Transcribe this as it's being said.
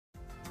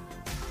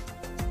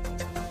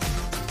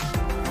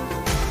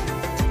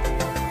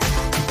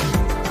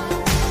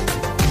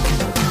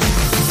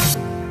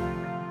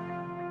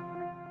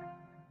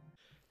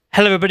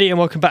Hello everybody and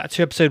welcome back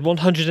to episode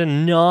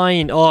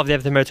 109 of the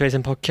Everything Moto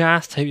Racing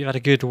podcast. Hope you've had a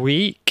good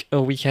week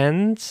or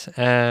weekend.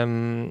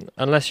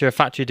 Unless you're a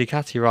factory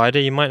Ducati rider,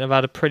 you might have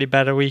had a pretty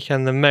better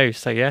weekend than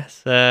most, I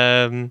guess.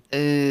 Yeah.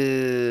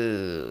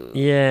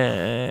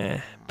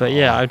 But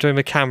yeah, I'm joined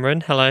with Cameron.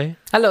 Hello.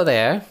 Hello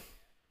there.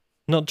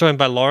 Not joined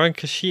by Lauren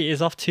because she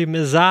is off to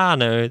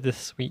Misano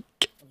this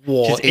week.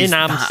 What she's is in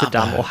that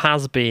Amsterdam about? or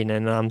has been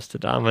in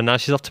Amsterdam and now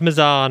she's off to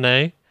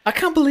Misano. I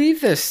can't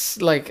believe this,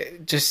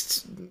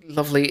 just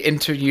lovely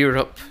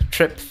inter-Europe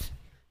trip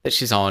that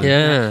she's on.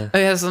 Yeah. Oh,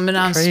 yes, I'm in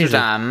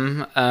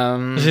Amsterdam.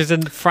 She's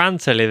in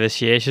France earlier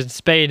this year. She's in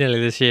Spain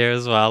earlier this year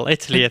as well.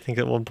 Italy, I think,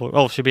 at one point.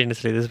 Oh, she'll be in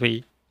Italy this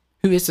week.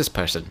 Who is this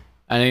person?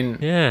 I mean,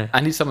 Yeah.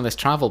 I need some of this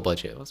travel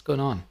budget. What's going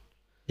on?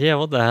 Yeah,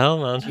 what the hell,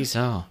 man? Jeez,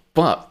 oh.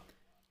 But,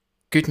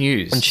 good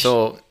news.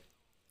 So,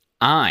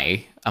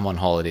 I am on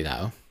holiday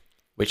now,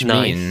 which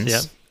means...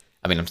 Yeah.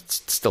 I mean, I'm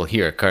still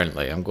here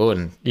currently. I'm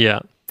going... Yeah.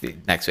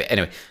 Next week.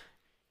 Anyway,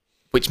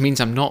 which means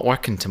I'm not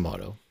working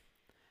tomorrow.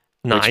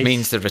 Nice. Which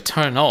means the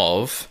return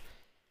of...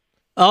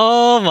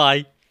 Oh,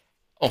 my...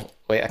 Oh,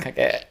 wait, I can't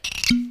get it.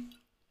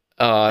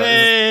 Oh,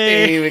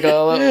 hey, we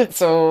got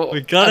so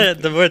we got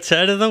it. The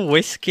return of the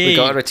whiskey. We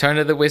got a return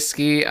of the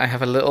whiskey. I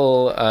have a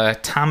little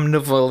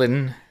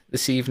Tamnavulin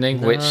this evening,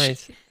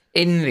 Nice. which,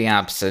 in the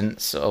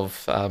absence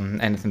of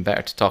anything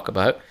better to talk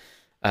about,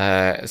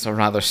 it's a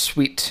rather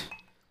sweet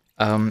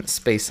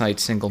Speyside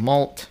single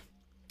malt.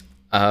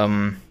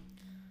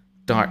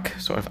 Dark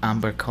sort of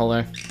amber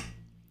colour,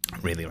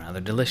 really rather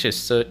delicious.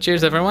 So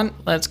cheers everyone,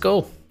 let's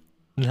go.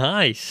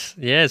 Nice.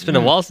 Yeah, it's been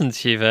a while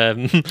since you've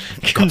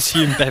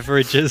consumed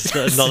beverages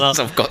that are not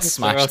I've got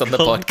smashed on the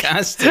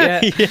podcast.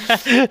 Yeah.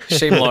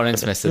 Shame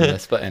Lauren's missing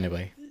this, but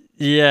anyway.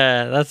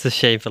 Yeah, that's a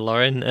shame for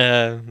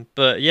Lauren.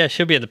 But yeah,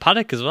 she'll be in the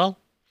paddock as well.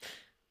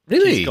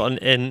 Really? She's gotten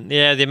in,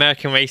 the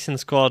American racing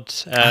squad,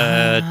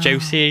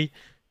 Josie,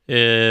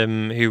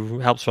 who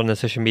helps run the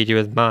social media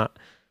with Matt.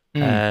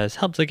 Has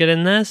helped her get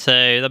in there, so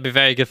that'll be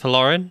very good for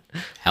Lauren.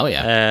 Hell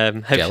yeah.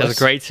 Hope she has a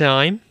great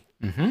time.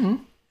 Mm-hmm.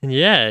 And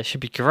yeah, it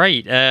should be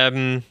great. I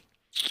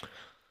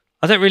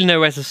don't really know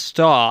where to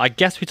start. I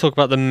guess we talk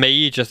about the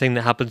major thing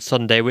that happened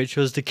Sunday, which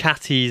was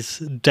Ducati's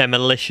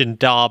demolition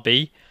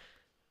derby.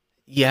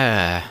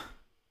 Yeah.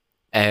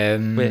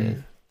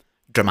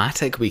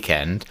 Dramatic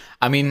weekend.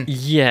 I mean...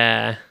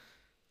 Yeah.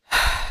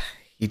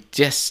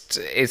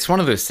 It's one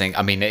of those things.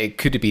 I mean, it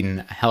could have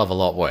been a hell of a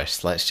lot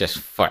worse. Let's just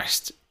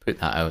first put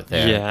that out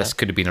there. Yeah. This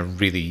could have been a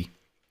really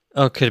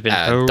could have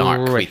been dark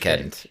horrific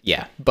weekend.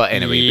 Yeah, but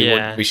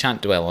anyway, we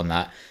shan't dwell on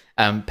that.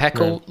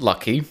 Pecco,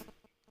 lucky,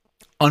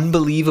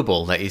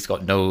 unbelievable that he's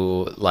got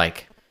no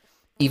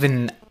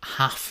even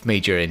half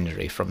major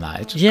injury from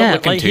that. It's just a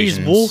couple of he's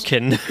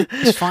walking.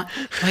 He's fine.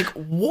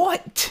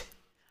 What?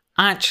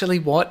 Actually,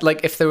 what?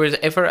 If there was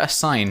ever a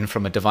sign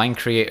from a divine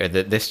creator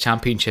that this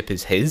championship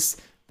is his,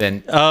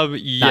 then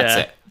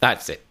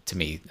that's it to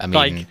me. I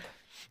mean.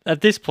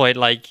 At this point,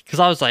 because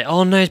I was like,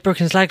 oh no, he's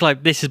broken his leg,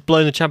 this has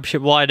blown the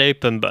championship wide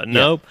open, but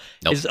nope.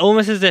 It's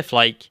almost as if,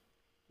 like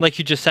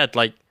you just said,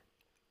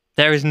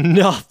 there is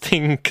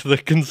nothing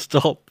that can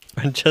stop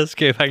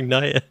Francesco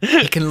Bagnaia.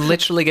 He can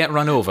literally get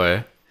run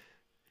over,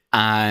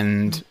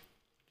 and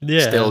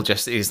still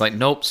just he's like,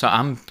 nope. So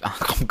I'm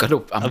gonna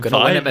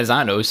win at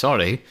Misano.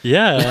 Sorry.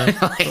 Yeah.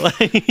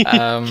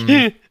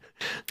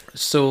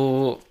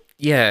 So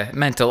yeah,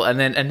 mental, and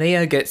then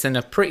Enea gets in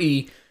a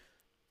pretty.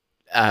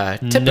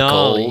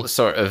 Typical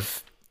sort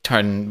of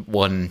turn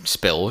one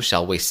spill,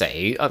 shall we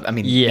say? I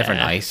mean, never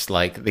nice.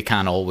 They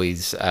can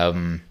always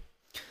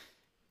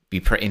be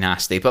pretty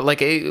nasty,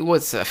 but it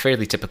was a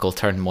fairly typical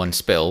turn one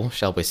spill,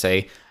 shall we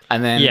say?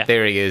 And then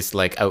there he is,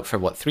 out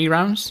for 3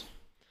 rounds?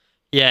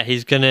 Yeah,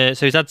 he's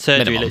had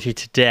surgery literally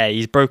today.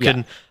 He's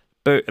broken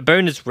a bone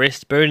in his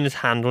wrist, bone in his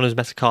hand, one of his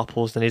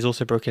metacarpals, and he's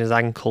also broken his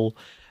ankle,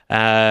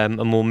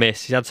 and will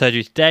miss. He's had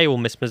surgery today. Will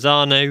miss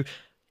Misano,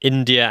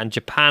 India, and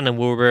Japan, and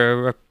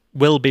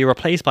will be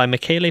replaced by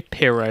Michele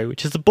Pirro,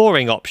 which is the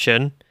boring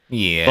option,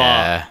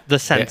 but the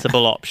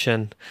sensible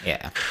option.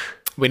 Yeah.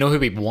 We know who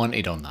we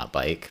wanted on that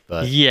bike,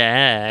 but...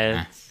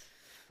 Yeah.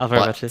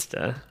 Alvaro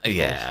Bautista.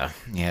 Yeah.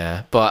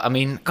 But, I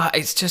mean, God,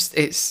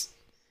 it's...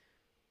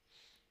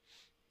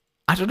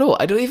 I don't know.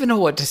 I don't even know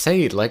what to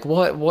say.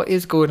 What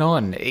is going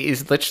on? It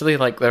is literally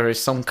there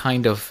is some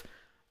kind of...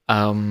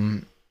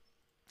 shall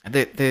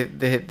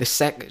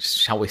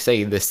we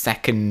say, the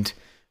second...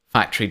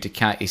 factory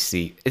Ducati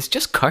seat. It's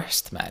just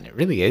cursed, man. It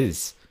really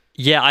is.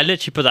 Yeah, I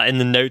literally put that in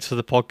the notes for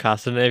the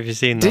podcast. I don't know if you've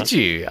seen that. Did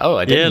you? Oh,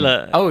 I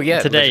didn't. Yeah,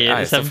 today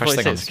it's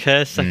 7.6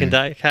 cursed second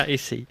Ducati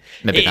seat.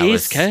 Maybe it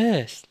is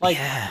cursed.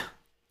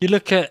 You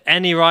look at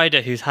any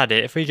rider who's had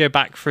it. If we go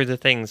back through the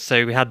things,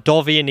 so we had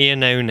Dovi and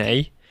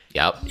Iannone.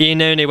 Yep.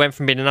 Iannone went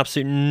from being an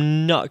absolute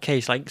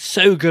nutcase,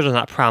 so good on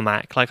that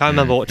Pramac. I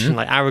remember watching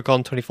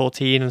Aragon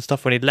 2014 and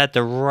stuff when he led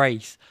the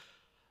race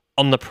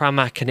on the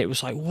Pramac, and it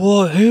was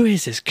whoa, who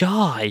is this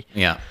guy?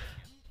 Yeah.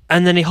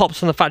 And then he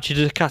hops on the factory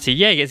Ducati.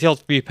 Yeah, he gets the odd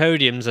few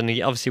podiums, and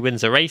he obviously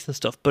wins the race and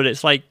stuff, but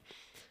it's he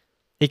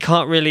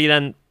can't really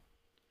then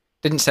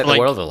Didn't set the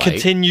world alight.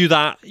 Continue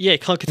that. Yeah,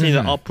 can't continue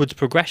that upwards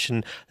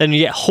progression. Then you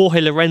get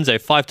Jorge Lorenzo,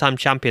 5-time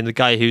champion, the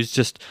guy who's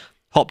just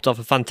hopped off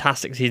a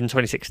fantastic season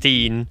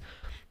 2016.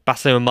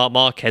 Barcelona and Marc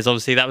Marquez.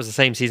 Obviously, that was the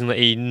same season that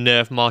he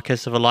nerfed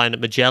Marquez to the line at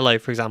Mugello,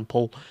 for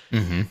example.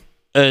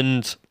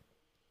 And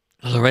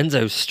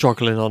Lorenzo's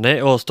struggling on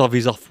it, or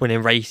Dovi's off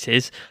winning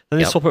races. Then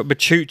they swap it with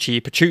Petrucci.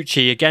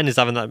 Petrucci, again, is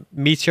having that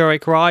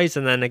meteoric rise,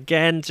 and then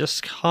again,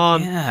 just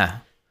can't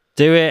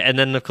do it. And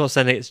then, of course,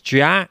 then it's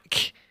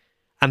Jack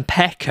and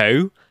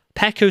Pecco.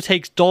 Pecco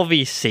takes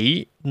Dovi's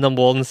seat,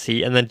 number 1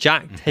 seat, and then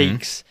Jack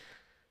takes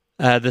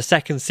the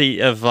second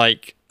seat of,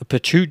 like,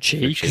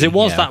 Petrucci, because it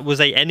was that was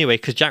 8 anyway,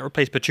 because Jack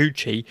replaced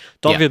Petrucci.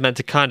 Dovi was meant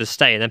to kind of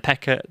stay, and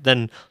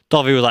then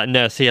Dovi was like,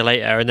 no, see you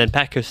later, and then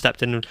Pecco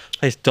stepped in and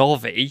replaced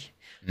Dovi.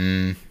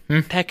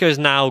 Pecco's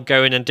now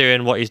going and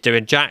doing what he's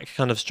doing. Jack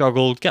kind of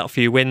struggled, got a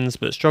few wins,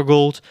 but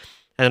struggled,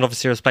 and then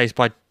obviously replaced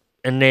by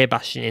Enea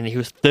Bastianini, who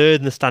was 3rd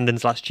in the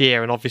standings last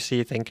year, and obviously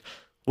you think,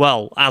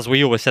 well, as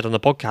we always said on the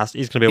podcast,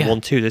 he's going to be a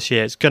 1-2 this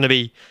year. It's going to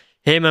be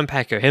him and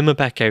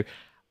Pecco,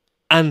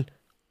 and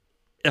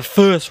the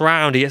first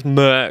round he gets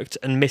murked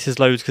and misses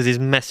loads because he's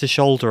messed his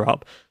shoulder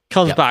up.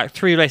 Comes back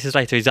 3 races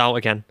later, he's out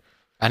again.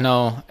 I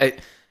know.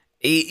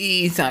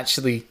 He's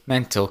actually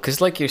mental, because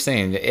like you're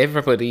saying,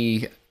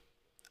 everybody,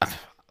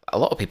 a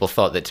lot of people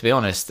thought that, to be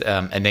honest,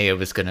 Enea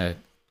was going to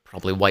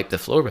probably wipe the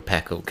floor with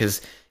Pecco,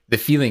 because the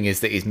feeling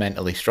is that he's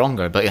mentally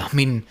stronger. But I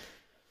mean,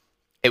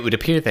 it would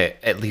appear that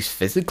at least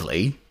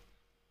physically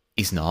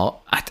he's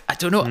not. I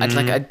don't know.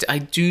 I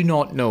do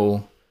not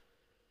know.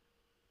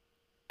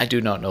 I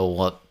do not know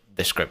what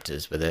the script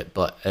is with it,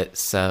 but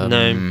it's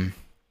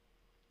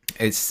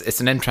it's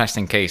an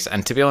interesting case.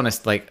 And to be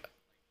honest, like,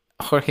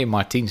 Jorge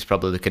Martin's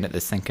probably looking at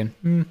this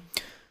thinking,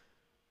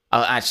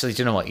 actually,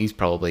 do you know what? He's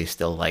probably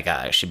still like,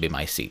 it should be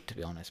my seat, to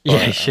be honest.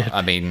 But, he should.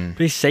 I mean,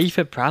 but he's safe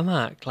at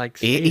Pramac. Like,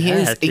 he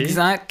is,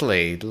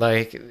 exactly.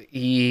 Like,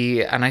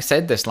 and I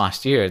said this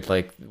last year,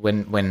 like,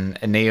 when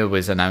Enea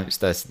was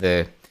announced as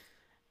that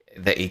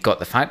he got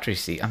the factory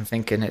seat, I'm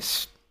thinking I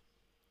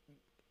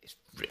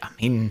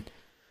mean,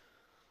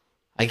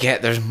 I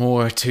get there's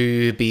more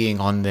to being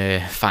on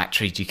the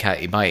factory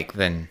Ducati bike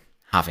than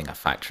having a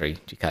factory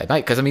Ducati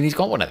bike, because I mean, he's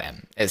got one of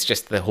them. It's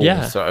just the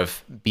whole sort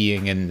of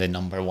being in the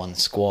number 1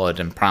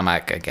 squad, and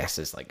Pramac, I guess,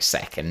 is like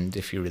second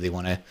if you really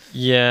want to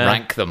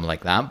rank them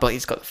like that. But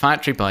he's got the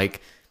factory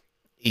bike.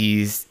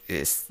 He's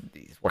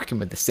working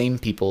with the same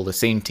people, the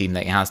same team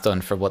that he has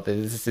done for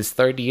this is his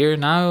 3rd year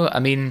now. I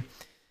mean,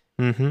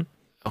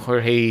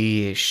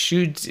 Jorge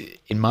should,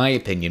 in my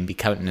opinion, be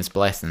counting his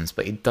blessings,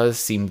 but he does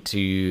seem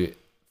to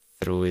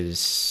throw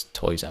his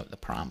toys out the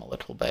pram a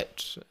little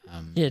bit.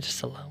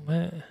 Just a little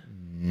bit.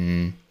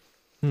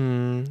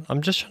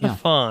 I'm just trying to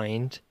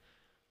find.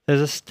 There's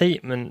a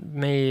statement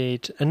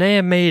made.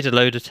 Enea made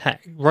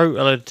wrote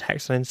a load of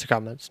text on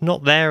Instagram. It's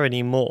not there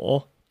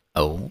anymore.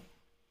 Oh,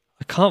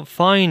 I can't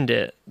find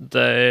it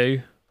though.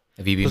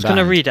 Have you been? I was going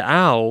to read it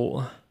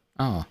out.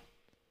 Oh,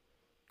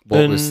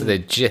 what was the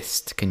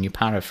gist? Can you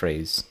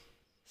paraphrase?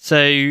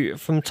 So,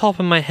 from top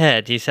of my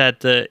head, he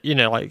said that,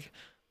 like,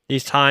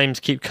 these times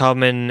keep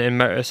coming in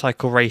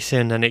motorcycle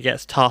racing, and it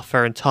gets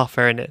tougher and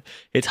tougher, and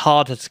it's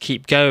harder to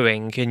keep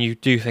going, and you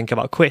do think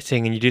about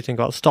quitting, and you do think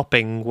about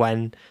stopping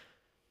when,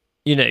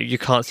 you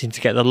can't seem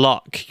to get the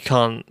luck. You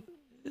can't,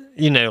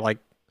 like,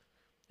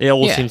 it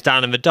all seems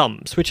down in the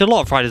dumps, which a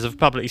lot of riders have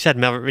publicly said.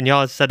 Maverick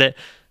Vinales said it,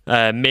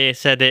 Mir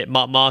said it,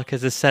 Marc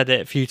Marquez has said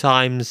it a few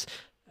times.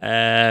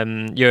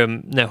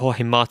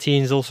 Jorge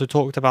Martin's also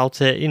talked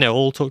about it.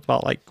 All talked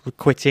about, like,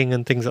 quitting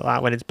and things like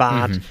that when it's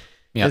bad.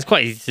 Yeah. It's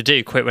quite easy to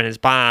do, quit when it's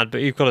bad,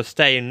 but you've got to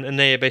stay. And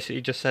Enea basically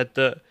just said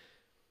that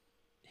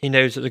he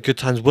knows that the good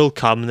times will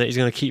come and that he's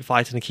going to keep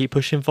fighting and keep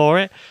pushing for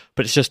it.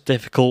 But it's just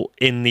difficult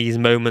in these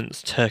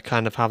moments to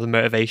kind of have the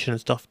motivation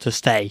and stuff to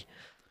stay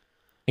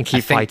and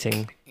keep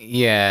fighting.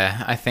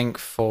 Yeah, I think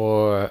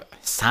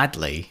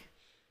sadly,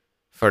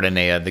 for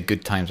Enea, the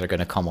good times are going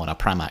to come on a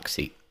Pramac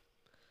seat.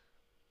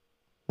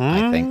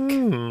 I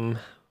think.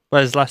 Where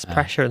there's less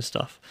pressure and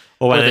stuff,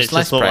 or when it's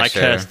just not like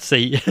cursed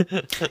seat.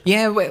 That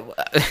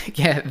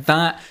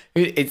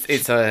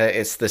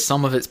it's the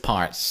sum of its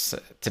parts.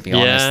 To be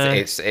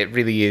honest, it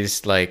really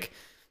is, like,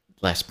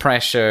 less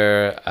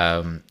pressure.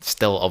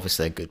 Still,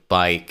 obviously, a good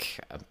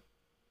bike.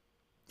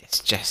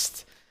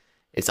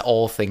 It's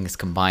all things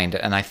combined,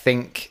 and I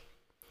think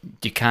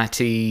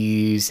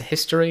Ducati's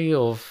history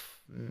of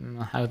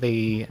how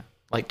they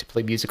like to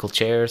play musical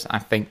chairs. I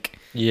think.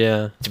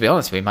 Yeah. To be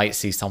honest, we might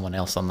see someone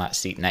else on that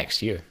seat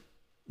next year.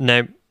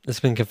 No, it's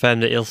been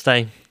confirmed that he'll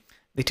stay.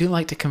 They do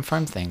like to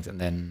confirm things and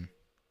then...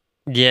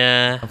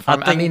 Yeah.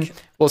 Confirm. I mean,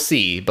 we'll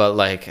see, but,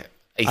 like,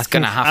 he's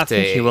going to have to...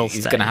 I think he will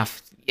he's stay. Going to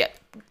have... Yeah.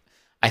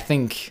 I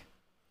think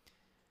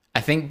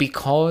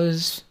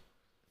because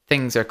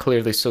things are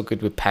clearly so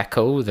good with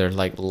Pecco, they're,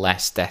 like,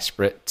 less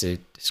desperate to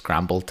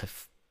scramble to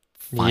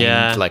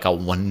find, like, a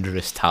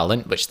wondrous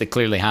talent, which they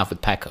clearly have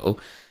with Pecco.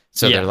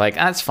 So they're like,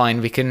 that's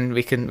fine. We can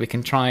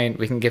try and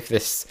we can give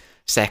this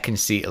second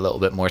seat a little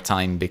bit more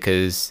time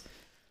because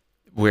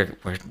we're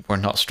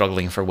not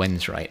struggling for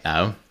wins right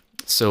now.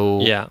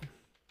 So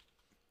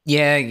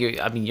yeah,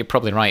 you're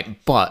probably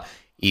right, but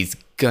he's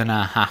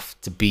gonna have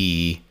to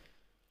be,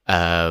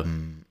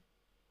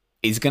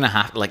 he's gonna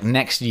have like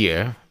next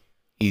year.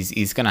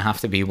 He's gonna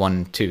have to be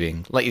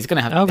 1-2ing. Like he's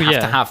gonna have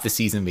to have the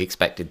season we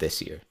expected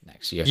this year,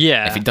 next year.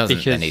 Yeah, if he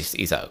doesn't, then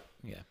he's out.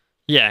 Yeah.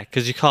 Yeah,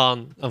 because you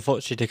can't,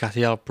 unfortunately,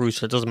 Ducati are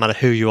brutal. It doesn't matter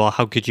who you are,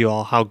 how good you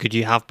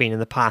have been in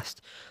the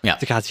past. Yeah.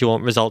 Ducati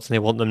want results and they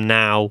want them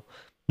now,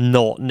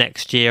 not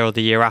next year or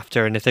the year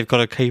after. And if they've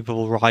got a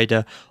capable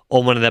rider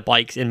on one of their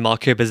bikes in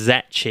Marco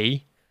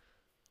Bezzecchi,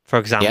 for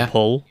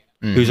example,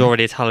 who's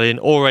already Italian,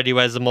 already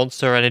wears the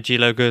Monster Energy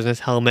logos on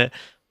his helmet,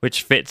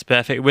 which fits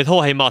perfect. With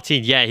Jorge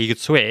Martin, he could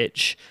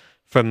switch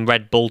from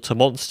Red Bull to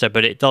Monster,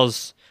 but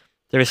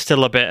there is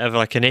still a bit of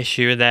like an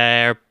issue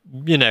there,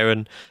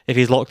 and if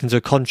he's locked into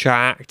a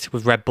contract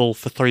with Red Bull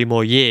for 3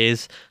 more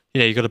years,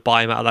 you've got to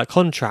buy him out of that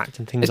contract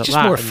and things like that. It's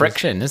just more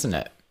friction, isn't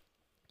it?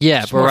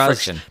 Yeah, but whereas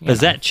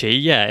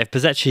Bezzecchi, if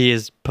Bezzecchi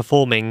is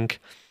performing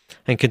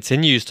and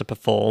continues to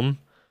perform,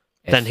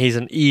 then he's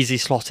an easy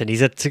slot in.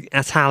 He's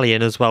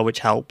Italian as well, which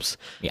helps.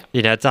 Yeah.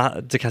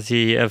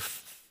 Ducati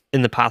have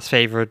in the past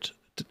favoured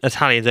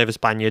Italians over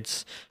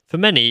Spaniards for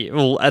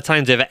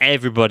Italians over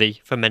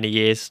everybody for many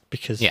years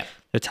because they're an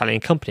Italian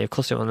company. Of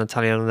course, they want an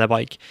Italian on their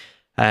bike,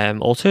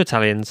 or 2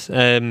 Italians.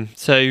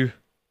 So,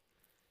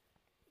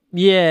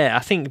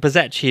 I think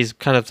Bezzecchi is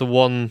kind of the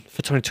one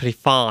for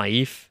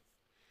 2025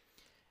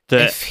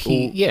 that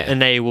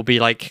Ene will be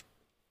like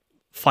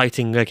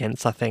fighting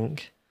against, I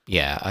think.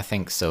 Yeah, I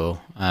think so.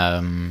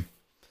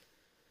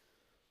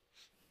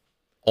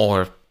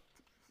 Or,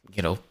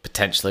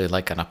 potentially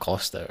like an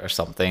Acosta or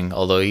something,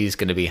 although he's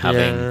going to be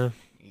having...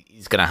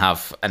 He's going to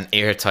have an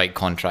airtight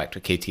contract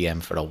with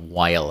KTM for a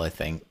while, I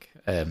think.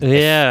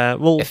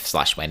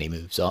 If when he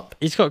moves up.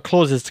 He's got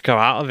clauses to go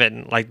out of it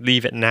and like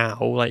leave it now.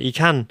 Like he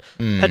can...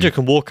 Pedro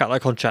can walk out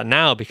that contract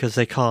now because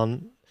they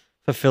can't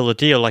fulfill the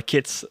deal. Like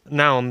it's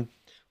now... I'm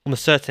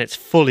almost certain it's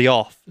fully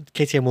off.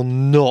 KTM will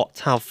not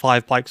have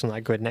 5 bikes on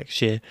that grid next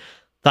year.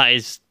 That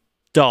is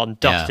done,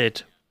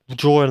 dusted,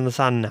 drawing in the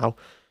sand now.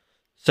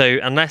 So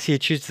unless he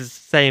chooses to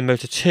stay in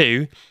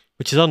Moto2,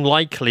 which is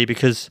unlikely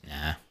because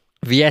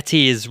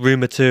Vietti is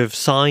rumoured to have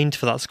signed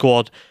for that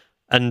squad,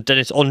 and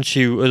Dennis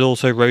Onshu has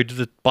also rode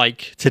the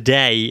bike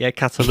today at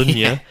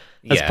Catalunya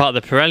as part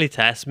of the Pirelli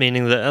test,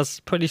 meaning that that's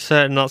pretty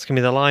certain that's going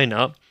to be the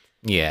lineup.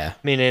 Yeah.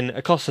 Meaning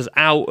Acosta's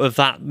out of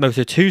that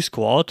Moto2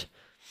 squad.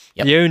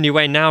 Yep. The only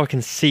way now I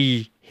can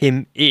see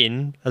him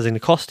in, as in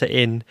Acosta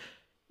in,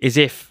 is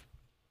if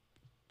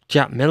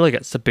Jack Miller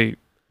gets the boot,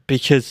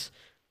 because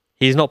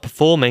he's not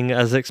performing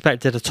as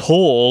expected at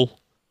all.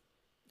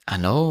 I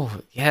know,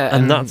 yeah.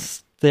 And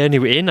that's the only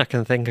way in I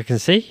can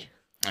see.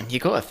 And you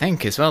got to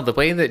think as well, the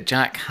way that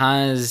Jack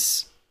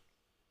has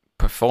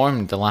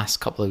performed the last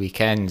couple of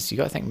weekends, you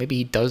got to think maybe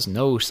he does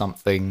know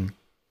something.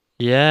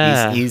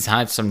 Yeah. He's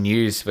had some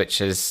news which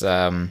has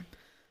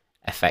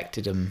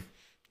affected him.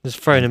 Just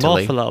throwing him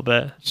off a little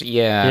bit.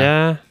 Yeah.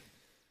 Yeah.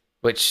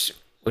 Which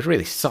would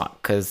really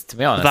suck, because to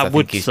be honest, I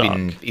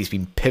think he's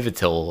been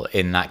pivotal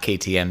in that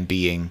KTM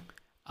being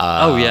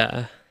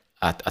a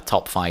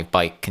top 5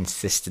 bike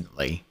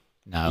consistently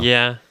now.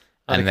 Yeah.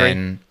 And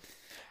then,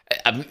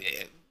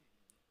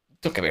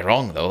 don't get me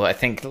wrong though, I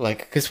think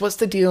because what's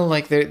the deal?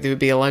 Like they would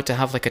be allowed to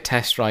have like a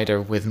test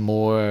rider with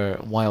more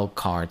wild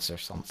cards or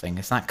something.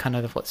 Is that kind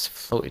of what's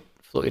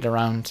floated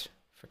around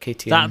for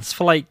KTM? That's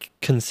for like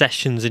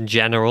concessions in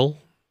general.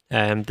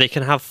 They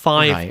can have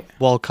 5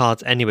 wild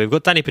cards anyway. We've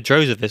got Danny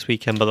Pedrosa this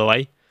weekend, by the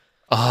way.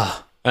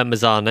 At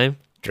Mazzano.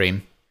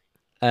 Dream.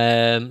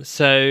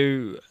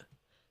 So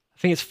I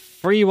think it's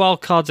 3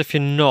 wild cards if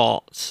you're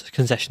not.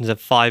 Concessions of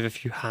 5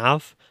 if you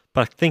have.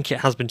 But I think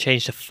it has been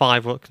changed to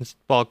 5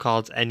 wild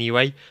cards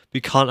anyway.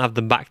 We can't have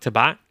them back to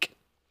back.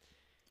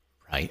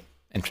 Right.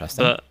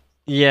 Interesting. But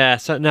yeah,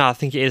 so no, I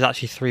think it is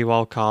actually 3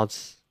 wild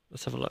cards.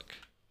 Let's have a look.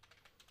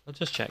 I'll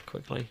just check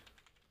quickly.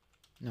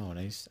 No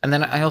worries. And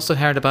then I also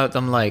heard about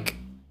them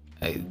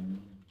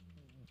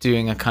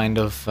doing a kind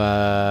of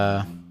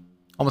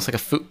almost like a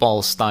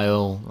football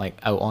style, like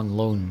out on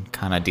loan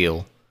kind of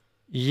deal.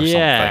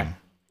 Yeah.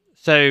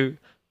 So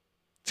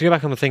to go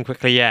back on the thing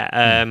quickly,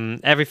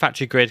 every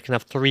factory grid can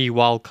have 3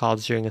 wild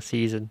cards during a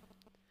season.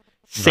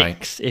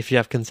 6 if you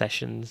have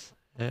concessions.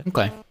 Yeah.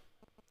 Okay.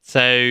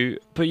 So,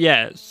 but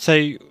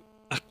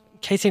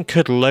KTM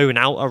could loan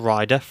out a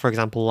rider, for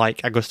example,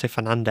 like Augusto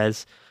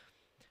Fernandez,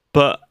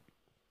 but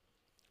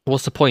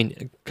what's the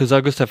point? Because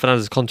Augusto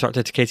Fernandez is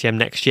contracted to KTM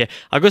next year.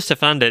 Augusto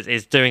Fernandez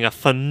is doing a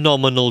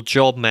phenomenal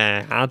job,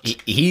 man.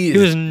 He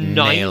was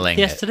 9th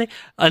yesterday.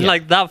 And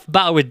like that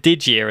battle with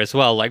Didier as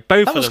well. Like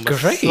both of them were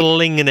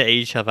slinging at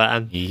each other.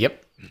 And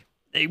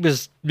it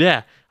was,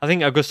 I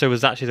think Augusto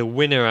was actually the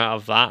winner out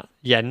of that.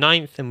 Yeah,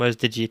 9th and was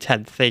Didier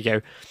 10th. There you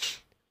go.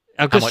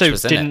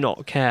 Augusto did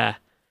not care.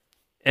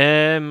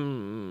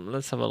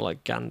 Let's have a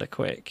gander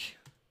quick.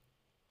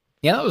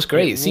 Yeah, that was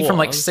great. See, from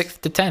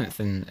 6th to 10th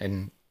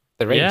in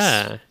the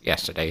race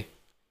yesterday.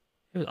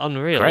 It was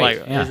unreal.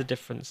 There's a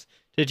difference.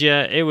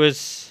 It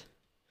was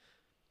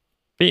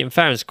beat him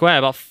fair and square,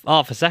 about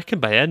half a second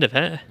by the end of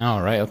it.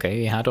 Oh, right, okay,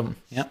 he had him.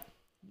 Yep.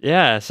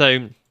 Yeah,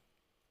 so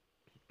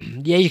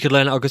yeah, you could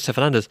learn Augusto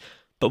Fernandez,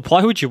 but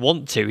why would you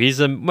want to? He's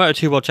a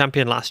Moto2 world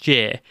champion last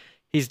year.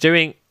 He's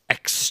doing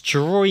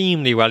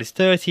extremely well. He's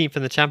 13th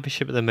in the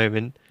championship at the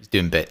moment. He's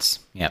doing bits.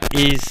 Yep.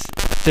 He's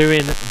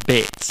doing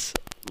bits.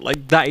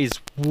 Like, that is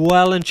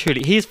well and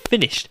truly. He's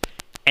finished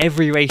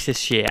every race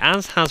this year,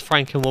 as has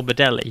Franco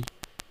Morbidelli.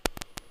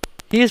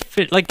 He is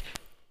like,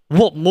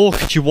 what more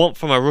could you want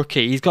from a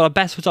rookie? He's got a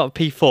best result of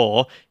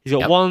P4. He's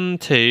got 1,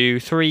 2,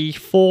 3,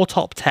 4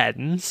 top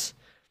 10s.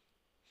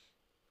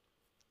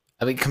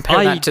 I mean,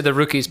 compare that to the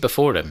rookies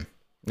before him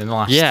in the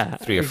last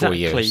 3 or 4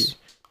 years.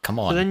 Come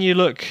on. So then you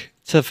look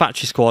to the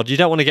factory squad. You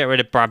don't want to get rid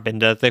of Brad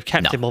Binder. They've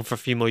kept him on for a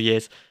few more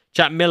years.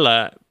 Jack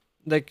Miller,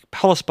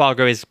 Paul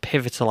Espargaro is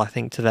pivotal, I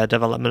think, to their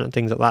development and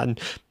things like that. And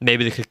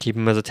maybe they could keep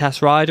him as a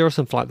test rider or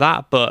something like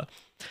that. But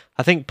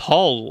I think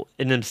Paul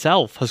in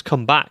himself has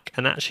come back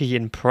and actually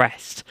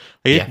impressed.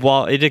 He did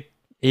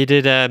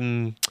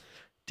DNF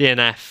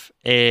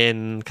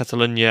in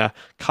Catalunya.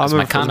 It was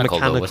mechanical.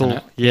 Though, wasn't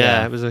it?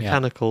 Yeah, it was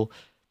mechanical.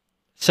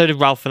 So did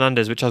Ralph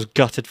Fernandez, which I was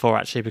gutted for,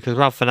 actually, because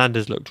Ralph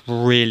Fernandez looked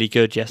really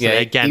good yesterday.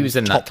 Yeah, again, he was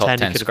in that top 10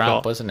 scrap,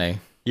 scrap, wasn't he?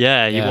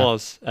 Yeah, he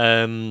was.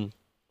 So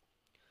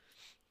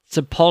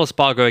Paul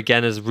Espargaro,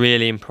 again, has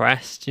really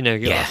impressed. You know,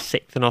 he got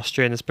 6th in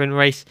Austria in the sprint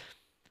race.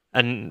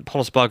 And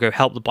Paul Espargaro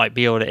helped the bike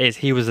be what it is.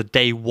 He was a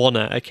day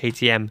oneer at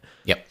KTM.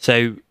 Yep.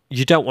 So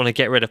you don't want to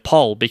get rid of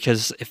Paul,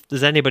 because if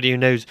there's anybody who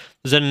knows,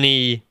 there's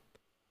only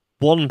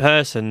one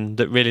person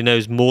that really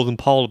knows more than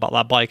Paul about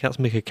that bike. That's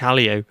Mika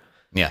Kallio.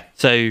 Yeah.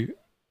 So,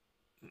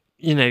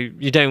 you know,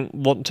 you don't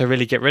want to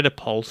really get rid of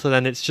Paul. So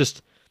then it's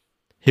just,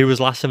 who was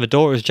last in the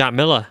door? It was Jack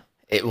Miller.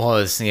 It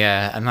was,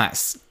 yeah. And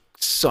that's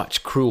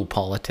such cruel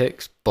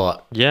politics,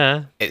 but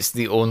it's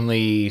the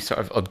only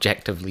sort of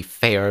objectively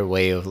fair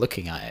way of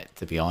looking at it,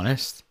 to be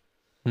honest.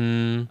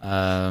 And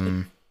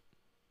I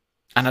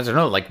don't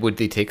know, like, would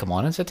they take him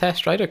on as a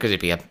test rider? Because he'd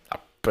be a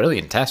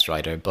brilliant test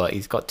rider, but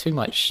he's got too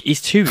much.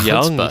 He's too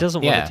young. He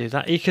doesn't want to do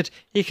that.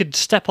 He could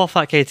step off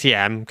that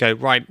KTM, go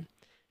right,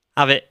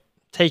 have it,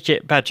 take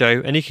it,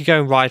 Pedro, and he could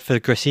go and ride for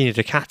Gresini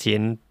Ducati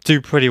and do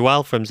pretty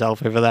well for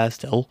himself over there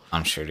still.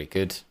 I'm sure he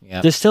could,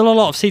 yeah. There's still a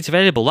lot of seats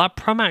available. That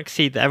Pramac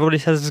seat that everybody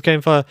says is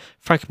going for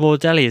Franco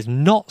Morbidelli is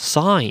not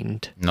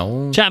signed.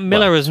 No. Jack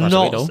Miller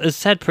has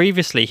said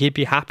previously he'd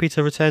be happy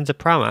to return to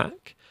Pramac.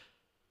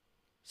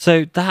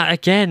 So that,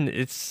 again,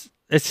 it's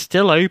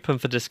still open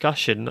for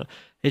discussion.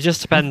 It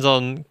just depends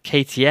on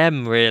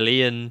KTM,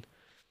 really, and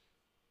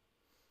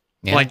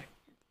like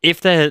if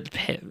they're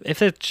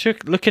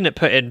looking at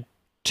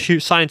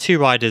signing 2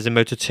 riders in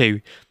Moto2,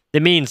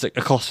 it means that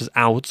Acosta's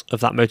out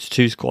of that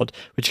Moto2 squad,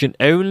 which can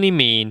only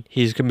mean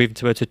he's going to move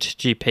into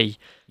MotoGP.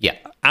 Yeah.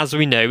 As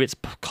we know, it's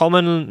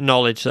common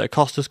knowledge that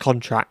Acosta's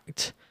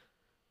contract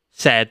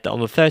said that on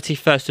the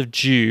 31st of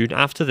June,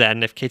 after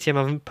then, if KTM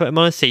haven't put him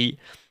on a seat,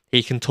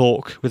 he can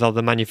talk with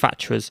other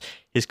manufacturers.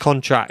 His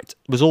contract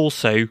was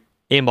also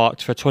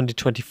earmarked for a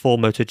 2024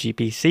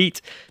 MotoGP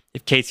seat.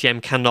 If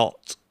KTM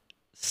cannot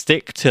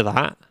stick to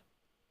that,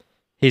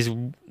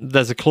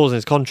 there's a clause in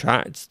his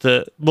contract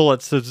that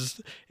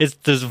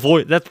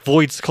that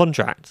voids the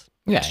contract.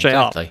 Yeah, straight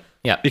exactly. up.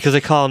 Yeah, because they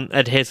can't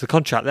adhere to the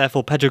contract.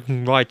 Therefore, Pedro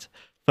can ride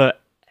for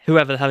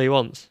whoever the hell he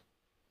wants.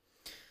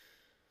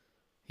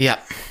 Yeah.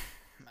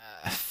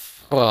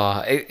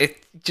 Well,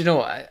 you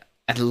know, I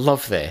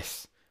love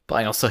this, but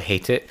I also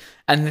hate it.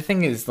 And the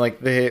thing is,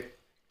 like, the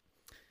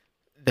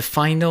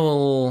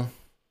final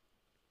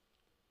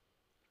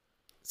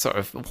sort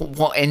of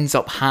what ends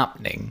up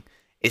happening.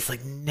 It's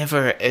like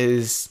never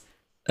as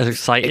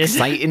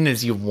exciting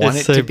as you want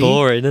it to be. It's so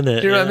boring, isn't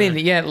it? Do you know what I mean?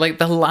 Yeah, like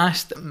the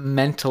last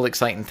mental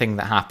exciting thing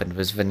that happened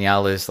was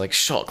Vinales like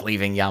shock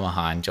leaving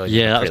Yamaha and joining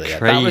Aprilia. That was crazy.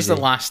 That was the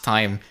last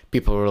time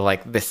people were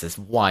like, "This is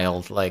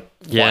wild!" Like,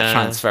 what a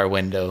transfer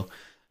window.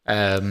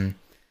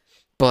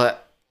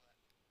 But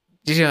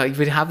you know, you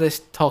would have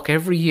this talk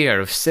every year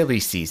of silly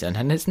season,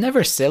 and it's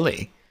never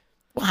silly.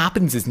 What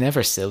happens is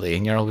never silly,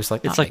 and you're always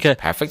like, it's like a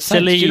perfect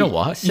silly, sense. You know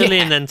what? Silly,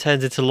 and then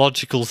turns into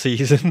logical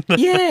season.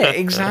 Yeah,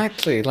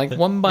 exactly. Like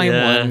one by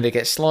one, they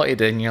get slotted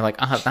in. You're like,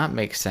 that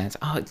makes sense.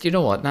 Oh, you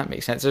know what? That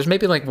makes sense. There's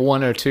maybe like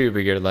 1 or 2 where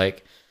you're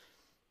like,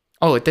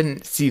 oh, I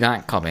didn't see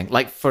that coming.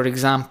 Like, for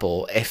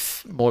example,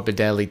 if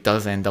Morbidelli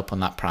does end up on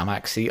that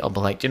Pramac seat, I'll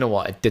be like, you know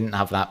what? I didn't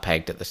have that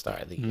pegged at the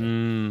start of the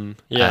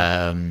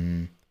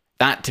year.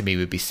 That to me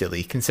would be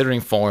silly,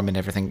 considering form and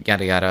everything,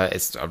 yada yada.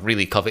 It's a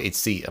really coveted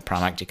seat, a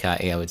Pramac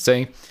Ducati, I would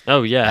say.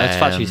 Oh yeah, it's a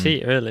factory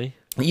seat, really.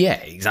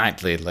 Yeah,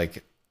 exactly.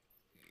 Like,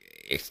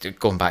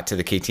 going back to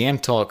the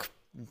KTM talk,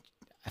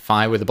 if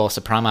I were the boss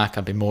of Pramac,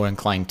 I'd be more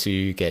inclined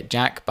to get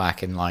Jack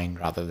back in line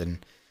rather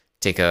than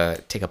take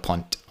a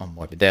punt on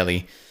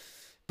Morbidelli,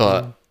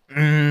 but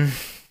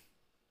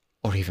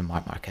or even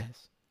Marc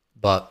Marquez.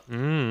 But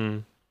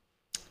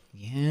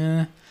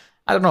yeah.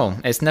 I don't know.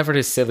 It's never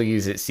as silly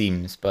as it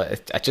seems,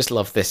 but I just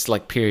love this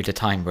like period of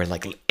time where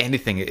like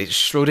anything, it's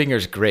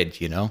Schrodinger's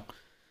grid, you know?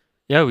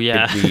 Oh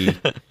yeah,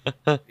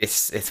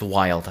 it's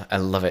wild. I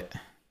love it.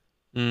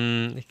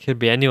 It could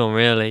be anyone,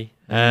 really.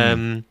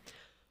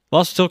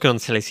 Whilst talking on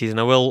silly season,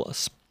 I will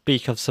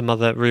speak of some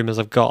other rumours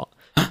I've got.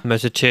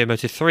 Moto2 and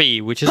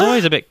Moto3, which is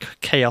always a bit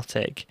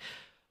chaotic.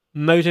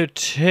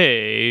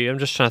 Moto2, I'm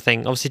just trying to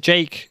think. Obviously,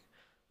 Jake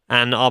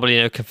and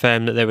Arbolino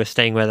confirmed that they were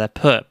staying where they're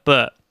put,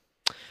 but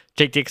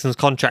Jake Dixon's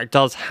contract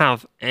does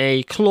have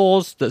a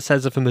clause that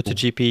says if a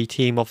MotoGP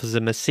team offers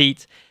him a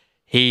seat,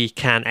 he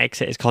can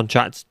exit his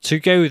contract to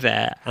go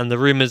there. And the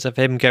rumours of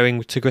him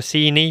going to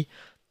Grassini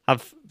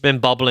have been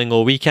bubbling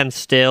all weekend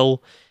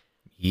still.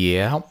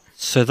 Yeah.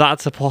 So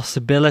that's a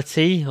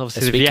possibility.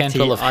 Obviously, This the weekend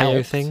will have Vietti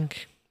helped. thing.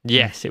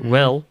 Yes, it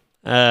will.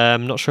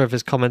 I'm not sure if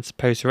his comments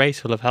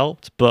post-race will have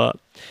helped, but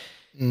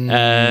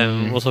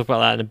we'll talk about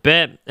that in a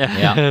bit.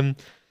 Yeah.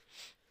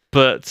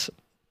 But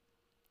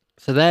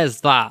so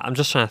there's that. I'm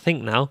just trying to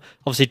think now.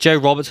 Obviously, Joe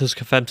Roberts was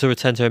confirmed to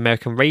return to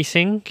American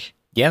racing.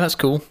 Yeah, that's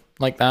cool.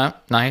 Like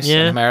that. Nice.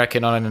 Yeah. An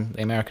American on an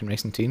American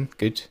racing team.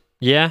 Good.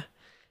 Yeah.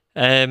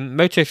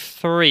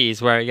 Moto3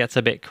 is where it gets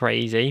a bit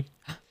crazy.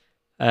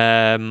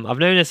 I've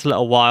known this a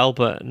little while,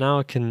 but now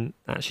I can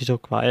actually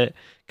talk about it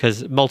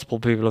because multiple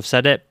people have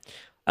said it.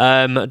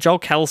 Joel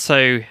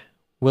Kelso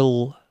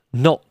will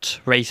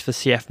not race for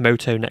CF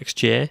Moto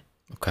next year.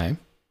 Okay.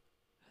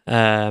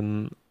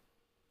 I'm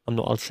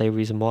not allowed to say a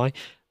reason why,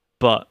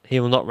 but he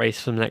will not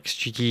race for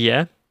next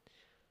year.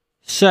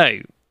 So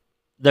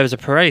there was a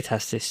Pirelli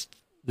test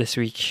this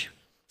week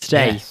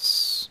today.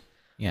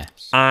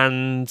 Yes.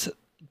 And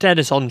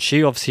Dennis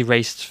Onshu obviously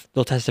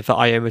will tested for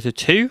IO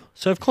Moto2.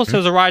 So, of course, there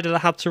was a rider that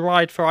had to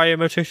ride for IO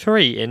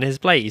Moto3 in his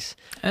place.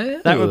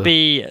 Oh. That would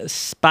be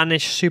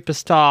Spanish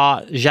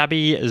superstar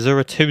Xabi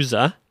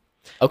Zuratuza,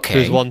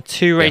 who's won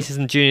 2 races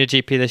in Junior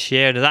GP this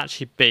year and has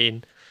actually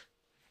been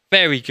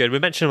very good. We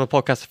mentioned him on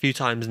the podcast a few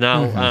times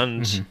now,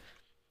 and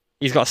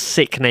he's got a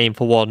sick name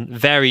for one.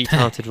 Very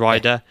talented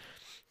rider.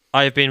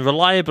 I have been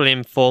reliably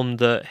informed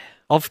that,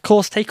 of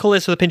course, take all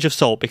this with a pinch of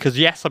salt, because,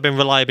 yes, I've been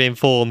reliably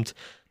informed,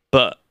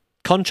 but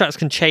contracts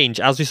can change,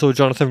 as we saw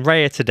Jonathan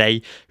Rea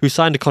today, who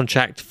signed a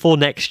contract for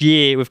next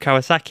year with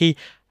Kawasaki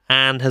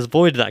and has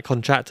voided that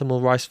contract and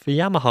will race for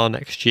Yamaha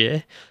next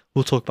year.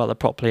 We'll talk about that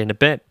properly in a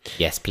bit.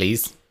 Yes,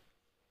 please.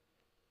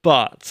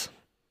 But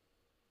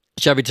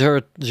Xabi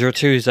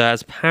Zuratuza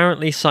has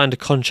apparently signed a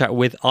contract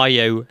with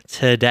IO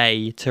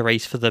today to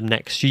race for them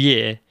next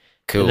year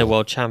in the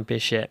World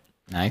Championship.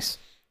 Nice.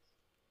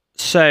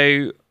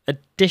 So,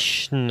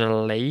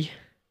 additionally,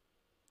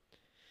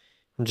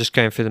 I'm just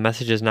going through the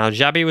messages now.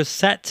 Xabi was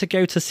set to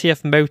go to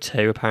CF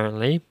Moto,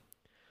 apparently.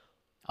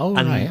 Oh,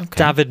 and right, okay.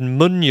 David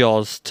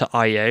Munoz to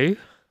IO.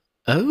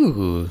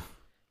 Oh.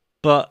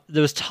 But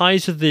there was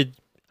ties with the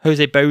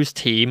Jose Bowes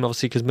team,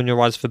 obviously, because Munoz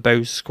rides for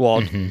Bowes'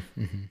 squad,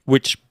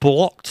 which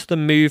blocked the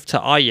move to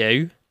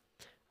IO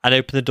and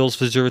opened the doors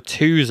for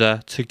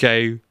Zuratuza to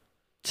go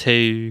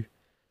to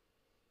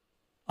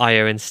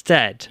IO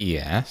instead.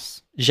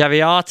 Yes.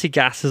 Javier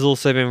Artigas has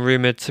also been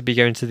rumoured to be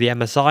going to the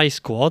MSI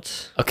squad.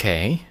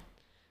 Okay.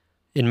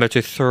 In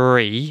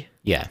Moto3.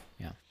 Yeah.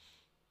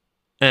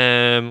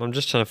 I'm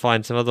just trying to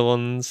find some other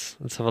ones.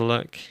 Let's have a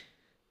look.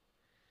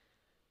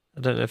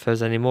 I don't know if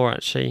there's any more,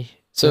 actually.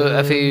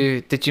 So,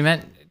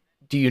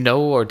 do you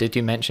know or did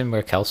you mention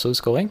where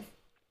Kelso's going?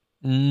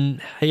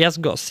 He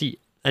hasn't got a seat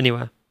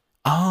anywhere.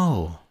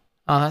 Oh,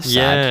 that's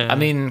sad. I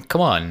mean,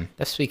 come on.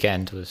 This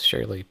weekend was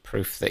surely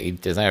proof that he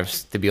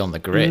deserves to be on the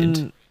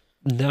grid.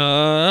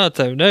 No, I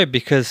don't know,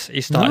 because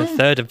he started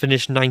 3rd and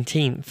finished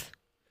 19th.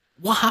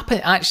 What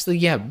happened? Actually,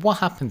 yeah, what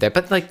happened there?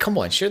 But, like, come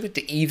on. Surely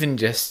to even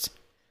just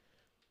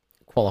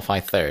qualify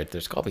 3rd,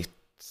 there's got to be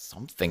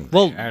something there.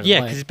 Well, yeah,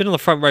 because he's been on the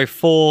front row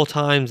 4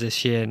 times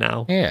this year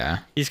now. Yeah.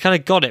 He's kind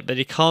of got it, but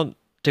he can't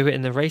do it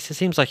in the race. It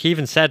seems like he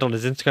even said on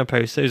his Instagram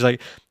post, he was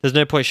like, there's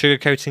no point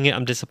sugarcoating it,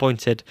 I'm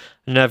disappointed.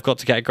 I know I've got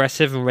to get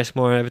aggressive and risk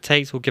more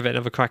overtakes. We'll give it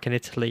another crack in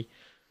Italy.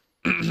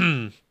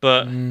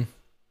 But...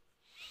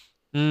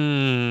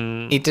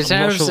 he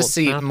deserves a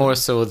seat more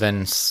so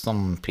than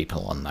some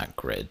people on that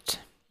grid.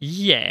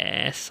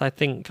 Yes, I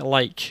think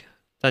like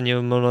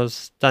David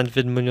Munoz's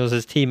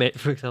teammate,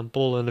 for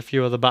example, and a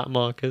few other back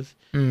markers.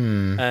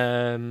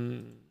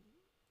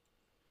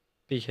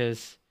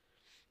 Because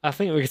I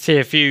think we could see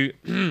a few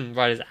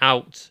riders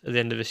out at the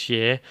end of this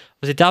year.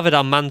 Obviously, David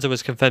Almanza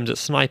was confirmed at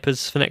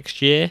Snipers for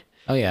next year.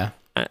 Oh, yeah.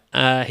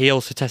 He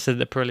also tested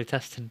the Pirelli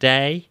test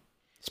today.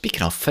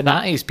 Speaking of,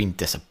 Fanati's been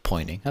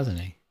disappointing, hasn't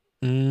he?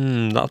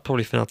 That's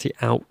probably Fanati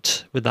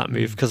out with that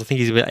move, because I think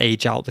he's a bit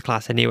age out the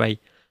class anyway.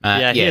 He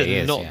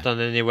has not done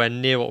anywhere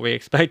near what we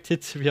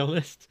expected, to be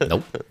honest.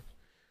 Nope. Which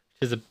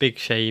is a big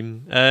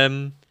shame.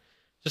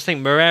 Just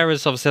think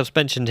Moreira's, obviously I've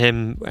mentioned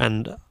him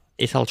and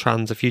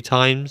Italtrans a few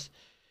times.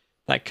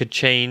 That could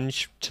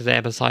change to the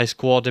MSI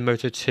squad in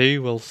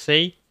Moto2, we'll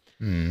see.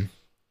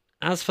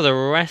 As for the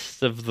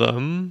rest of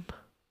them,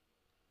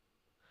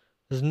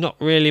 there's not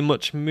really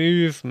much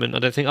movement, I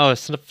don't think. Oh,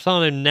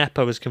 Stefano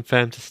Nepa was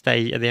confirmed to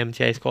stay at the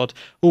MTA squad.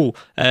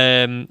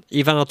 Ivan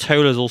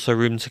Altola is also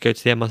rumored to go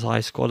to the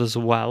MSI squad as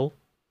well.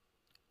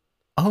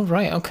 Oh,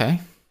 right,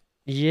 okay.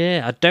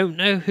 Yeah, I don't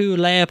know who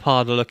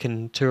Leopard are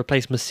looking to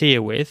replace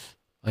Masia with.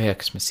 Oh yeah,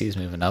 because Messi's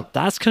moving up.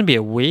 That's going to be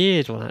a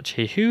weird one,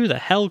 actually. Who the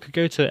hell could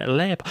go to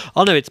Alea?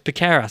 Oh, no, it's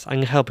Piqueras.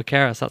 Angel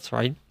Piqueras, that's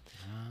right.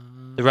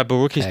 The Red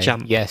Bull Rookies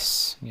champ.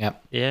 Yes,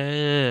 yep.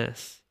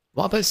 Yes.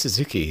 What about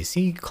Suzuki? Is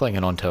he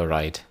clinging on to a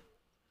ride?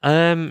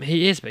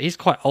 He is, but he's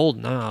quite old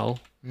now.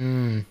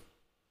 Hmm.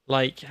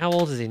 Like, how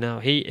old is he now?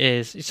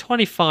 He's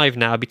 25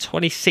 now. He'll be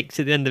 26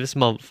 at the end of this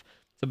month.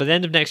 So by the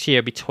end of next year,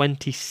 he'll be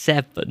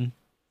 27.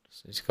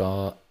 So he's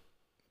got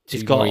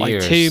like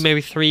years. 2,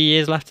 maybe 3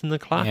 years left in the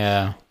class.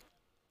 Yeah.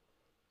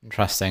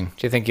 Interesting.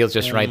 Do you think he'll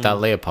just ride that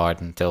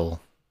Leopard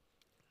until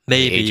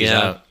maybe he ages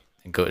out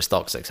and go to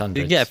stock 600?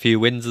 You can get a few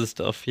wins and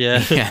stuff,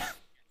 yeah. Yeah.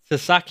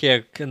 Sasaki,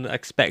 I can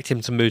expect him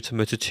to move to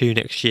Moto2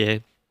 next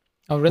year.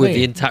 Oh, really? With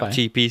the intact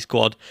GP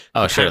squad.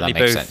 Oh, sure, that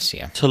Apparently makes both sense,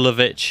 yeah.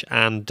 Tulovic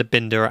and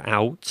Debinder are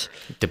out.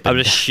 Debinder. I would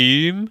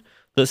assume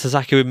that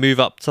Sasaki would move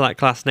up to that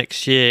class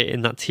next year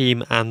in that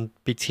team and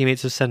be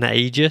teammates with Senna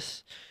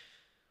Aegis.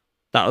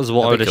 That was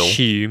what I would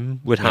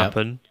assume would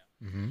happen.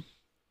 Mm-hmm.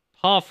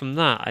 Apart from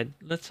that,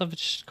 let's have a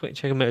just quick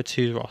check on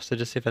Moto2 roster,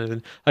 just see if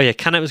anything... Oh yeah,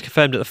 Canet was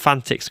confirmed at the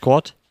Fantic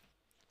squad.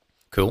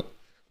 Cool.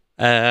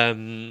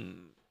 Teammate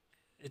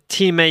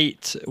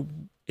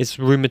is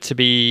rumoured to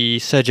be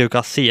Sergio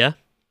Garcia.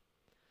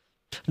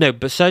 No,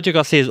 but Sergio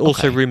Garcia is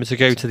also rumoured to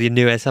go to the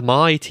new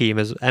SMI team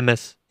as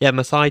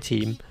MSI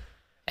team.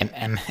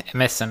 MSI.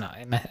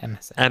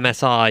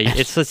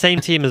 It's the same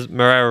team as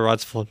Moreira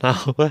rides for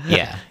now.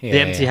 Yeah. The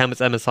empty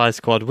helmets MSI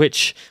squad,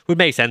 which would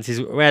make sense.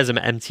 He wears them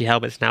empty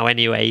helmets now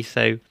anyway,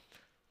 so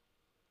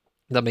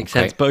that makes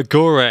sense. But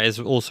Agora is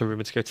also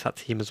rumoured to go to that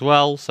team as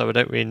well, so I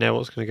don't really know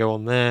what's going to go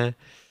on there.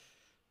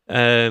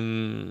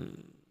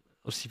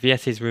 Obviously,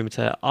 Vietti is rumoured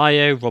to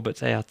IO,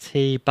 Roberts ART,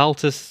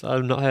 Baltus.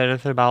 I've not heard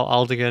anything about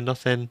Aldiger,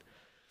 nothing.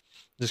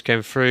 Just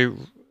going through.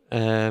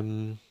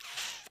 No,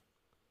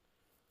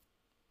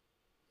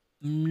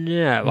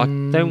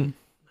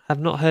 I've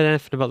not heard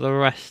anything about the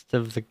rest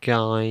of the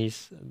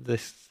guys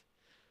this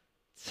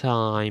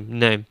time.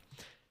 No.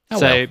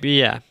 But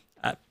yeah.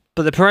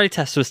 But the Pirelli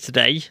test was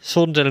today.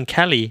 Saunders and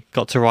Kelly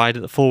got to ride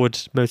at the forward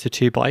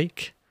Moto2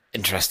 bike.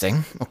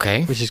 Interesting.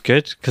 Okay. Which is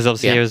good because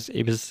obviously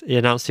he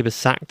announced he was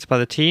sacked by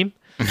the team.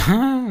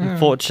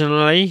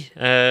 Unfortunately.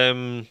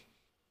 But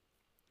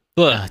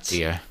oh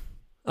dear.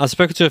 I've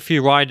spoken to a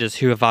few riders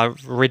who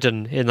have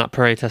ridden in that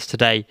Pirelli test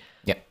today.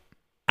 Yep.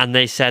 And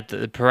they said that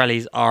the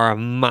Pirellis are a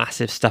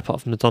massive step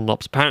up from the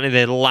Dunlops. Apparently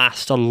they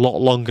last a lot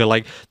longer.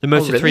 Like the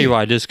Moto3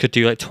 riders could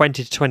do like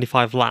 20 to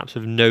 25 laps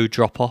with no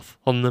drop off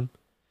on them.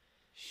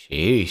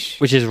 Sheesh.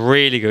 Which is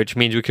really good, which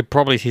means we could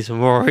probably see some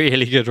more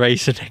really good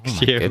racing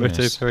next year in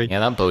Moto3. Yeah,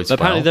 that bodes well.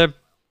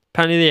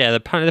 Apparently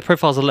the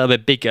profile's a little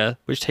bit bigger,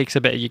 which takes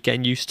a bit of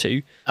getting used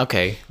to.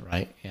 Okay,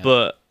 right. Yeah.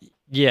 But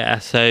yeah,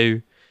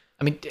 so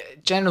I mean,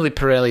 generally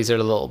Pirellis are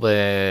a little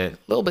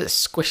bit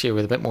squishier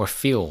with a bit more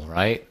feel,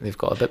 right? They've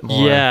got a bit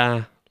more.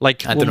 Yeah,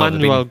 like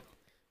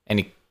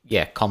any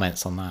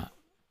comments on that?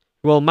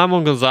 Well,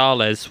 Manuel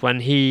Gonzalez,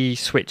 when he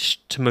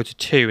switched to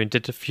Moto2 and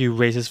did a few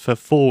races for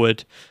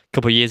Forward a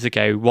couple of years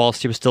ago,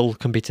 whilst he was still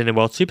competing in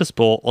World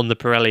Supersport on the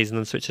Pirellis and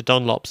then switched to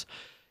Dunlops,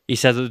 he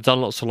said that the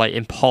Dunlops were like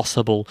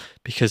impossible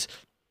because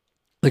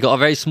they got a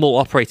very small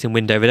operating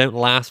window. They don't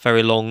last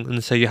very long,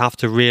 and so you have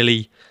to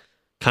really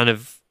kind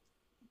of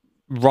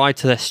ride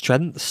to their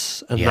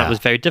strengths, and that was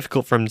very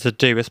difficult for him to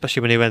do,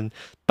 especially when he went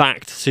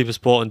back to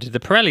Supersport and did the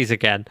Pirellis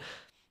again.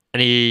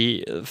 And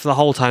he, for the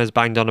whole time, has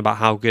banged on about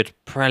how good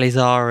Pirellis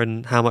are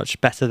and how much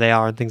better they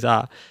are and things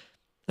like that.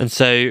 And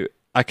so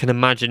I can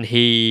imagine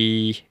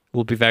he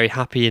will be very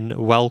happy and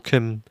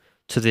welcome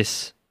to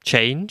this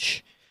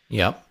change.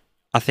 Yep.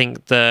 I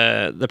think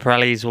the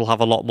Pirellis will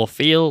have a lot more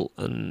feel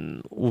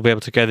and will be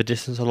able to go the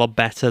distance a lot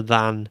better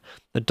than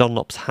the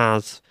Dunlops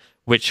has,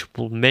 which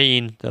will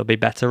mean there'll be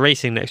better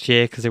racing next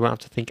year because they won't have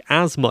to think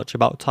as much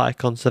about tyre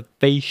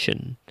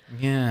conservation.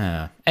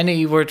 Yeah.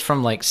 Any word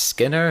from like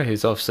Skinner,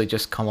 who's obviously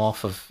just come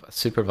off of a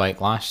Superbike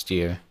last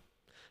year?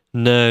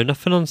 No,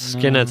 nothing on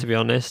Skinner, to be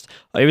honest.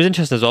 It was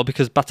interesting as well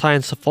because Batayan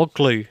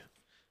Sofoglu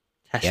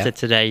tested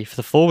today for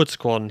the forward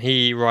squad. And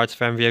he rides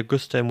for MV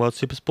Augusta in World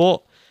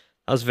Supersport.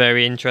 That was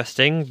very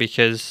interesting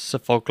because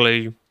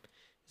Sofoglu is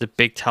a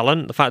big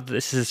talent. The fact that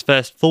this is his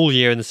first full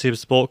year in the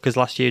Supersport, because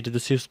last year he did the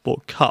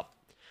Supersport Cup,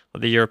 or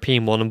the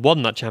European one, and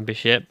won that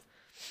championship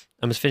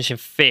and was finishing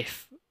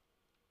 5th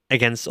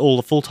against all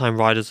the full-time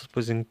riders,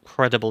 was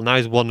incredible. Now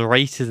he's won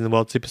races in the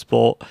World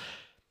Supersport.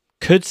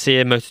 Could see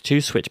a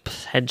Moto2 switch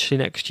potentially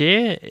next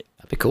year.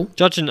 That'd be cool.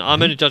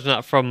 I'm only judging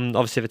that from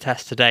obviously the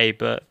test today,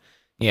 but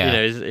you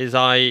know,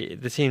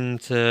 they seem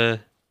to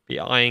be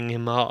eyeing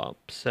him up,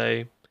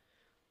 so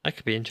that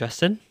could be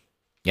interesting.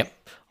 Yep.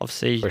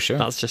 Obviously, for sure.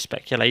 That's just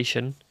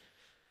speculation.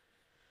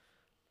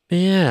 But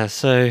yeah,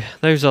 so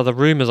those are the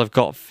rumours I've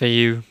got for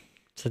you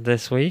to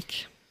this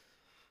week.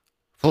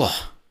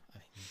 Oh,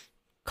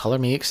 colour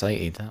me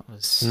excited. That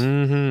was...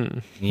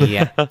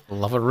 Yeah,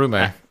 love a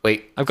rumour.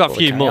 Wait. I've got a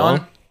few more.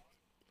 On?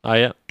 Oh,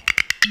 yeah.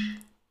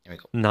 Here we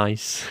go.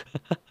 Nice.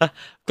 I've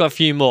got a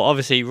few more.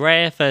 Obviously,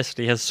 Rare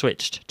firstly has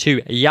switched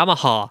to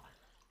Yamaha.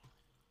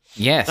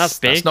 Yes, that's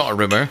big. That's not a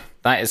rumour.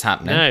 that is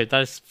happening. No,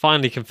 that's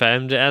finally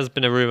confirmed. It has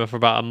been a rumour for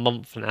about a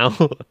month now.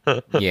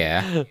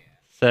 Yeah.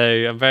 So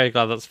I'm very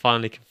glad that's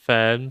finally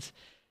confirmed.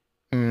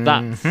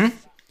 That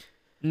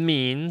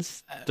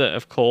means that,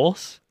 of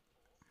course,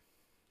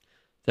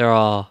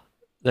 there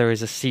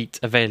is a seat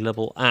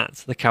available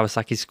at the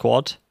Kawasaki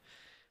squad.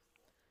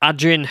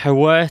 Adrian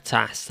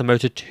Huertas, the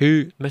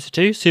Moto2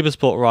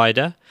 Supersport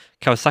rider,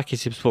 Kawasaki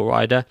Supersport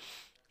rider,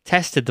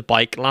 tested the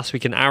bike last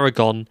week in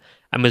Aragon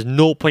and was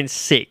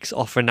 0.6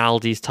 off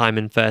Rinaldi's time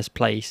in first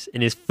place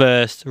in his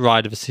first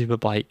ride of a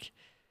superbike.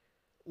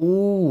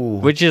 Ooh,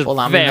 which is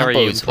very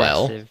impressive.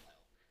 Well.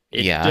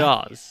 It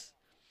does.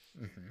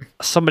 Mm-hmm.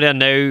 Somebody I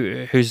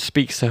know who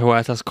speaks to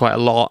Huertas quite a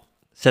lot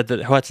said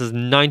that Huertas is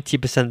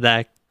 90%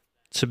 there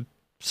to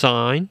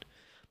sign,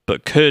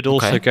 but could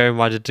also go and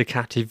ride a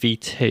Ducati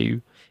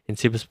V2 in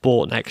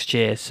Supersport next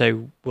year.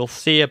 So we'll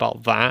see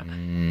about that.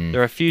 There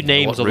are a few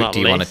names on that list. What route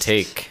do you want to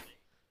take?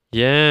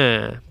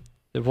 Yeah,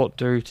 what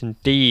route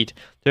indeed.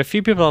 There are a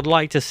few people I'd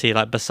like to see,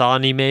 like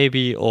Bastianini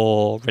maybe,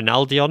 or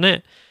Rinaldi on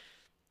it.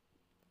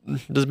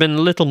 There's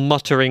been little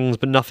mutterings,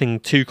 but nothing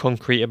too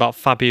concrete about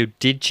Fabio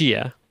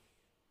Digia.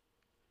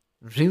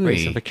 Really?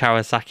 Racing for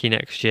Kawasaki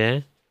next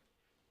year.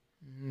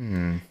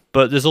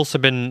 But there's also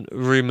been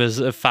rumours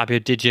of Fabio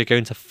Digia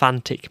going to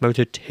Fantic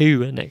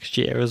Moto2 next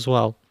year as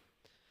well.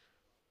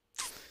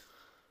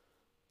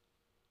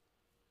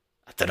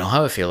 I don't know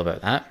how I feel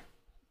about that.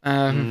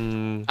 I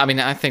mean,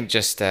 I think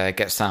just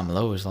get Sam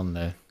Lowes on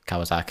the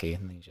Kawasaki,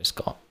 and you just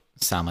got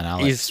Sam and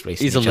Alex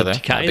racing each other. He's on the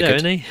Ducati, though,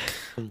 isn't he?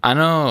 I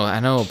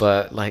know,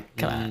 but like,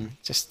 come on,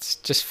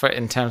 just for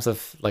in terms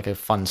of like a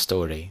fun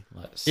story,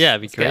 it'd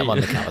be great. Get him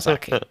on the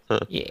Kawasaki.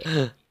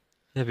 Yeah,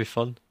 it'd be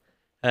fun.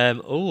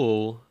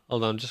 Hold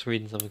on, I'm just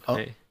reading something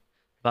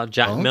about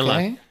Jack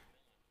Miller.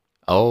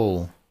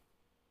 Oh,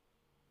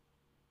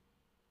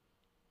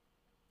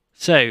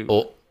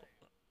 so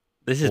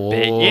this is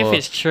big. If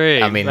it's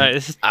true, I mean,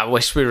 I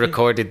wish we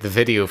recorded the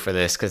video for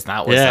this because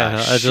that was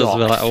a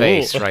shocked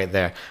face right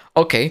there.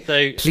 Okay,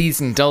 so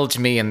please indulge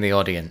me and the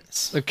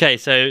audience. Okay,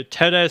 so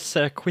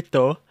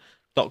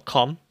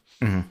TodoCircuito.com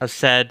has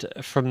said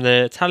from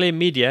the Italian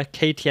media,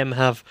 KTM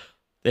have.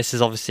 This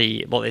is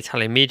obviously what the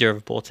Italian media have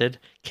reported.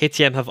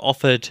 KTM have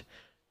offered.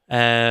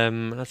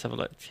 Let's have a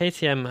look.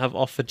 KTM have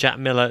offered Jack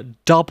Miller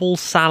double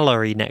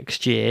salary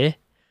next year.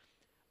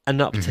 And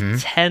up to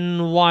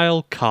 10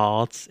 wild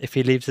cards if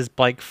he leaves his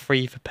bike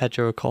free for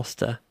Pedro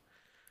Acosta.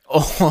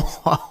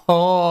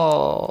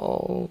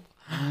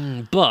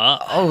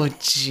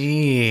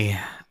 Gee.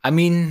 I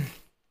mean...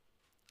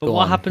 But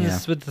what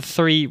happens with the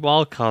 3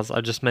 wild cards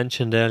I just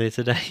mentioned earlier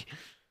today?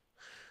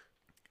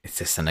 Is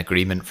this an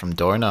agreement from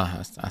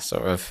Dorna? A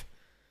sort of...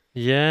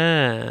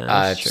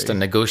 Yeah, just a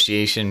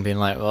negotiation being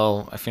like,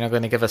 well, if you're not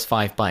going to give us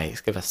 5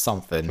 bikes, give us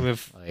something.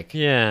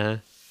 Yeah.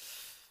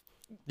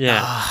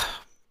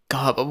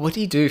 God, but what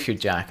do you do if you're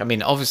Jack? I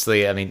mean,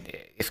 obviously,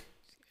 if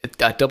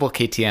a double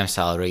KTM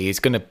salary, he's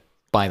going to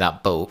buy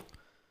that boat.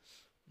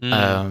 But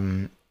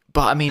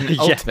I mean,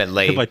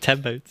 ultimately, buy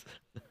 10 boats.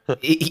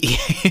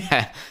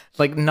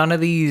 Like none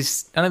of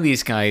these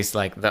guys,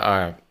 like that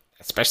are,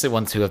 especially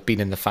ones who have been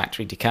in the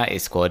factory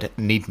Ducati squad,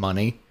 need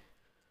money.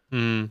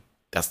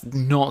 That's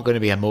not going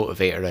to be a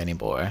motivator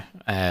anymore.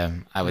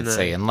 I would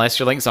say, unless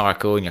you're like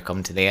Zarco and you're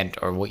coming to the end,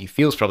 or what you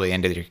feel is probably the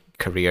end of your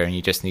career, and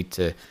you just need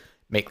to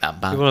make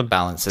that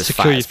balance as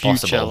fast as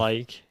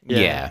possible.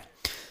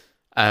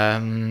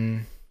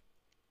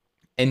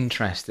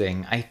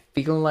 Interesting. I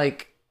feel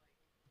like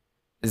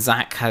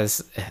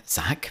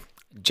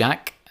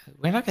Jack.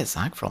 Where did I get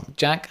Zach from?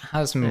 Jack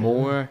has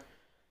more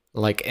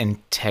like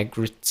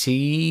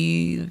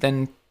integrity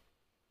than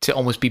to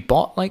almost be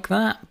bought like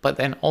that. But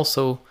then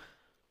also,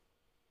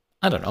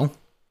 I don't know.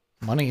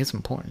 Money is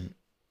important.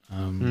 I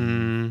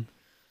don't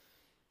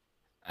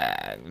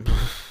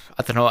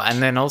know.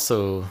 And then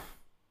also,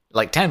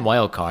 like 10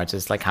 wild cards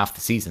is like half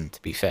the season,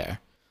 to be fair.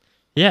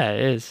 Yeah,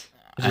 it is.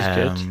 Which is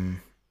good.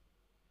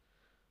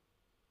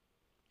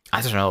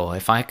 I don't know.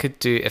 If I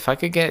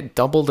could get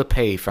double the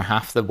pay for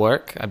half the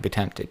work, I'd be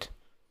tempted.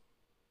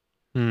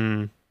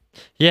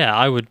 Yeah,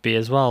 I would be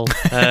as well.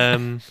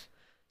 This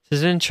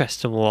is an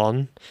interesting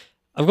one.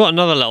 I've got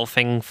another little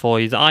thing for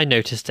you that I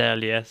noticed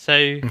earlier. So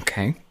I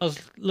was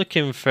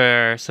looking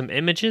for some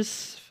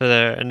images for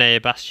the Enea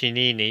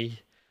Bastianini,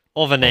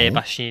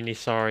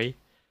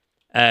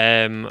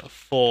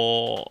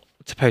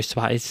 to post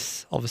about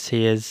his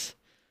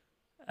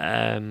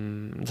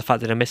the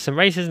fact that I missed some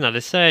races and had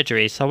his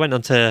surgery. So I went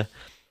onto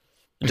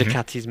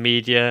Ducati's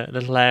media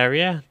little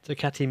area,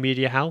 Ducati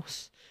Media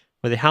House,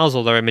 where they house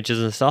all their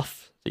images and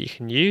stuff that you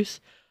can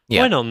use.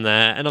 Yeah. Went on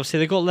there, and obviously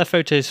they got all their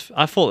photos.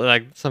 I thought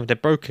like something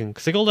had broken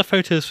because they got all their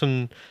photos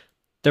from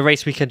the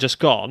race weekend just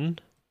gone.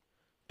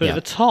 But at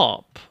the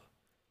top,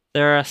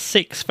 there are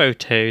 6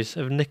 photos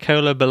of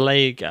Nicola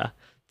Balega.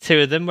 2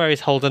 of them where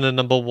he's holding a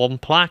number 1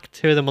 plaque,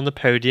 2 of them on the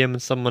podium,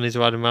 and someone is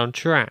riding around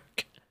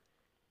track.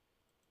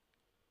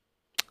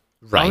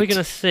 Right. Are we going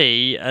to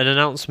see an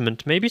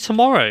announcement, maybe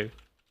tomorrow,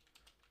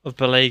 of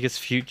Balega's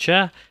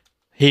future?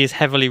 he is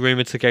heavily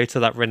rumoured to go to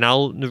that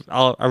Renault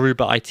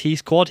Aruba IT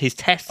squad. He's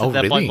tested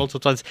their bike multiple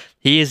times.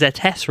 He is their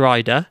test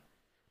rider.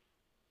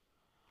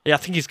 Yeah, I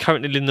think he's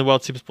currently in the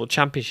World Supersport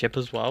Championship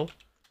as well.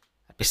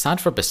 It'd be sad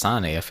for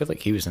Bassani. I feel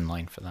like he was in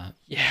line for that.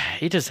 Yeah,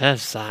 he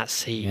deserves that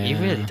seat. Yeah. He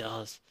really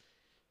does.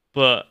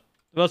 But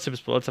World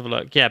Supersport, let's have a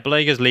look. Yeah,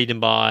 Balega's leading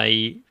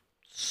by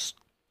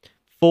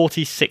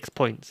 46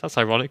 points. That's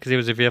ironic because he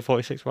was a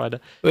VR46 rider.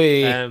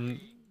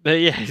 But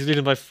yeah, he's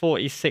leading by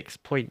 46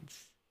 points.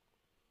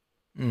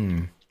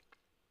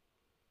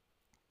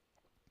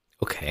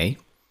 Okay.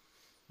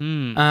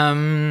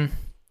 I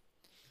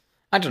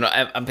don't know.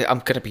 I'm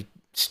gonna be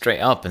straight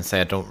up and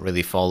say I don't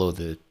really follow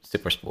the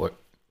Supersport.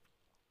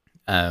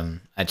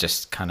 I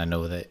just kind of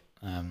know that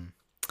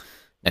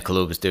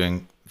Nicolo was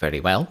doing very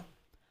well.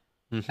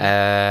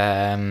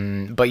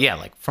 But yeah,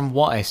 like from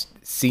what I've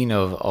seen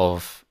of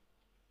World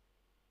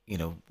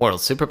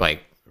Superbike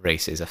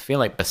races, I feel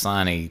like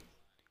Bassani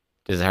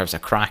deserves a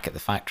crack at the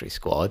factory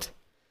squad.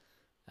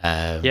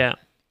 Yeah.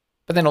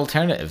 But then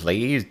alternatively,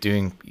 he's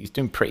doing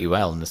pretty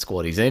well in the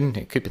squad he's in.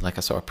 It could be like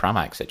a sort of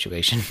Pramac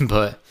situation,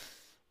 but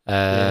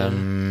I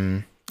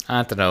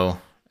don't know.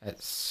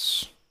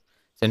 It's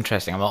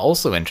interesting. I'm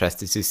also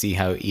interested to see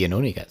how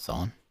Iannone gets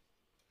on.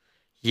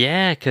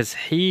 Yeah, because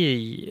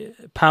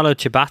Paolo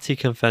Ciabatti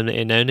confirmed that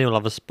Iannone will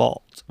have a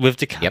spot with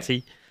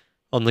Ducati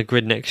on the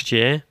grid next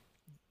year.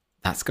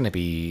 That's going to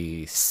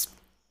be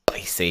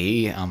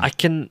spicy.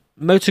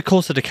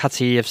 Motocorsa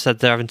Ducati have said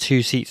they're having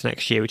 2 seats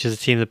next year, which is a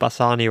team that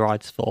Bassani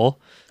rides for.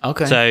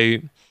 Okay. So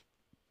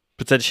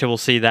potentially we'll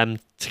see them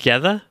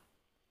together.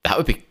 That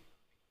would be.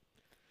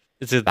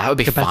 That would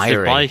be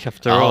fiery. Bike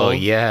after all. Oh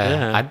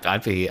yeah.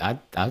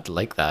 I'd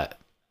like that.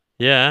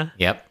 Yeah.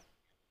 Yep.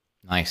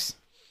 Nice.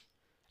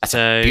 That's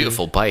a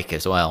beautiful bike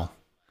as well.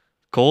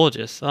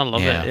 Gorgeous. I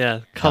love it. Yeah.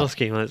 Colour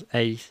scheme on its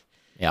ace.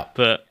 Yeah.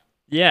 But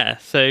yeah,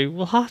 so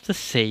we'll have to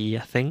see,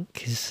 I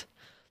think, is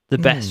the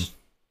best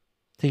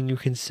thing you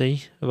can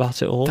see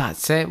about it all.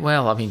 That's it.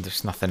 Well, I mean,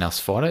 there's nothing else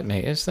for it,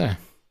 mate, is there?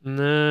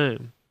 No.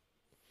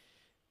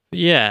 But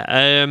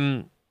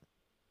yeah.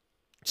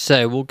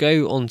 So we'll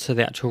go on to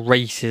the actual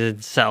races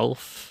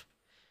itself.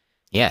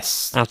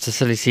 Yes. After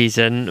silly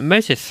season.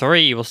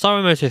 Moto3. We'll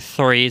start with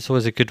Moto3. It's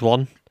always a good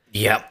one.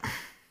 Yep.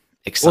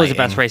 Exciting. Always the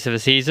best race of the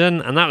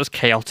season, and that was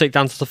chaotic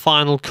down to the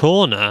final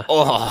corner.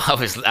 Oh,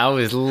 I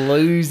was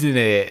losing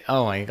it.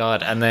 Oh my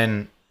god! And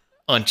then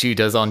Onchu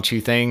does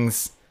Onchu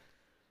things.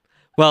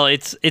 Well,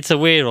 it's a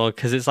weird one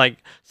because it's like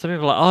some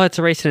people are like, oh, it's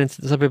a racing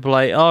incident. Some people are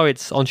like, oh,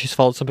 it's Onchu's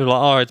fault. Some people are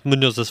like, oh, it's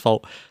Munoz's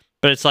fault.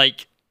 But it's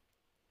like,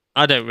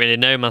 I don't really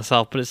know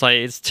myself, but it's like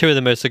it's 2 of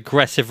the most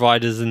aggressive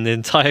riders in the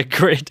entire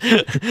grid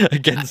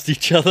against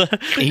each other.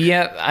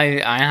 Yeah,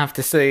 I have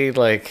to say,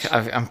 like,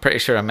 I'm pretty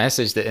sure I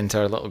messaged it into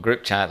our little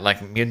group chat,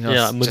 like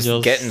Munoz,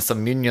 just getting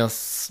some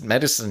Munoz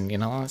medicine,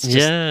 It's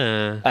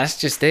just, that's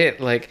just it.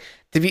 Like,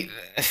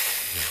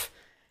 if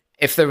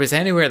there was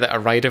anywhere that a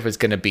rider was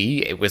going to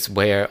be, it was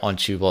where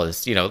Onchu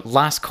was.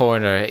 Last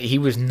corner, he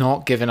was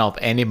not giving up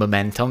any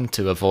momentum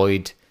to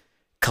avoid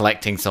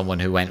collecting someone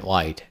who went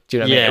wide. Do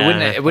you know what I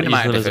mean? It wouldn't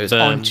matter if it was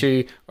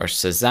Onchu or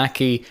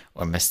Sasaki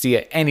or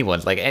Messia,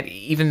 anyone. Like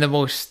even the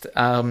most,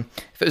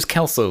 if it was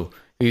Kelso,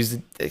 who's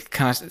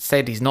kind of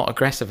said he's not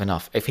aggressive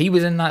enough. If he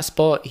was in that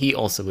spot, he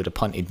also would have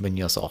punted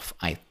Munoz off,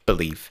 I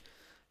believe.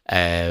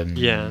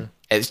 It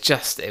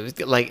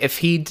was like if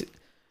he'd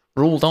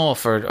rolled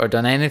off or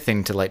done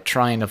anything to like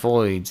try and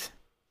avoid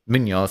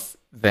Munoz,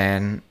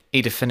 then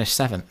he'd have finished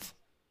 7th.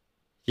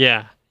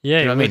 Yeah, you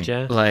know what I mean?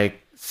 Yeah.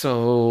 Like,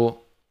 so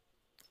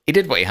he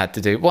did what he had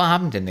to do. What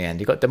happened in the end?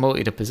 He got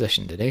demoted a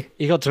position, did he?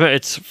 He got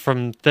demoted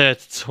from 3rd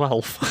to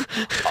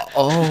 12th.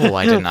 Oh,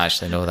 I didn't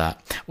actually know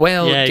that.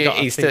 Well,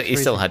 he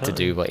still had to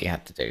do what he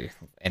had to do,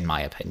 in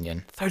my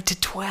opinion. 3rd to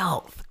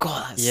 12th.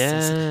 God,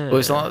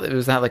 was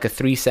that like a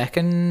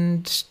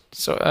 3-second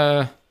sort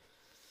of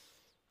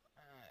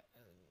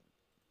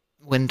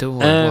window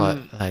or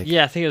what? Like,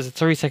 yeah, I think it was a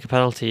 3-second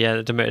penalty. Yeah,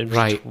 that demoted him to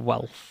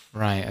 12th.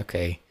 Right.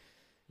 Okay.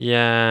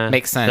 Yeah,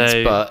 makes sense.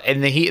 But in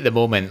the heat of the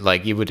moment,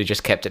 like you would have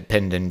just kept it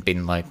pinned and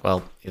been like,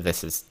 "Well,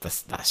 that's just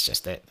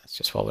it. That's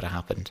just what would have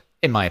happened,"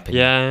 in my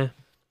opinion. Yeah.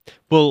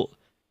 Well,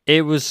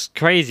 it was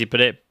crazy,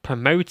 but it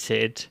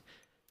promoted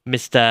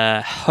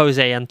Mr.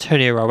 Jose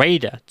Antonio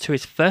Rueda to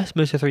his first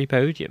Moto3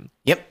 podium.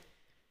 Yep.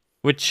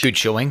 Which good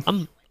showing.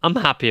 I'm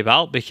happy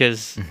about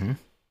because,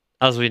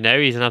 as we know,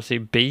 he's an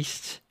absolute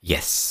beast.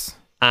 Yes.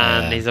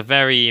 And he's a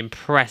very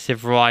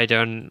impressive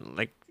rider, and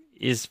like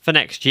is for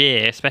next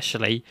year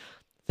especially.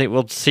 I think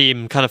we'll see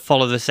him kind of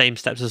follow the same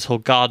steps as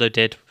Holgado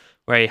did,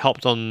 where he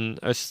hopped on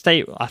I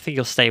think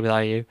he'll stay with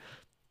IU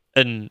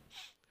and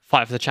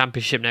fight for the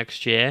championship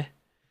next year.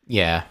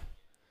 Yeah,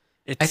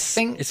 I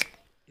think it's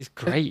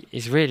great.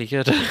 He's really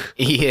good.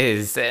 He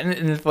is,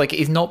 and like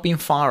he's not been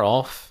far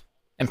off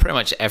in pretty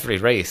much every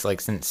race.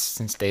 Like since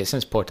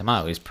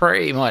Portimao, he's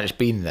pretty much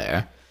been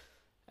there.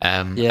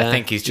 I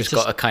think he's just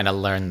got to kind of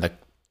learn the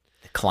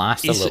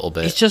class a little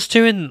bit. He's just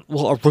doing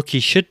what a rookie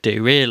should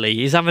do. Really,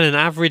 he's having an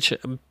average.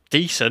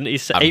 Decent.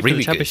 He's 8th in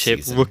the championship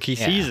rookie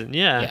season.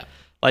 Yeah.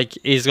 Like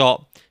he's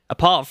got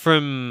apart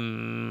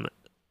from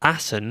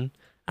Assen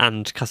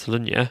and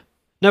Catalunya.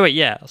 No, wait,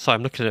 yeah. Sorry,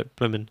 I'm looking at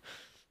Blumen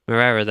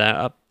Moreira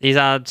there. He's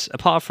had,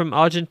 apart from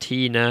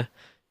Argentina,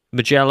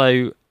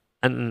 Mugello,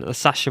 and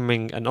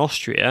Sachsenring and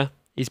Austria,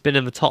 he's been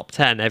in the top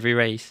 10 every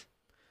race.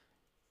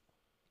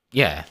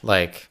 Yeah,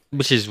 like...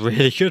 Which is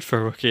really good for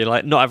a rookie.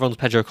 Like, not everyone's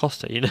Pedro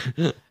Costa, you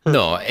know?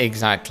 No,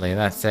 exactly.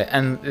 That's it.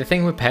 And the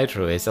thing with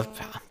Pedro is,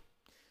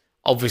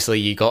 obviously,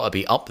 you got to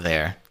be up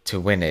there to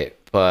win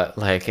it. But,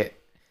 like,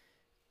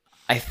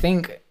 I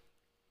think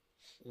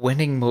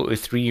winning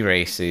Moto3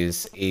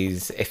 races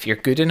is, if you're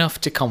good enough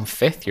to come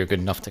fifth, you're good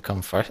enough to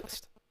come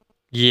first.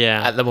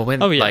 Yeah. At the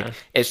moment, like,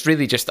 it's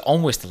really just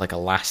almost like a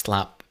last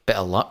lap bit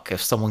of luck.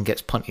 If someone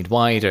gets punted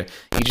wide or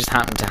you just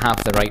happen to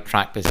have the right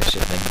track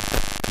position, then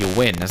you'll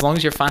win. As long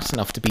as you're fast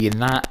enough to be in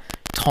that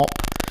top,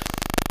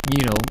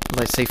 you know,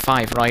 let's say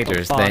 5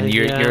 riders, then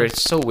you're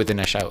so within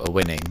a shout of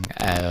winning.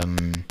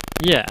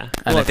 Yeah.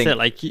 And I think, it,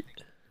 like...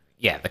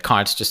 yeah, the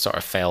cards just sort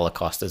of fell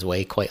Acosta's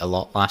way quite a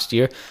lot last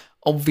year.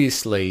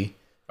 Obviously,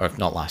 or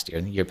not last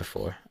year, the year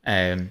before.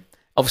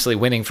 Obviously,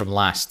 winning from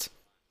last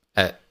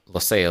at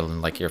Losail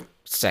and like your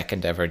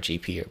second ever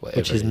GP or whatever,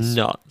 which is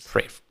nuts.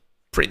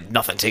 Pretty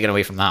nothing taken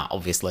away from that,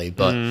 obviously.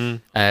 But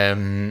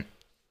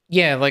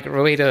yeah, like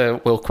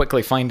Rueda will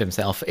quickly find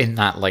himself in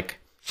that like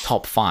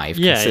top 5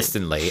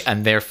 consistently,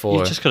 and therefore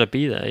you just got to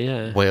be there.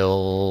 Yeah,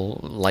 will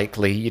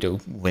likely, you know,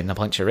 win a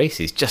bunch of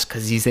races just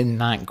because he's in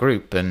that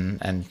group and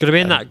got to be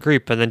in that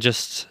group. And then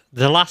just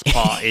the last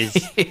part is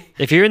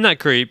if you're in that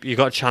group, you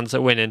got a chance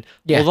at winning.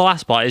 Yeah. Well, the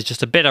last part is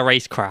just a bit of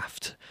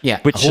racecraft. Yeah,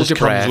 which just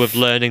comes with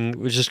learning,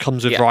 which just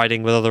comes with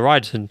riding with other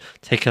riders and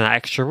taking that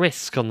extra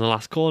risk on the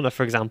last corner,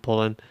 for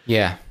example. And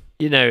yeah,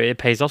 you know, it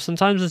pays off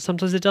sometimes and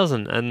sometimes it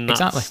doesn't. And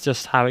that's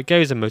just how it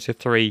goes in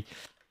Moto3.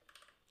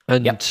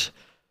 And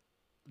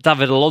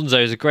David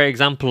Alonso is a great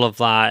example of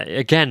that.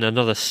 Again,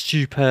 another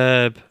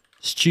superb. I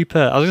was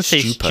going to say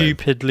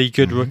stupidly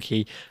good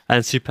rookie,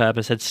 and superb.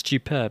 I said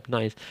superb,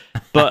 nice.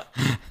 But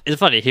it's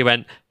funny, he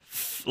went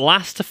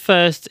last to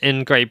first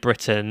in Great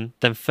Britain,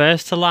 then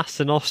first to last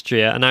in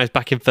Austria, and now he's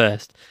back in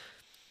first.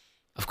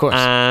 Of course.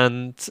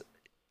 And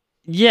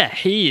yeah,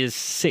 he is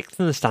 6th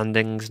in the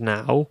standings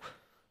now.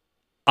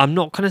 I'm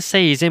not going to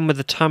say he's in with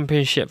the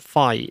championship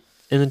fight,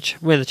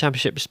 with the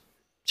championship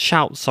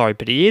shout, sorry,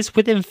 but he is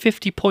within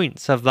 50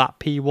 points of that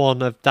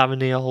P1 of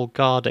Daniel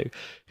Holgado,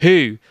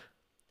 who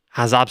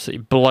has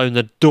absolutely blown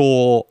the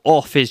door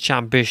off his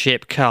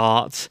championship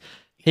cart.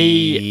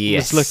 He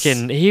was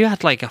looking, he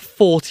had like a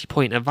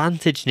 40-point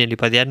advantage nearly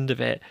by the end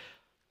of it.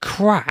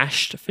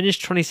 Crashed,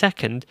 finished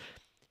 22nd.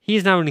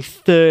 He's now only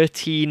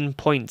 13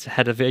 points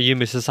ahead of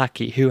Ayumu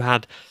Sasaki,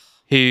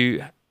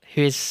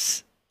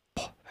 his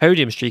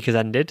podium streak has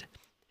ended.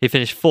 He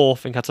finished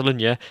 4th in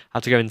Catalunya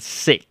after going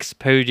 6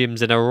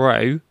 podiums in a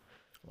row.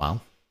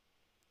 Wow.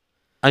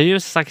 Ayumu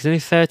Sasaki's only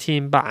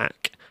 13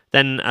 back.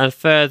 Then a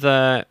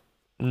further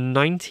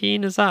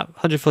 19, is that?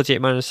 148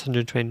 minus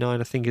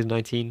 129, I think is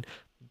 19.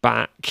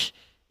 Back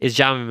is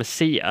Jaume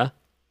Masia.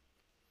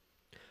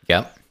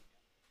 Yep.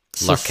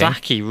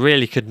 Sasaki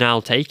really could now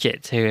take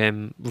it to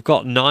him. We've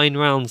got 9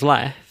 rounds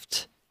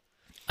left.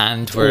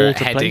 And we're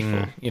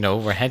heading,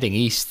 we're heading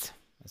east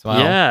as well.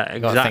 Yeah,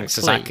 exactly. I think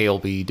Sasaki will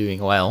be doing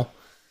well.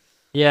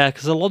 Yeah,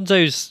 because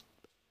Alonso's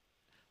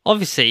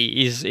obviously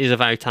he's a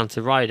very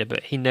talented rider,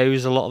 but he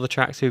knows a lot of the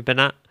tracks we've been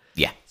at.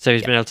 Yeah. So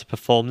he's been able to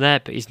perform there,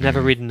 but he's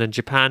never ridden in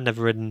Japan,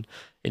 never ridden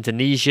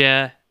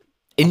Indonesia.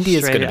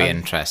 India's going to be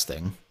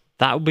interesting.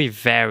 That would be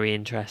very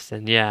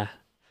interesting, yeah.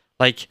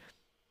 Like,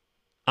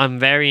 I'm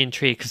very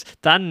intrigued because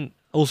Dan,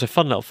 also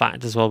fun little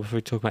fact as well before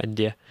we talk about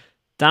India,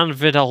 Dan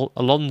Vidal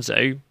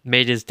Alonso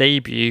made his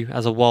debut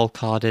as a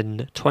wildcard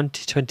in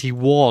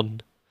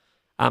 2021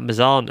 at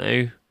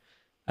Misano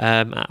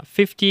at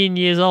 15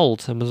 years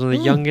old and was one of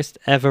the youngest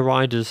ever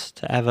riders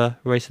to ever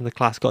race in the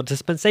class. Got a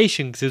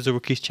dispensation because he was a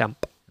rookies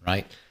champ.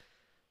 Right.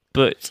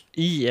 But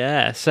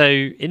yeah, so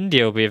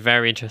India will be a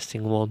very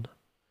interesting one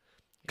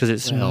because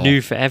it's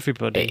new for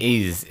everybody. It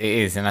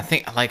is. And I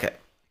think it's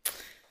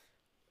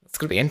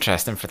going to be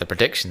interesting for the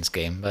predictions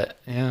game, but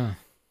yeah.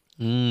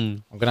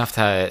 I'm going to have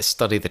to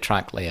study the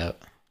track layout.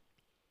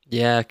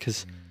 Yeah,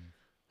 because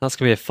that's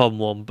going to be a fun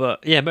one.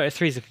 But yeah,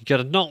 Moto3 is looking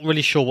good. I'm not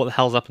really sure what the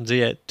hell's happened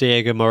to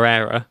Diego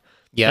Moreira.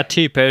 Yeah, had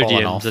 2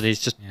 podiums and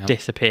he's just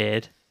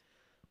disappeared.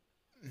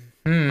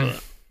 It's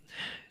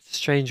a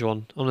strange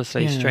one.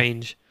 Honestly,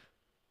 strange.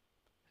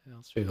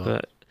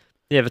 But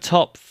yeah, the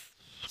top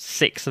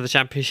 6 of the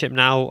championship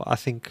now, I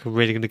think, are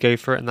really going to go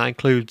for it, and that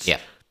includes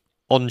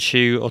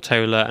Onshu,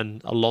 Otola,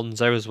 and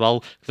Alonso as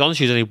well. Because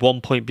Onshu's only 1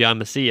 point behind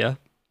Masia.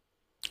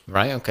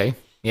 Right, okay.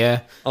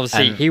 Yeah.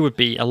 Obviously, he would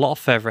be a lot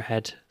further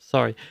ahead.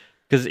 Sorry.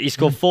 Because he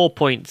scored 4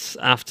 points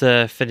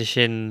after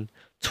finishing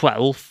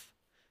 12th,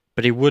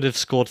 but he would have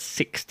scored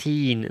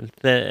 16 in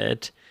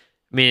 3rd.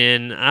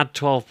 Meaning, add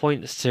 12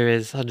 points to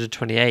his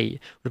 128,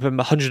 would put him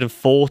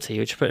 140,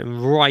 which put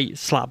him right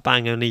slap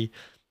bang, only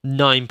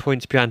 9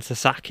 points behind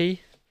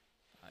Sasaki.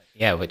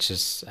 Yeah, which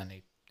is...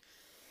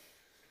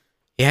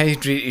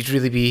 he'd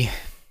really be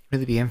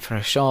in for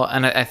a shot.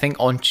 And I think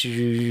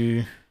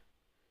Onshu...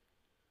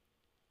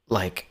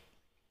 like,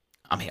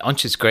 I mean,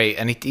 Unch is great,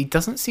 and he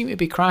doesn't seem to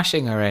be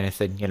crashing or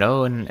anything, you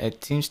know, and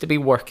it seems to be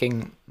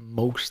working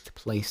most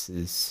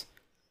places.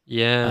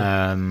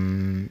 Yeah.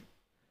 And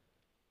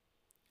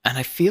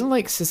I feel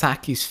like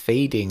Sasaki's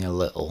fading a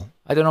little.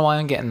 I don't know why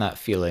I'm getting that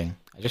feeling.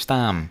 I just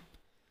am.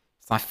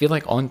 So I feel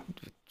like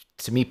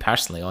to me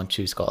personally,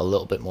 Onchu's got a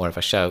little bit more of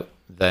a shout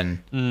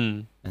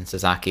than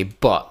Sasaki.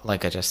 But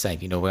like I just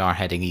said, you know, we are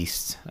heading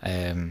east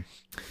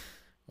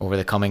over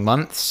the coming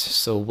months,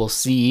 so we'll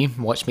see.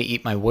 Watch me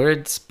eat my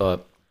words,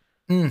 but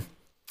yeah,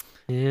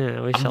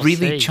 we shall I'm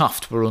really see.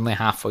 chuffed. We're only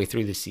halfway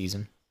through the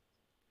season.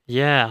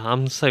 Yeah,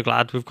 I'm so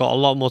glad. We've got a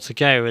lot more to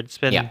go. It's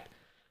been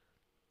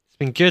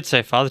good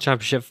so far. The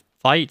championship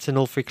fights in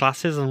all three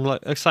classes. I'm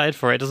excited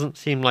for it. It doesn't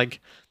seem like,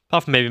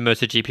 apart from maybe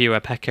MotoGP where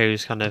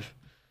Pecco's kind of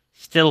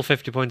still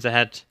 50 points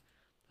ahead,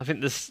 I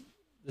think there's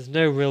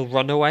no real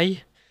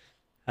runaway.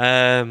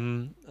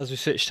 As we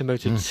switch to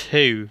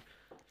Moto2.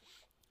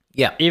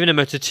 Yeah. Even in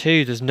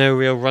Moto2, there's no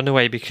real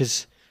runaway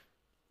because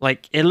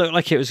like it looked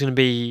like it was going to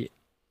be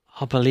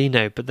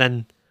Arbolino, but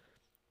then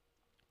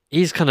he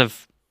was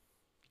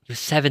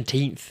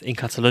 17th in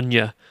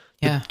Catalunya.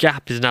 Yeah. The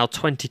gap is now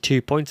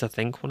 22 points, I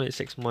think.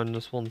 186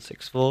 minus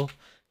 164.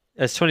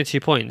 There's 22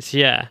 points,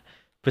 yeah,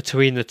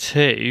 between the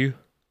two.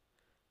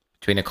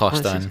 Between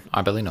Acosta and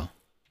Arbolino.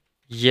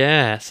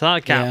 Yeah, so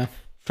that gap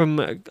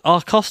from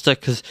Acosta,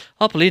 because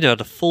Arbolino had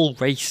a full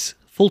race,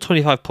 full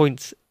 25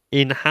 points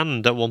in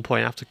hand at one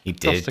point after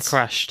Acosta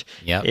crashed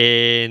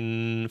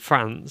in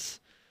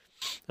France.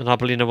 And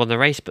Arbolino won the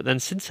race, but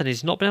then since then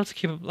he's not been able to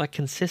keep up like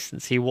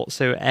consistency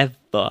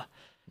whatsoever.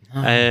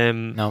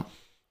 No.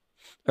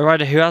 A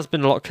rider who has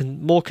been a lot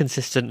more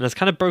consistent and has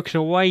kind of broken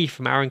away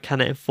from Aaron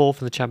Canet in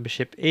fourth in the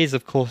championship is,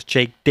 of course,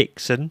 Jake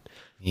Dixon,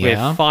 with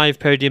 5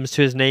 podiums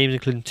to his name,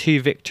 including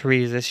 2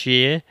 victories this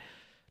year.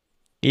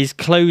 He's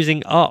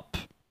closing up,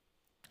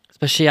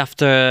 especially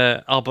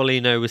after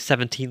Arbolino was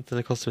 17th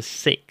and Acosta was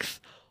 6th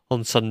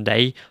on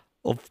Sunday.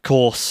 Of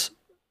course,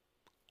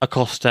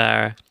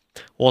 Acosta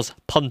was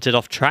punted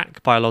off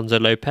track by Alonso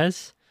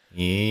Lopez.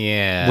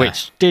 Yeah.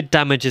 Which did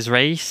damage his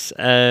race.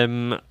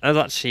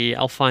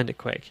 I'll find it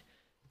quick.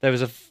 There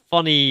was a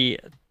funny...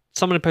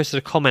 Someone posted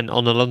a comment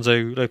on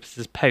Alonso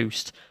Lopez's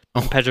post,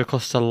 and Pedro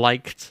Acosta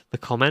liked the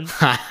comment.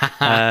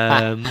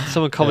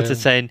 Someone commented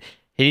saying,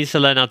 he needs to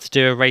learn how to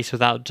do a race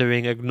without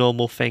doing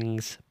abnormal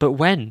things. But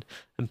when?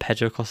 And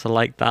Pedro Acosta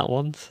liked that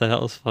one, so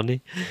that was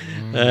funny.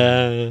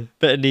 Bit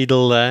of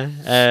needle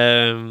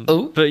there.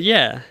 But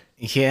yeah.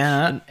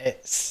 Yeah,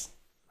 it's...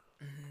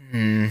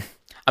 I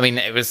mean,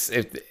 it was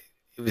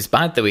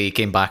bad the way he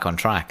came back on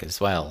track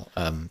as well.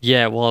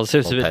 Yeah, it was. It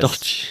was a bit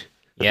dodgy.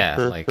 Yeah,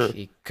 like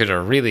he could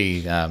have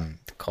really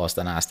caused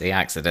a nasty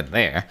accident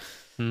there.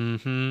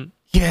 Mm-hmm.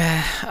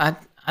 Yeah,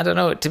 I don't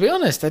know. To be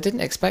honest, I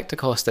didn't expect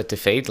Acosta to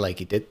fade like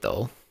he did,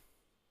 though.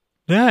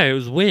 No, it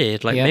was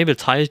weird. Like maybe the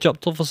tires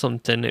dropped off or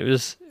something. It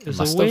was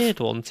a weird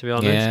one, to be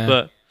honest. Yeah.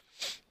 But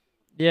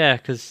yeah,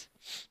 because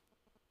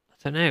I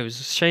don't know, it was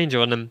a strange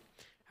one.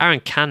 Aaron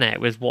Canet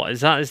with what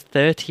is that? His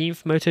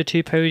 13th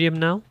Moto2 podium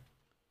now.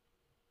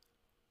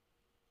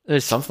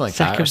 Something like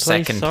that, or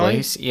second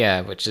place.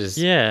 Yeah, which is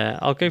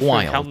I'll go through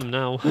and count them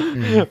now.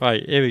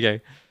 Right, here we go.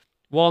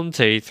 1,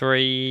 2,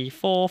 3,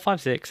 4,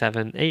 5, 6,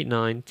 7, 8,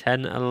 9,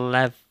 10,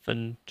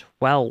 11,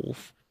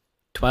 12.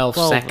 12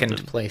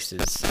 second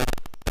places. 9,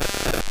 10,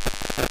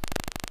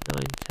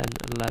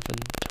 11,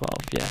 12,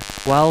 yeah.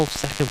 12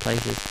 second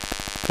places.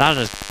 That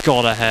has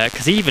gotta hurt,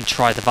 because he even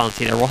tried the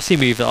Valentino Rossi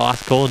move at the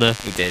last corner.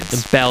 He did.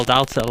 And bailed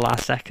out at the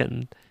last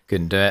second.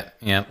 Couldn't do it,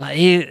 yeah.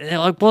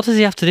 Like, what does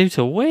he have to do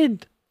to win?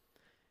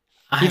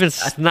 He even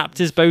snapped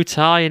his bow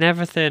tie and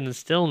everything, and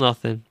still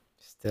nothing.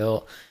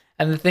 Still.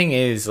 And the thing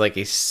is, like,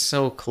 he's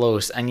so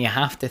close, and you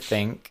have to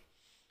think,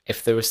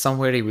 if there was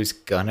somewhere he was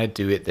gonna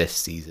do it this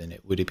season,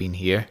 it would have been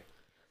here.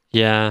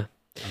 Yeah.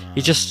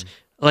 He just,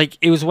 like,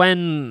 it was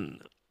when,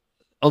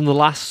 on the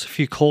last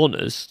few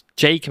corners,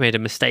 Jake made a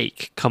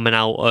mistake coming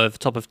out of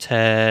top of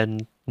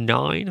turn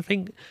 9, I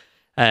think.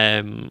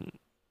 It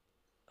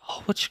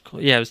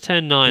was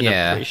turn 9,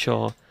 I'm pretty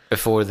sure.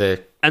 Before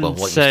the, what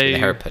used to be the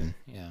hairpin.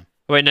 Yeah.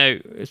 Wait, no,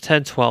 it's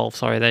turn 12.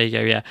 Sorry, there you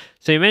go. Yeah.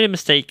 So he made a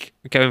mistake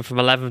going from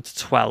 11 to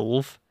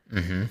 12.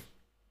 Mm-hmm.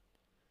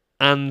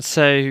 And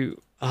so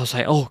I was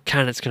like, oh,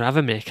 Canet's going to have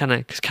him here.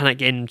 Because Canet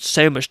getting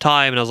so much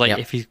time. And I was like,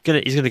 if he's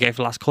gonna go for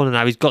the last corner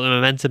now. He's got the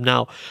momentum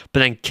now. But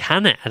then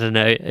Canet had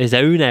his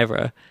own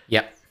error.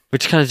 Yep.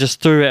 Which kind of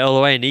just threw it all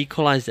away and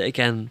equalised it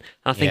again.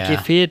 I think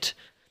if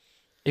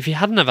he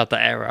hadn't have had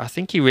that error, I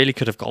think he really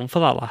could have gone for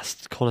that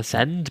last corner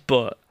send.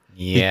 But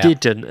he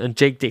didn't, and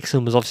Jake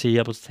Dixon was obviously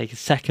able to take his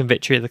second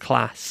victory of the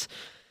class,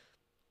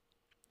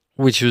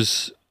 which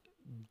was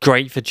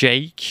great for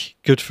Jake,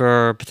 good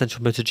for a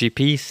potential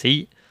MotoGP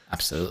seat.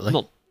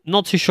 Absolutely.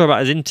 Not too sure about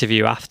his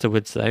interview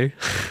afterwards, though.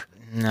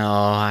 No,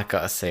 I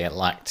gotta say it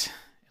lacked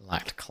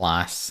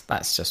class.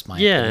 That's just my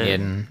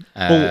opinion.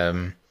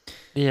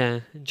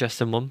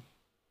 Interesting one.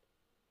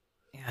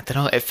 Yeah, I don't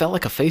know. It felt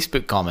like a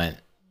Facebook comment.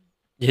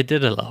 You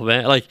did a little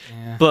bit,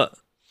 but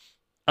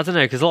I don't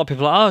know, because a lot of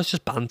people are like, oh, it's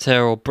just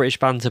banter or British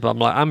banter, but I'm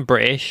like, I'm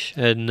British,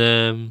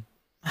 and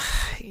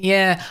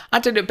yeah, I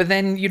don't know. But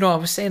then I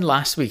was saying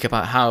last week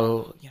about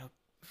how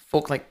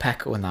folk like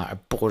Pecco and that are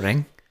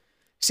boring.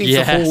 See,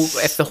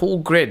 if the whole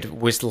grid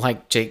was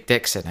like Jake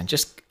Dixon and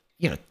just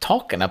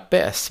talking a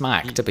bit of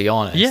smack, to be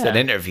honest, in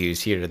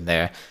interviews here and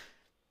there,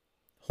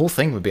 the whole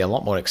thing would be a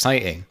lot more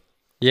exciting.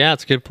 Yeah,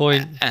 that's a good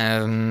point.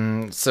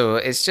 So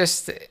it's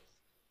just,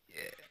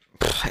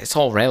 it's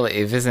all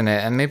relative, isn't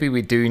it? And maybe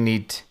we do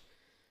need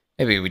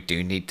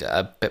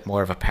a bit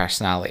more of a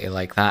personality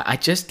like that. I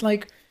just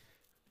like,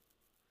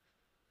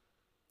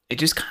 it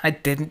just kind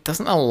of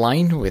doesn't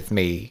align with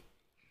me.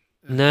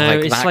 No,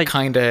 like it's that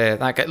kind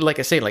of, like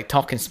I say, like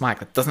talking smack,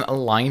 that doesn't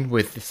align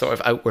with the sort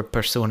of outward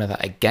persona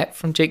that I get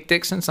from Jake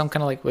Dixon. So I'm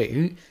kind of like, wait,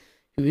 who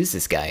is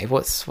this guy?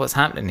 What's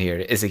happening here?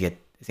 Is he an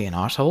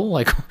arsehole?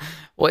 Like,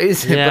 what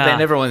is it? But then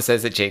everyone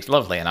says that Jake's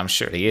lovely, and I'm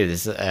sure he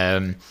is.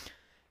 So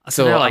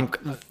like,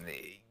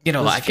 there's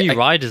a few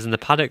riders in the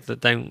paddock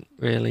that don't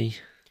really.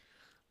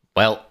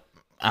 Well,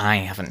 I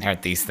haven't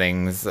heard these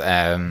things.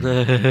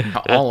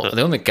 The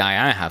only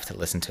guy I have to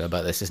listen to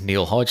about this is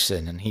Neil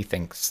Hodgson, and he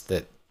thinks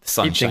that the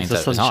sun shines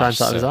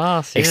out of his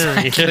arse.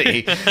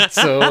 Exactly.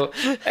 So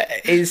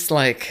it's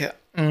like,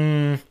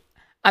 I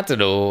don't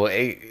know.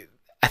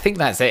 I think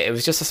that's it. It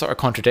was just a sort of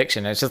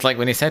contradiction. It's just like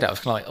when he said it, I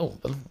was kind of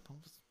like, oh,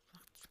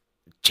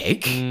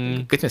 Jake?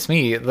 Goodness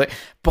me.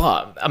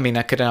 But, I mean,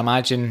 I could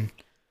imagine,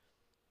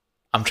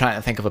 I'm trying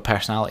to think of a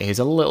personality who's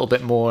a little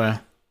bit more...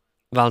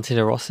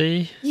 Valentino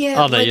Rossi?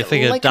 Yeah. Oh, no, you're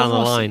thinking like down the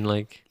line.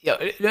 Like,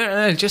 yeah,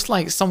 no, just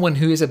like someone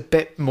who is a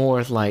bit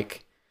more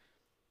like...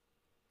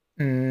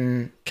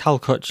 Cal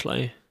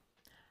Crutchlow.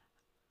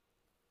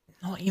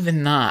 Not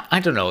even that. I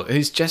don't know.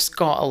 Who's just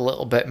got a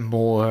little bit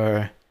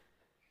more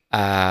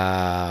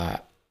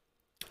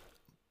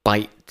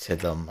bite to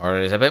them, or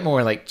is a bit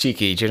more like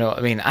cheeky. Do you know what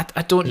I mean?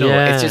 I don't know.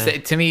 Yeah. It's just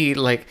that, to me,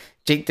 like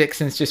Jake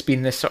Dixon's just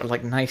been this sort of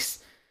like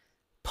nice,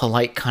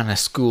 polite kind of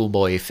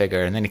schoolboy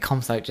figure, and then he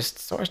comes out just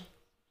sort of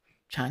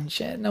chatting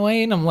shit in a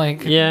way, and I'm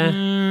like, I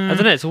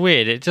don't know. It's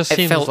weird. It just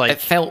seems like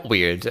it felt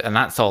weird, and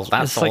that's all.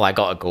 That's all I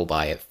got to go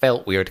by. It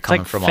felt weird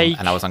coming from him,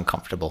 and I was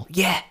uncomfortable.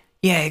 Yeah,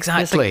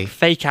 exactly. It's like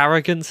fake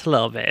arrogance a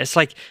little bit. It's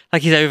like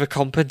he's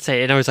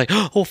overcompensating. I was like,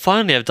 oh,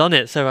 finally I've done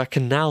it, so I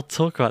can now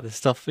talk about this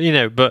stuff,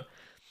 But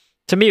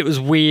to me, it was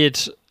weird.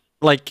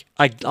 Like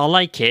I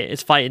like it.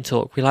 It's fighting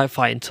talk. We like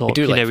fighting talk. We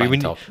do like fighting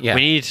talk. Yeah.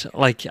 We need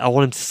I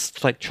want him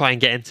to try and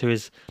get into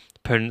his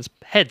opponent's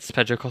heads,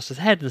 Pedro Costa's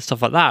head, and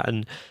stuff like that,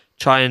 and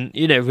try and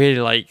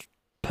really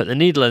put the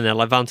needle in there,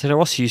 like Valentino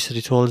Rossi used to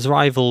do to all his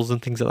rivals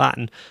and things like that.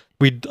 And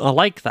I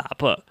like that,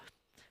 but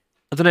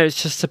I don't know.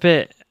 It's just a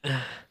bit.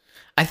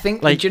 I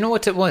think. Do you know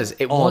what it was?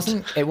 It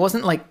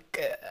wasn't like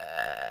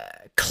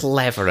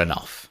clever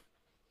enough.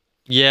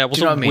 Yeah, it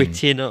wasn't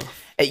witty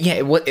enough.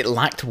 It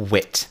lacked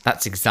wit.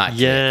 That's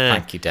exactly it.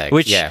 Thank you, Deg.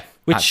 Which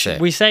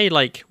we say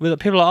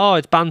people are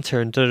it's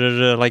banter and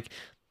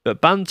but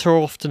banter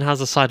often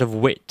has a side of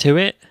wit to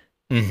it.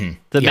 Mm-hmm.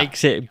 That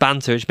makes it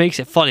banter, which makes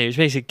it funny, which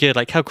makes it good.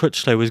 Like how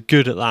Crutchlow was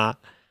good at that,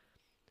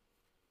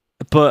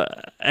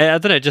 but I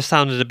don't know, it just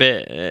sounded a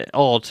bit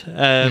odd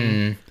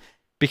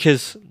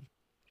because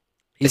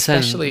he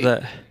said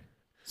that.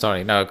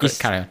 Sorry, no,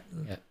 kind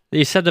of. Yeah.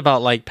 He said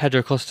about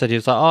Pedro Costa. He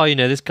was like, "Oh,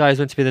 this guy's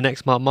meant to be the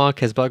next Marc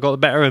Marquez, but I got the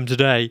better of him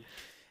today."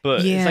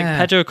 But it's like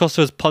Pedro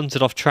Costa was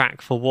punted off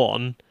track for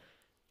one,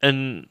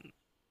 and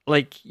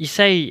you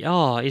say,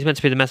 "Oh, he's meant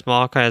to be the next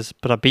Marquez,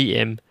 but I beat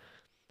him."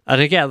 And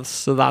I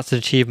guess that's an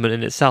achievement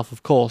in itself,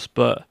 of course,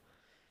 but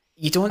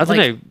you don't. I don't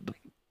know.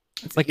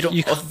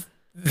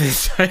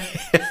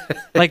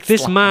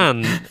 This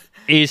man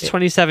is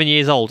 27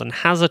 years old and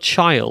has a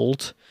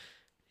child.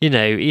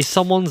 He's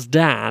someone's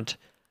dad,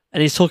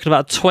 and he's talking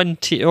about a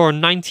 20 or a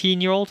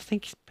 19-year-old. I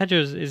think Pedro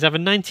is either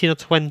 19 or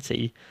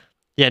 20.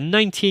 Yeah,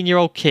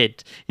 19-year-old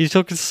kid. He's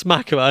talking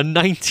smack about a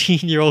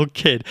 19-year-old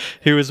kid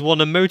who has won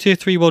a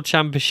Moto2 World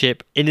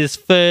Championship in his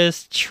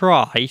first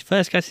try.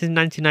 First guy since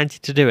 1990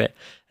 to do it.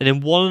 And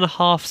in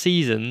 1.5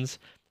 seasons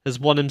has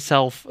won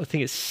himself, I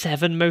think it's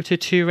 7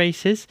 Moto2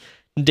 races.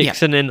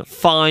 Dixon in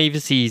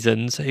 5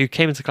 seasons, who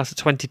came into class at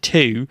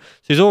 22. So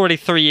he's already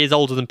 3 years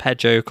older than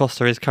Pedro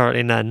Costa is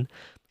currently then.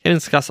 Came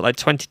into class at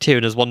 22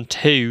 and has won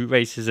 2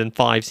 races in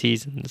 5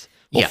 seasons.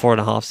 Or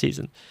 4.5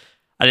 seasons.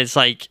 And it's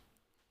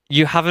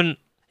you haven't,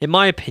 in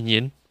my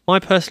opinion, my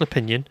personal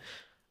opinion,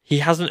 he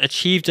hasn't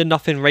achieved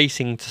enough in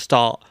racing to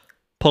start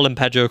pulling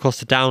Pedro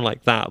Acosta down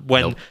like that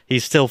when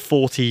he's still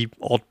 40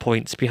 odd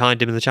points behind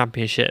him in the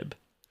championship.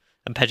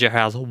 And Pedro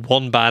has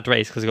one bad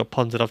race because he got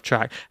punted off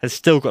track and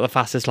still got the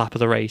fastest lap of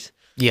the race.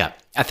 Yeah,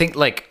 I think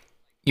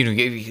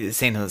you're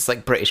saying it's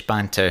like British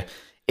banter.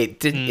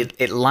 It didn't.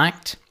 It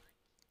lacked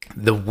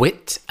the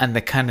wit and the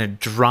kind of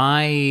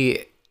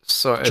dry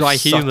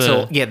humor.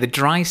 Subtle, the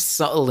dry,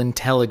 subtle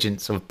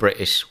intelligence of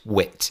British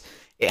wit.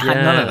 It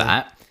had none of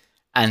that.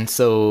 And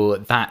so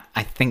that,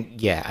 I think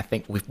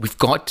we've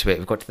got to it.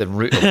 We've got to the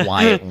root of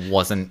why it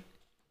wasn't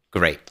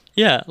great.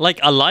 Yeah,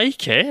 I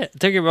like it.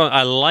 Don't get me wrong.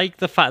 I like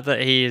the fact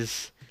that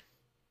he's,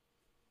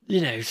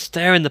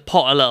 stirring the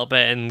pot a little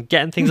bit and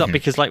getting things up,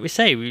 because like we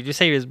say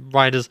his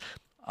riders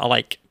are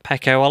like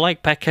Pecco. I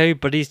like Pecco,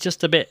 but he's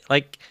just a bit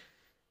like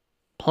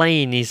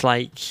plain. He's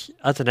like,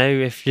 I don't know,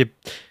 if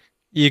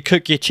you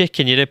cook your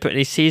chicken, you don't put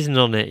any seasoning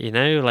on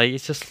it, like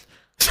it's just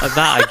like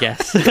that, I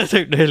guess. I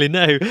don't really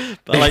know,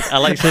 but I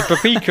like some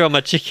paprika on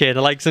my chicken.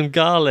 I like some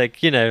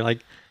garlic, you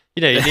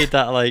need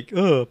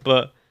that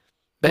but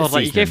God,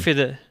 like you go through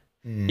the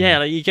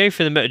you go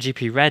through the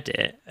MotoGP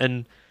Reddit,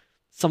 and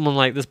someone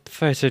like this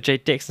photo of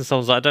Jake Dixon,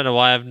 someone's like, I don't know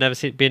why I've never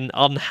been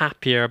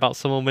unhappier about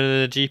someone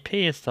winning a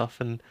GP and stuff,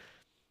 and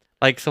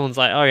like someone's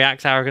like, oh, he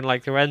acts arrogant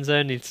like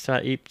Lorenzo, needs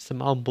to eat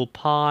some humble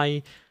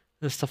pie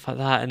and stuff like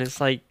that, and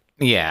it's like,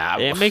 yeah,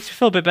 it makes me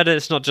feel a bit better.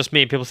 It's not just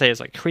me. People say it's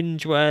like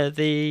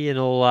cringeworthy and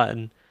all that,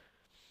 and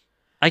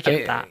I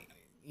get that.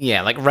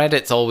 Yeah, like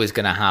Reddit's always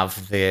going to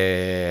have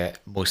the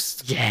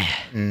most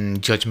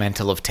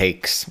judgmental of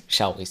takes,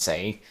 shall we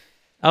say.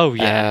 Oh,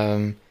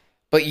 yeah.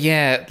 But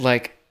yeah,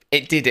 like,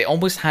 it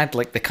almost had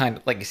like the kind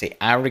of, like you say,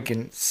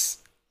 arrogance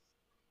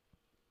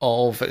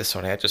of,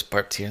 sorry, I just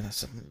burped here,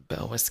 that's a bit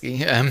of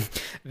whiskey.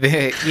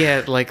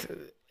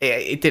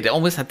 It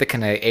almost had the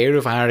kind of air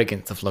of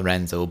arrogance of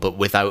Lorenzo, but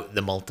without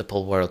the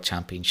multiple world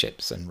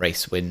championships and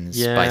race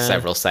wins by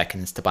several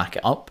seconds to back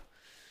it up.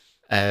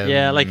 I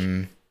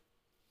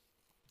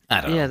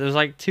don't know. Yeah, there's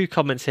like 2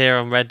 comments here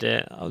on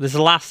Reddit. This is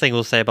the last thing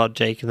we'll say about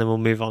Jake, and then we'll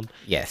move on.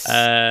 Yes.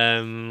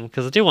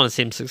 Because I do want to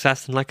see him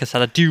success, and like I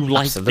said, I do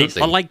like this.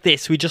 I like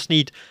this. We just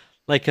need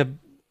like I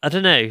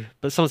don't know,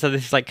 but someone said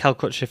this is like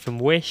Calcuccia from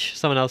Wish.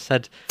 Someone else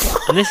said,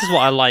 and this is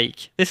what I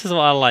like. This is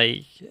what I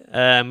like.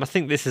 I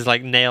think this is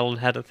like nail on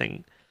head, I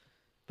think.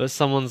 But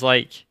someone's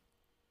like,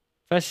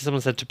 firstly, someone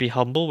said to be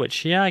humble,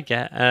 which I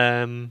get.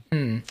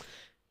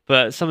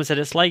 But someone said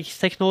it's like he's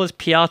taken all his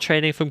PR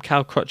training from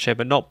Calcuccia,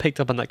 but not picked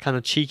up on that kind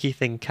of cheeky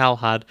thing Cal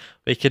had,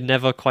 where he could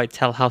never quite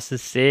tell how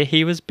sincere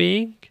he was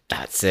being.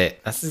 That's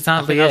it. That's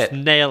exactly That's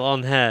nail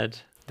on head.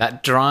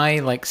 That dry,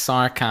 like,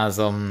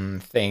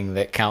 sarcasm thing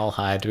that Cal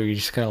had, where you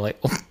just kind of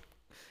like,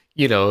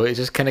 it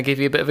just kind of gave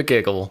you a bit of a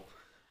giggle.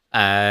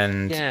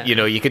 And,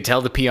 you could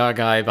tell the PR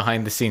guy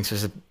behind the scenes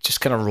just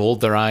kind of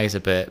rolled their eyes a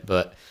bit,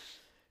 but...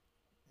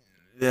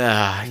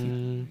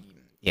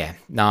 Yeah,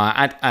 no,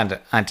 I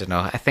don't know.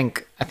 I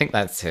think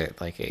that's it.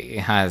 Like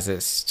it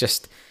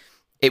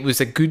was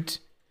a good.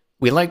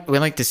 We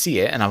like to see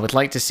it, and I would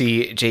like to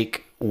see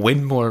Jake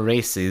win more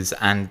races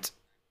and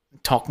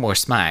talk more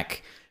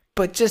smack,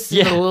 but just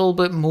in a little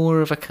bit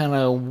more of a kind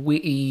of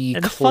witty,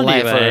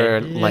 clever,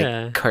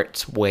 like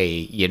Kurt's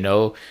way,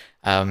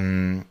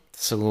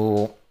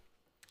 So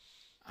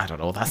I don't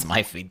know. That's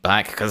my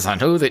feedback, because I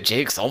know that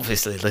Jake's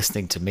obviously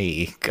listening to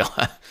me.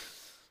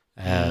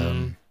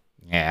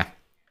 Yeah.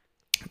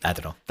 I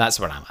don't know. That's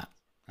where I'm at.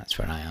 That's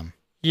where I am.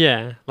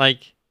 Yeah,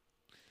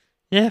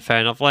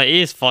 fair enough. Like,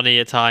 he is funny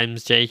at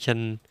times, Jake,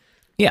 and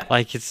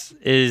like it's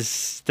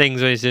his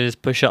things when he's doing his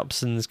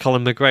push-ups and his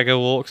Colin McGregor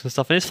walks and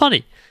stuff, and it's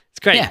funny. It's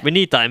great. Yeah. We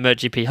need that in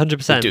MotoGP,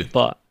 100%.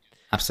 But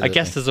absolutely, I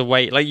guess there's a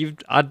way. Like,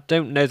 I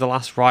don't know the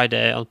last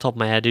rider on top of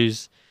my head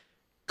who's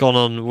gone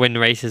on win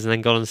races and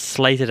then gone and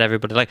slated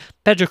everybody. Like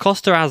Pedro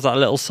Costa has that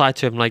little side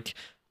to him, like.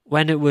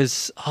 When it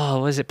was,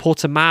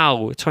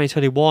 Portimao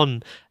 2021,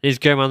 and he's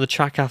going around the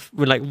track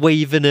with like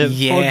waving at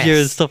Foggia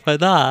and stuff like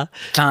that.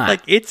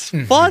 Like, it's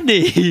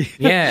funny.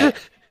 Yeah,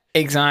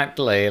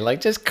 exactly.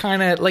 Like, just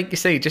kind of, like you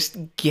say, just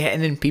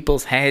getting in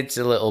people's heads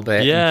a little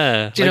bit.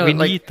 Yeah, we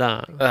need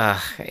that.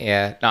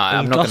 Yeah, no,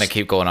 I'm not going to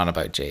keep going on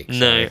about Jake.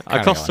 No,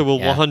 Acosta will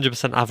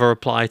 100% have a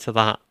reply to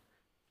that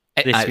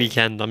this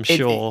weekend, I'm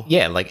sure.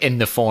 Like in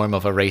the form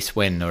of a race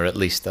win, or at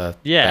least a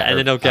and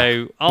then he'll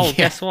go,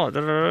 guess what?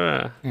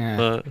 Yeah.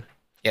 But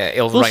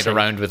he'll ride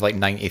around with like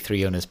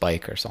 93 on his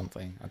bike or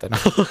something. I don't know.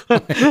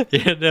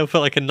 They'll put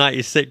like a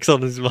 96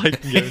 on his bike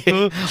and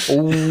go,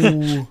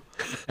 oh.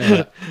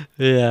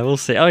 Yeah, we'll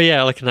see. Oh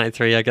yeah, like a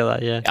 93. I get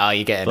that. Yeah. Oh,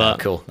 you get it. Now.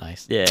 Cool,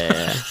 nice.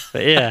 Yeah,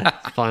 but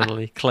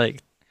finally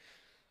clicked.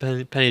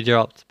 Penny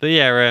dropped. But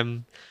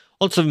on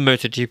to the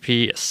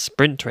MotoGP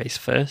sprint race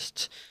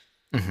first.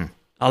 Mm-hmm.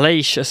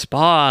 Aleix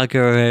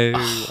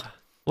Espargaro.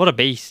 What a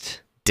beast.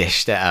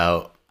 Dished it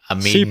out. I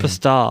mean...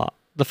 Superstar.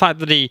 The fact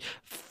that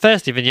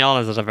firstly,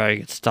 Vinales had a very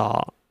good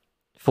start,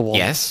 for one.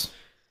 Yes.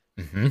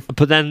 Mm-hmm.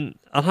 But then,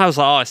 and I was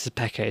like, this is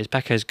Pecco's.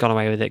 Pecco's gone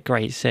away with it.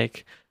 Great,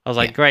 sick. I was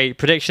like, great.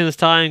 Predictions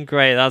time?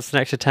 Great. That's an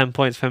extra 10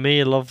 points for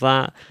me. I love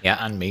that. Yeah,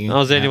 and me. I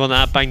was the only one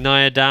that had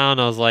Bagnaia down.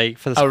 I was like,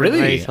 for the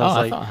sprint race.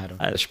 I thought I had him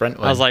for the sprint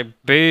win. I was like,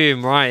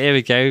 boom, right, here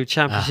we go.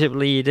 Championship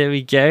lead, here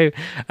we go.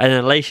 And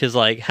then Alecia's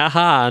like,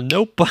 haha,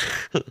 nope.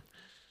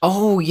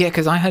 Oh, yeah,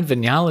 because I had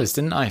Vinales,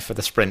 didn't I, for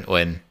the sprint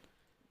win?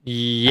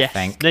 Yes. I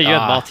think. No, you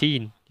had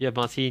Martin. You had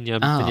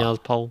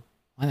Vinales pole.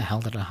 Why the hell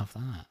did I have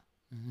that?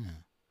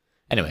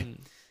 Anyway.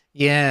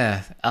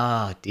 Yeah.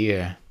 Oh,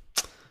 dear.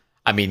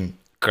 I mean...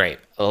 Great.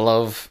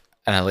 Love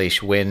an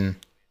Aleix win.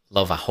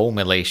 Love a home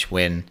Aleix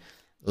win.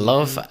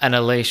 Love an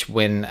Aleix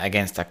win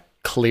against a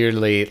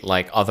clearly,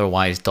 like,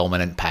 otherwise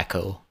dominant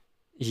Pecco.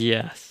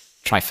 Yes.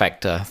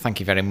 Trifecta. Thank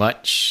you very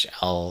much.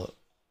 I'll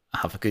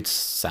have a good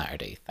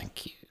Saturday.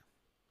 Thank you.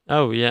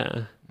 Oh,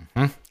 yeah.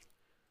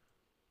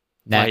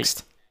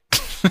 Next.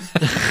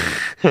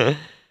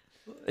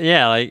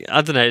 Yeah, like,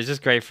 I don't know, it's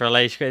just great for LA.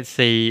 It's great to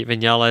see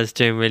Vinales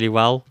doing really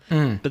well.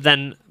 But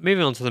then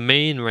moving on to the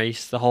main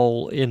race, the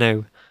whole,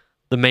 the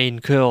main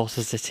course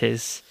as it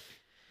is.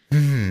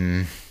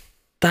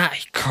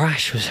 That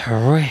crash was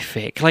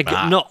horrific. Like,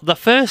 not the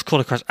first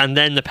corner crash, and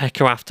then the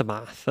Pecco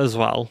aftermath as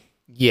well.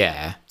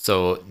 Yeah,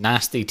 so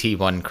nasty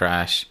T1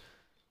 crash,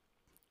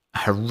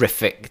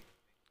 horrific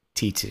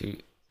T2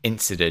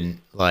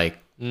 incident. Like,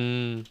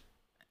 I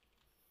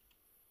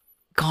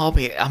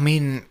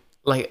mean,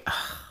 like,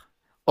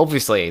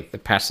 obviously the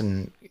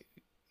person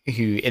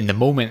who in the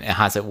moment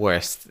has it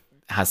worst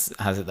has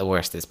it the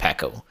worst is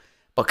Pecco.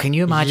 But can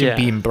you imagine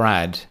being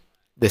Brad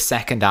the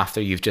second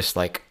after you've just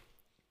like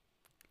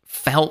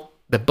felt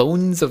the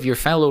bones of your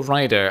fellow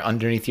rider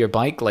underneath your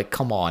bike? Like,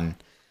 come on.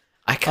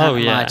 I can't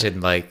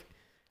imagine like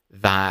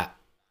that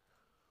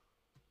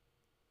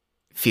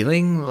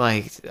feeling.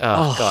 Like,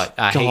 God,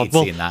 I hate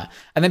seeing that.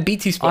 And then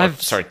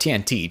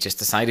TNT just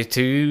decided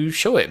to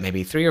show it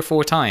maybe 3 or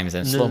 4 times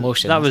in slow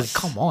motion. That was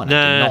like, come on,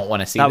 I do not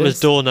want to see this. That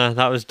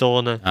was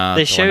Dorna.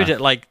 They showed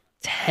it like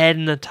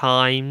 10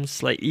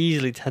 times, like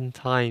easily 10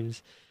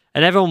 times.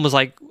 And everyone was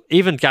like,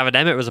 even Gavin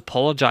Emmett was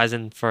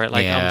apologizing for it.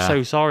 Like, I'm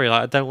so sorry.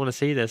 Like, I don't want to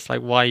see this.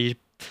 Like, why you...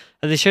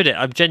 And they showed it,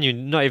 I'm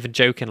genuinely not even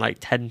joking, like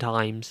 10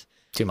 times.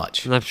 Too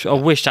much. And I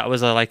wish that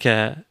was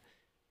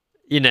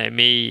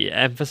me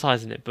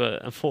emphasizing it,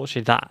 but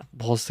unfortunately that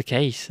was the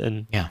case.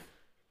 And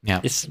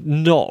it's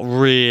not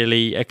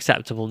really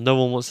acceptable. No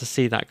one wants to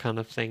see that kind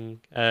of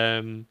thing.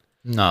 No.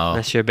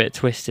 Unless you're a bit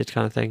twisted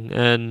kind of thing.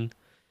 And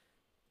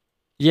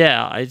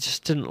yeah, I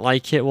just didn't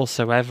like it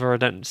whatsoever. I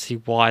don't see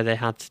why they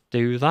had to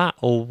do that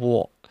or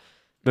what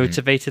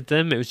motivated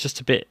them. It was just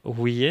a bit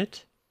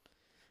weird.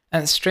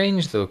 And it's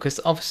strange though, because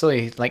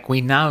obviously, like,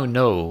 we now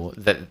know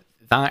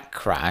that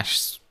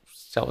crash,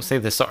 shall we say,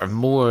 the sort of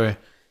more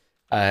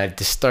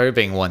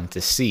disturbing one to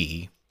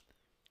see,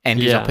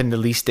 ended up in the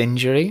least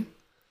injury.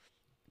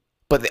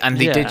 But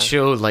they did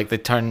show like the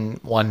turn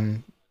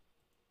 1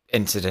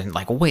 incident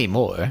like way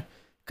more,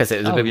 because it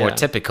was a bit more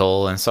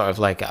typical and sort of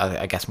like,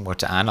 I guess, more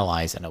to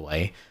analyze in a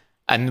way.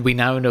 And we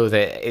now know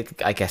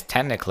that I guess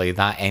technically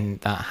that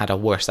had a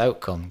worse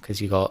outcome,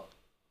 because you got,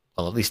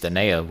 well, at least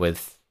Enea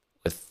with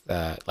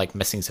like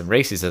missing some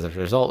races as a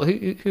result.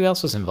 Who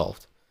else was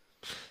involved?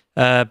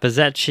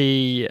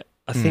 Bezzecchi,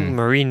 I think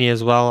Marini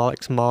as well,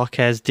 Alex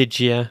Marquez,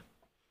 Digia.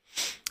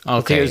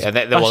 Okay,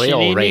 they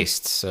all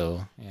raced,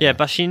 so... Yeah,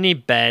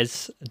 Bastianini,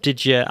 Bez,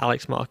 Digia,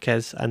 Alex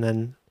Marquez, and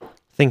then I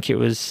think it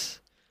was...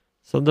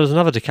 So there was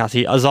another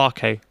Ducati,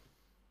 Azarco.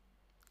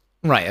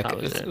 Right,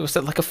 okay. Was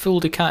it like a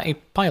full Ducati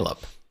pileup?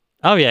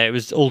 Oh yeah, it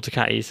was all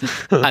Ducatis.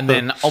 And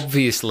then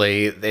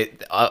obviously,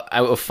 out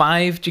of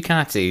 5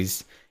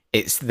 Ducatis,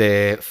 it's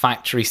the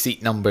factory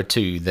seat number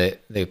 2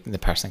 that the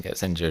person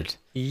gets injured.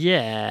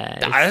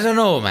 Yeah. I don't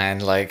know, man.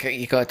 Like,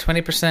 you got a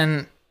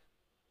 20%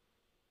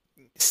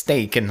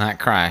 stake in that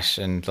crash,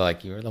 and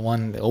like, you're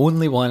the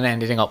only one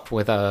ending up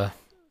with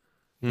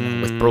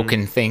with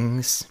broken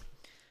things.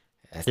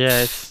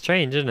 It's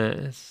strange, isn't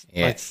it?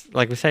 It's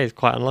like we say, it's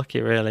quite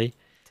unlucky, really.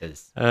 It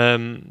is.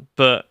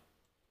 But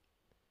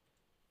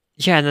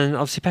yeah, and then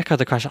obviously Pecco had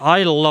the crash.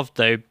 I loved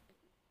though.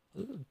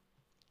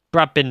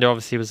 Brad Binder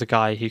obviously was the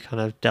guy who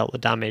kind of dealt the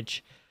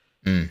damage.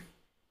 And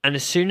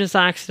as soon as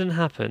that accident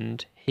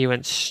happened, he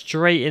went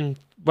straight in.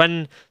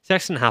 When the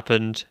accident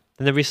happened,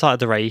 then they restarted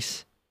the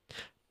race.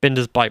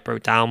 Binder's bike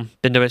broke down.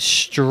 Binder went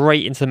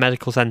straight into the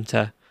medical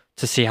centre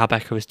to see how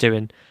Pecco was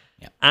doing.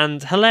 Yeah.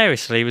 And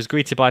hilariously, he was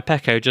greeted by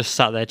Pecco just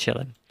sat there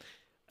chilling.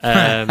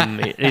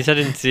 He said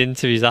in the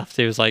interviews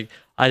after, he was like,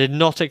 I did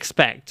not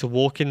expect to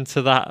walk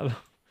into the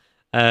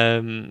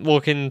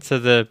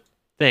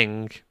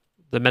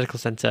medical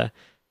centre,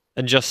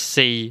 and just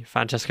see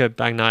Francesco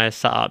Bagnaia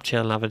sat up,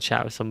 chilling, having a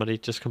chat with somebody,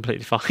 just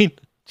completely fine.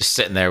 Just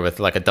sitting there with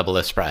like a double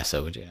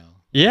espresso, you know.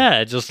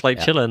 Yeah, just like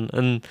chilling.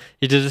 And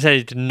he did say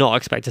he did not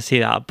expect to see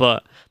that,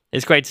 but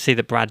it's great to see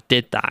that Brad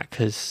did that,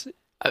 because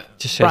it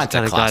just shows the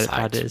kind of guy that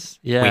Brad is.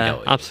 Yeah,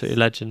 absolutely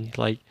legend. Yeah.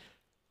 Like,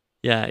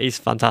 yeah, he's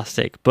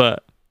fantastic.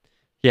 But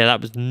yeah,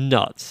 that was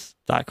nuts,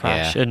 that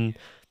crash. Yeah. And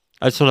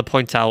I just want to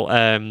point out,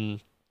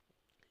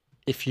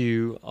 if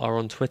you are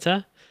on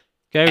Twitter,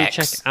 go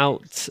check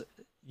out...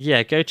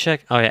 Yeah, go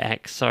check... Oh, yeah,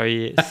 X,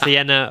 sorry.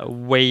 Sienna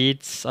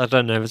Wades. I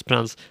don't know if it's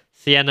pronounced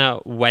Sienna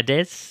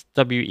Wedes,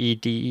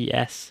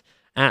 Wedes,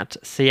 at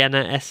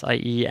Sienna,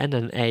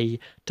 Sienna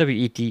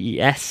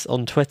Wedes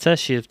on Twitter.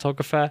 She's a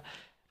photographer.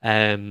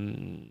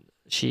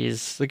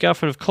 She's the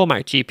girlfriend of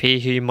Cormac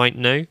GP, who you might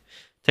know.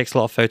 Takes a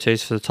lot of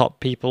photos for the top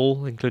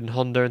people, including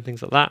Honda and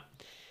things like that.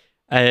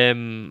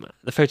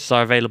 The photos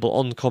are available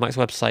on Cormac's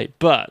website,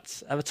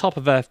 but at the top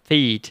of her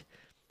feed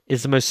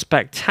is the most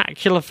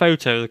spectacular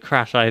photo of the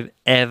crash I've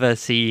ever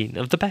seen,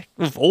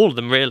 of all of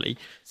them, really.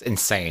 It's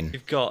insane.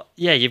 You've got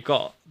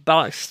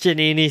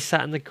Bastianini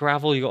sat in the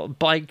gravel, you've got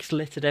bikes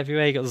littered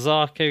everywhere, you've got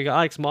Zarco, you've got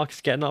Alex Marquez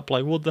getting up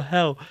like, what the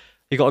hell?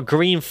 You've got a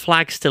green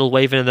flag still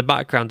waving in the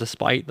background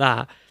despite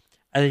that.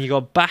 And then you've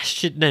got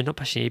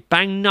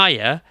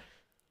Bagnaia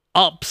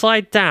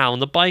upside down.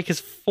 The bike has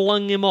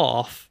flung him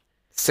off.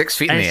 6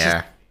 feet in the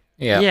air.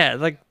 Yeah,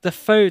 like the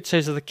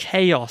photos of the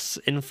chaos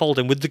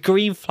unfolding with the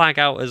green flag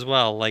out as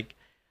well. Like,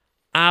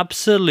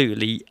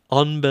 absolutely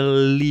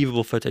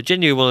unbelievable photo.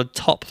 Genuinely one of the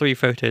top 3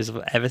 photos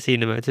I've ever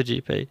seen in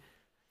MotoGP.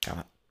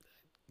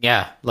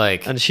 Yeah,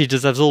 like... And she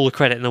deserves all the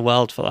credit in the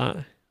world for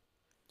that.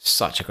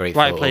 Such a great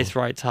right photo. Place,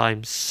 right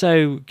time.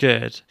 So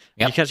good.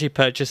 Yep. You can actually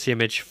purchase the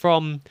image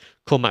from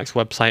Cormac's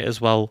website as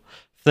well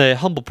for the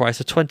humble price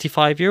of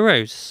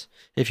 €25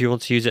 if you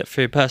want to use it for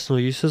your personal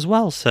use as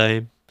well.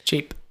 So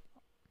cheap.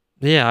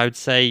 Yeah, I would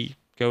say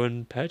go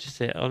and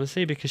purchase it,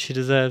 honestly, because she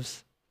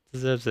deserves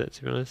it,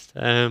 to be honest.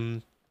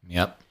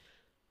 Yep.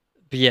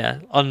 But yeah,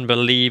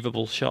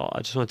 unbelievable shot.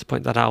 I just wanted to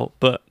point that out.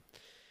 But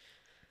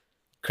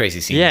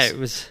crazy scenes. Yeah, it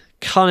was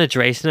carnage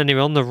racing.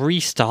 Anyway, on the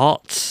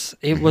restarts,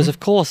 it was, of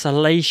course,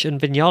 Aleix and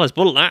Vinales.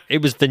 Well,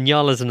 it was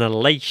Vinales and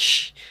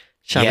Aleix,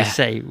 shall we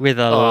say, with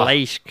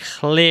Aleix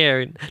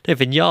clearing... No,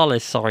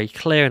 Vinales, sorry,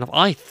 clearing off.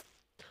 I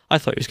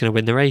thought he was going to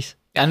win the race.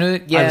 I know,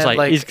 yeah. I was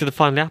like, it's going to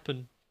finally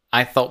happen.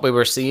 I thought we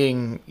were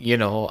seeing,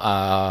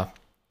 Pecco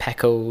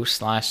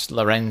 /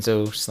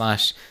 Lorenzo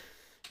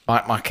 /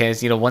 Marc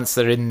Marquez, once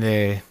they're in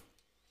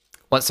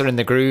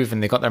the groove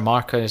and they got their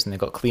markers and they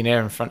got clean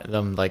air in front of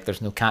them, like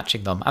there's no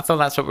catching them. I thought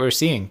that's what we were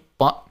seeing.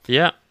 But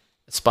yeah,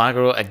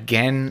 Spargaro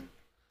again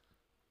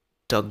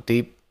dug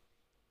deep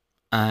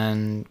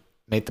and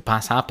made the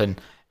pass happen.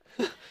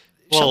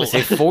 Shall we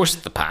say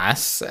forced the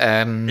pass?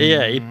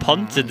 Yeah, he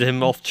punted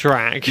him off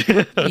track.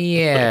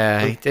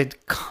 Yeah, he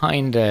did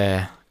kind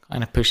of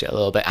push it a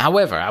little bit.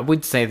 However, I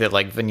would say that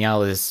like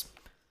Vinales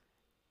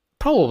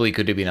probably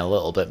could have been a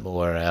little bit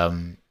more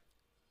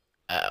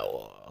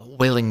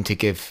willing to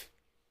give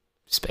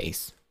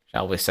space,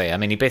 shall we say. I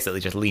mean, he basically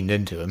just leaned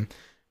into him.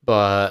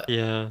 But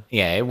yeah,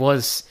 it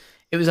was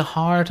a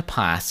hard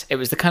pass. It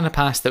was the kind of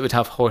pass that would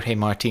have Jorge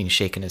Martin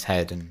shaking his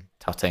head and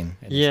tutting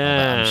in his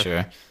helmet, I'm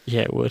sure.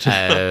 Yeah, it would.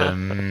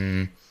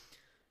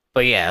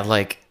 But yeah,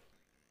 like,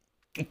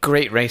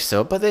 great race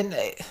though. But then,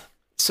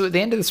 so at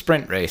the end of the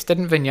sprint race,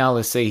 didn't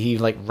Vinales say he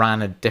like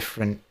ran a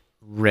different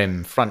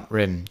front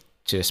rim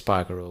to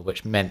Espargaro,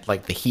 which meant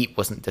like the heat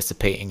wasn't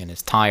dissipating and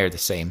his tire the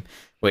same,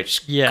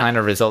 which kind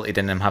of resulted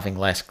in him having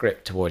less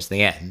grip towards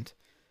the end.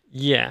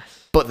 Yeah.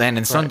 But then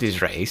in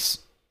Sunday's race,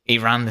 he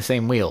ran the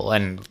same wheel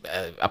and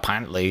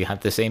apparently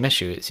had the same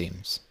issue, it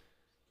seems.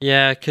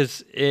 Yeah,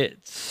 because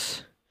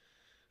it's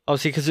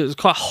obviously because it was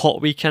quite a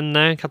hot weekend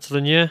now in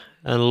Catalunya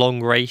and a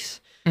long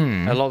race.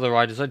 A lot of the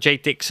riders, like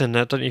Jake Dixon,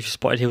 I don't know if you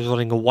spotted, he was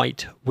running a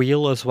white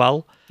wheel as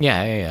well.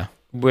 Yeah.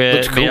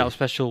 Looked cool. Made out of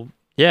special.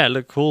 Yeah, it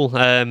looked cool.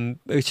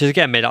 Which is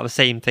again made out of the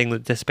same thing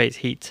that dissipates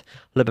heat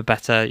a little bit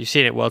better. You've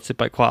seen it World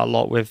Superbike quite a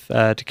lot with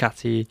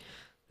Ducati.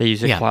 They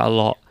use it quite a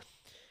lot.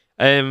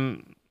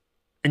 And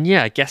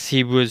yeah, I guess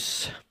he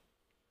was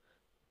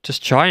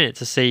just trying it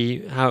to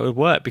see how it would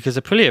work because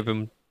Aprilia have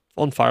been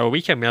on fire all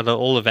weekend. We had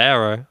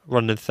Oliveira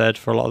running third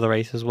for a lot of the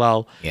race as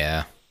well.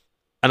 Yeah.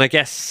 And I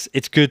guess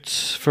it's good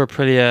for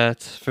Aprilia,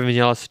 for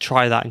Vinales to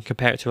try that and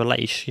compare it to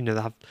Aleix.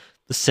 They have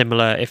the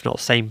similar, if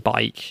not same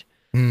bike.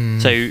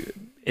 So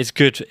it's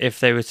good if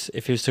he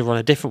was to run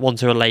a different one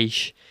to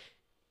Aleix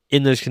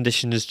in those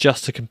conditions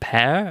just to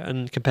compare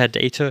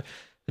data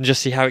and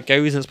just see how it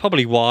goes. And it's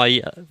probably why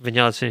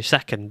Vinales finished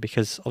second,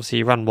 because obviously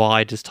he ran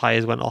wide, his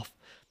tyres went off.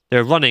 They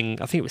were running,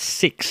 I think it was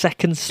 6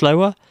 seconds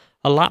slower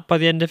a lap by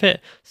the end of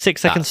it. 6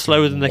 seconds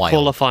slower than their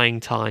qualifying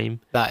time.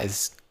 That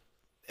is...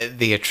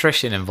 The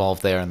attrition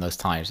involved there in those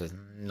tyres is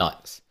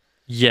nuts.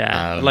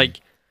 Yeah, like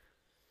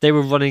they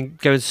were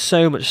going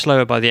so much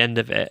slower by the end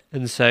of it, but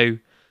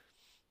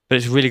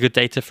it's really good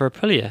data for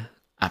Aprilia.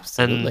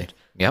 Absolutely.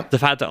 And the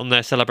fact that on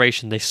their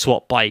celebration they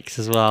swap bikes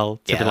as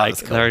well to be like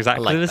they're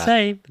exactly the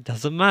same. It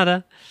doesn't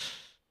matter,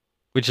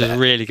 which is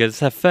really good. It's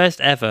their first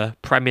ever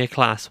Premier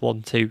Class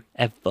 1-2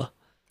 ever,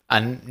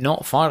 and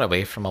not far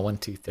away from a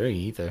 1-2-3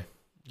 either.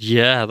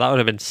 Yeah, that would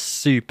have been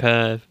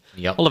superb.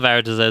 Yep.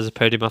 Oliveira deserves a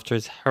podium after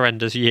his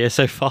horrendous year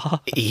so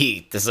far.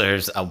 He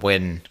deserves a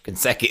win,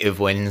 consecutive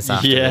wins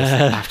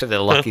after the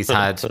luck he's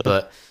had.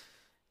 But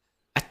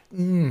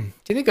do you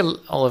think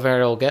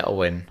Oliveira will get a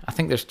win? I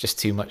think there's just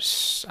too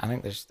much. I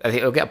think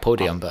he'll get a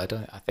podium, but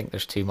I think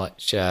there's too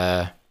much.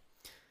 There's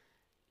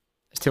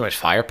too much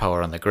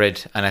firepower on the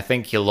grid, and I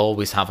think he'll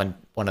always have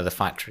one of the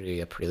factory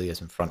Aprilias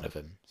in front of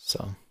him.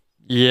 So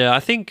yeah, I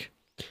think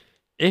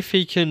if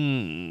he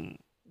can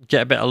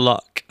get a bit of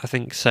luck, I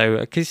think so,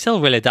 because he's still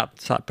really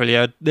adapted to that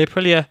Aprilia. The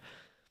Aprilia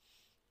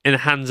in the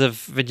hands of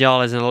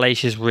Vinales and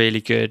Aleix is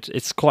really good.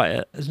 It's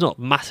not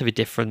massively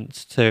different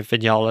to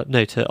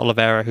to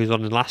Oliveira, who's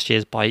on last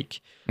year's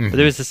bike. But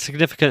there is a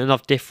significant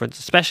enough difference,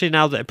 especially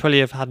now that Aprilia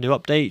have had new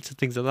updates and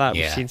things like that.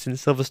 We've seen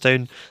since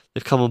Silverstone,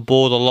 they've come on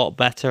board a lot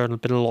better and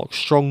been a lot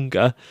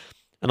stronger.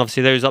 And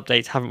obviously those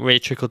updates haven't really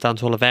trickled down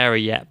to Oliveira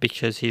yet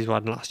because he's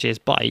riding last year's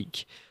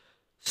bike.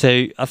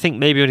 So I think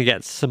maybe when he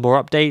gets some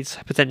more updates,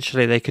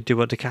 potentially they could do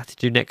what Ducati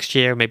do next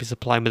year, maybe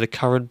supply him with a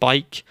current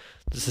bike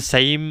that's the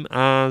same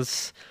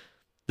as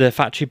the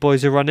factory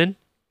boys are running.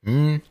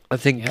 I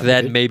think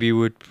then maybe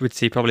we'd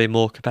see probably a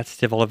more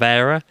competitive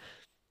Oliveira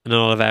and an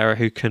Oliveira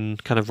who can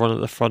kind of run at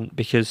the front,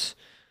 because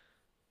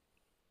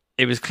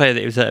it was clear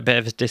that it was at a bit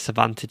of a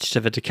disadvantage to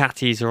the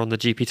Ducatis who are on the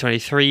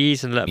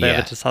GP23s, and a little bit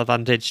of a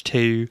disadvantage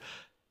to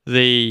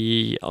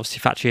the, obviously,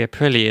 factory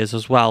Aprilias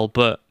as well.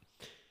 But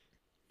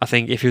I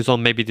think if he was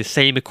on maybe the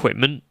same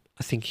equipment,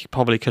 I think he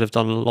probably could have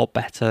done a lot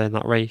better in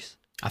that race.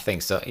 I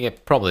think so. Yeah,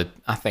 probably.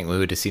 I think we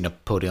would have seen a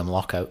podium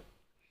lockout.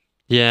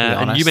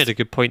 Yeah, and you made a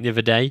good point the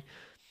other day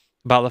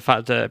about the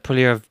fact that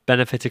Aprilia have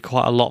benefited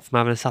quite a lot from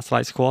having a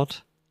satellite squad.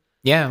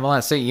 Yeah, well,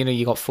 that's it.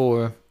 You got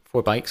four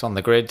bikes on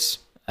the grids.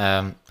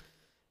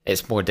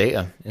 It's more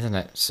data, isn't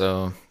it?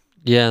 So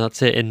yeah,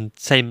 that's it. In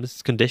same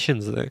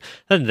conditions, at the end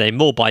of the day,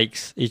 more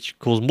bikes each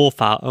cause more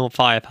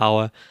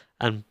firepower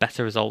and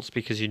better results,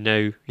 because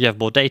you have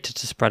more data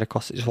to spread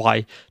across. It's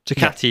why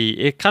Ducati,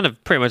 it kind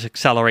of pretty much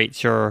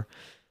accelerates your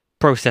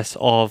process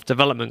of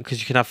development,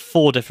 because you can have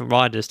 4 different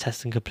riders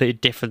testing completely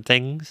different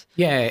things.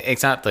 Yeah,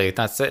 exactly.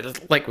 That's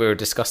it. Like we were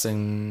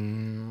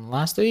discussing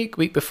last week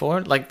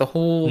before, like the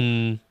whole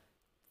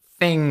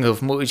thing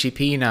of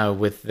MotoGP now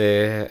with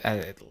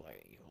the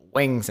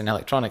wings and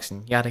electronics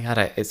and yada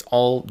yada, it's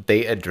all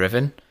data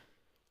driven.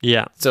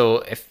 Yeah. So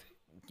if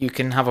you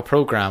can have a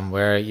program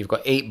where you've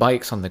got 8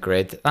 bikes on the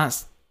grid,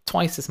 that's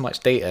twice as much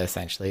data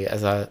essentially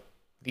as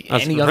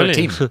any other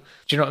team. Do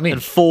you know what I mean?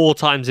 And 4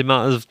 times the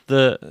amount of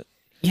the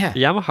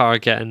Yamaha are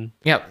getting.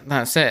 Yeah,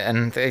 that's it.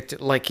 And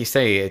it, like you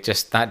say, it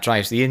just that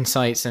drives the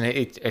insights, and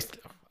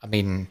I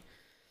mean,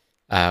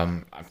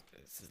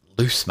 it's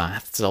loose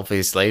maths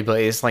obviously,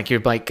 but it's like your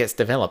bike gets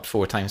developed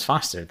 4 times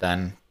faster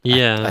than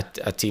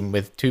a team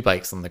with 2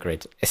 bikes on the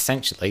grid,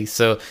 essentially.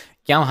 So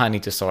Yamaha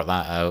need to sort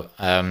that out.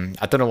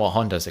 I don't know what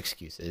Honda's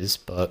excuse is,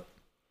 but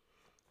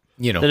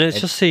then it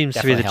just seems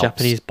to be the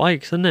Japanese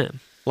bikes, isn't it?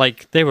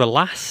 Like they were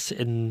last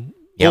in.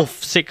 All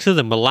 6 of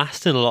them were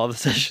last in a lot of the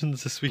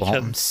sessions this weekend.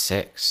 Bottom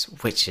 6,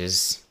 which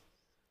is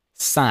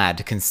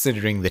sad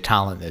considering the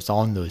talent that's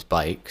on those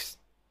bikes.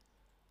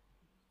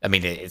 I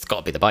mean, it's got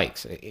to be the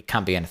bikes. It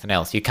can't be anything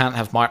else. You can't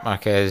have Marc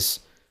Marquez,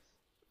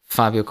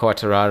 Fabio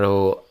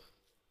Quartararo,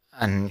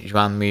 and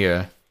Joan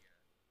Mir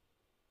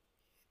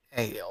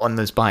on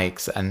those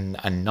bikes, and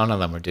none of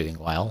them are doing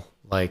well.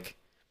 Like,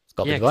 it's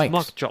got to be the bikes.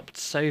 Marc dropped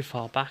so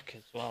far back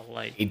as well.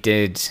 Like he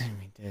did.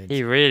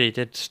 He really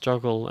did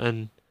struggle,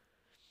 and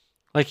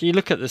like you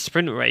look at the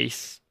sprint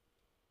race,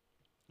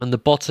 and the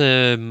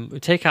bottom, we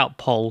take out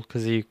Pole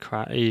because he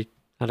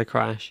had a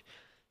crash.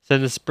 So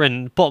in the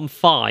sprint, bottom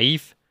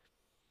 5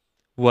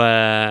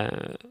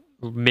 were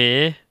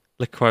Mir,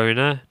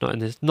 Lecona,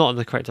 not in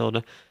the correct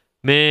order.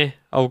 Mir,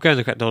 we'll go in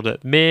the correct order.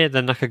 Mir,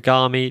 then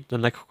Nakagami,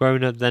 then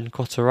Lecona, then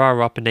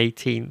Quartararo up in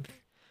 18th.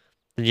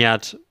 Then you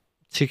had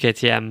 2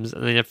 KTMs,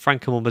 and then you had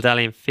Franco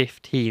Morbidelli in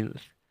 15th.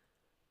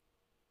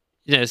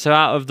 So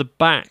out of the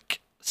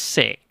back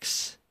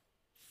 6,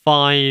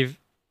 5,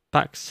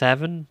 back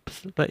 7,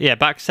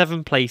 back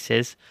 7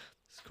 places.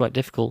 It's quite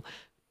difficult.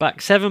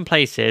 Back 7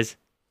 places,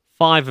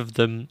 5 of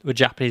them were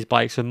Japanese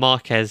bikes, with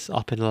Marquez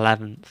up in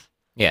 11th.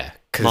 Yeah,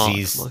 because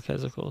he's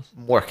Marquez, of course,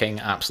 working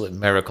absolute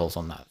miracles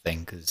on that thing.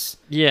 Because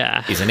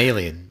he's an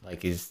alien.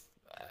 Like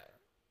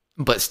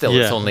but still,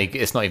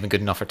 it's not even good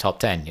enough for top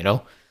 10.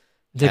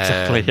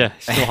 Exactly.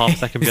 Still half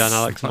second behind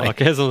Alex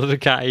Marquez on the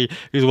Ducati,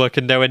 who's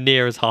working nowhere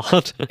near as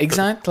hard.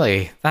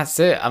 Exactly. That's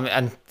it. I mean,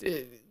 and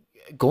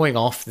going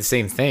off the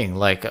same thing,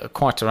 like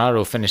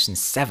Quartararo finishing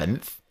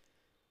 7th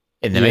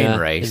in the main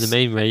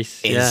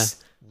race.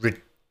 Is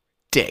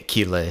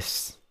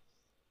ridiculous.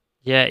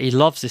 Yeah, he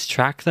loves this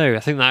track though.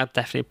 I think that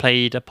definitely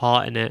played a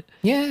part in it.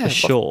 Yeah, for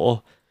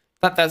sure.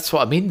 That's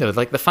what I mean though.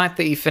 Like the fact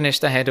that he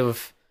finished ahead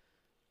of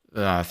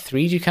 3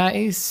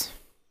 Ducatis.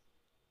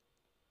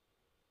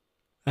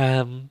 3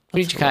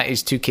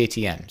 Ducatis, 2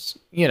 KTMs.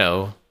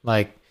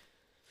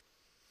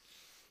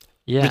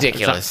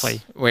 Ridiculous.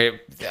 Exactly.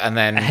 And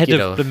then ahead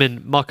of them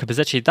in Marco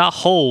Bezecchi, that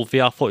whole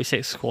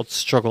VR46 squad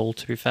struggled,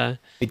 to be fair.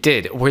 It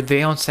did. Were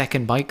they on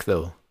second bike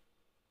though?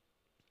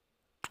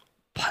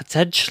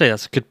 Potentially,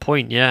 that's a good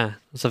point. Yeah,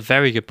 that's a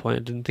very good point. I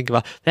didn't think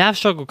about. They have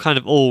struggled kind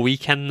of all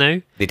weekend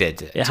though. They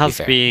did. It has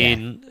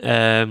been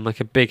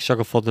like a big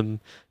struggle for them.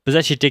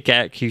 Bezecchi did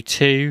get at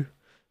Q2,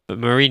 but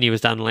Marini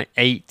was down like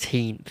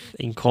 18th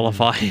in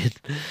qualifying.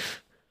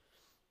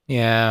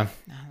 Yeah,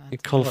 he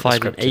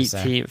qualified in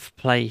 18th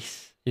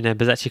place.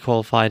 Bezecchi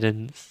qualified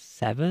in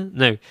 7th.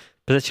 No,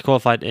 Bezecchi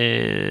qualified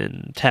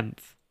in 10th.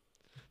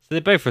 So they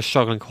both were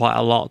struggling quite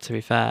a lot, to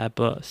be fair,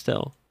 but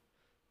still.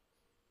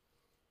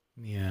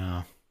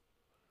 Yeah.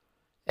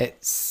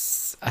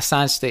 It's a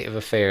sad state of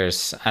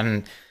affairs.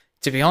 And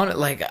to be honest,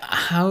 like,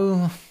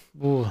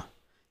 we're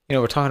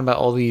talking about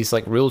all these,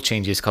 like, rule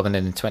changes coming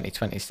in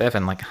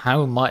 2027. Like,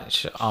 how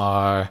much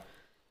are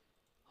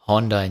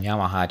Honda and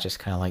Yamaha just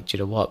kind of like, do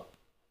you know what?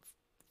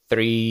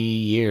 3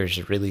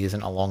 years really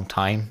isn't a long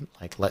time.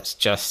 Like, let's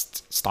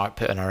just start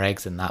putting our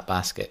eggs in that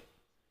basket.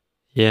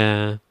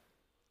 Yeah.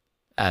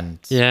 And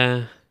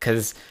yeah,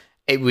 because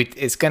it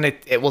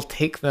will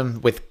take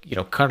them with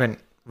current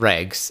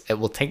regs. It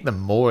will take them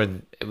more.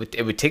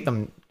 It would take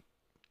them.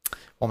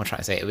 what am I trying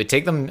to say? It would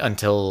take them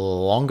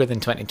until longer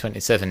than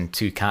 2027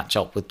 to catch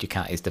up with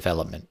Ducati's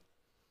development.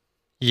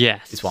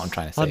 Yes. Is what I'm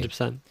trying to say.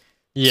 100%.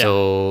 Yeah.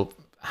 So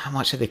how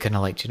much are they kind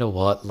of like, do you know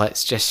what?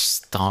 Let's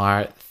just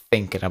start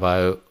thinking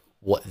about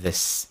what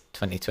this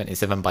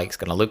 2027 bike's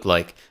going to look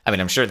like. I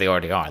mean, I'm sure they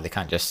already are. They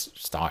can't just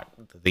start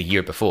the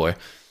year before.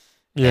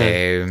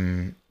 Yeah.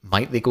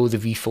 Might they go the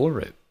V4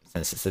 route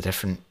since it's a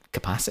different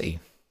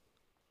capacity?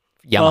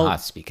 Yamaha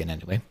speaking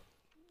anyway.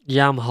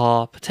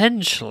 Yamaha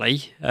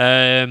potentially.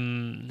 I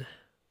don't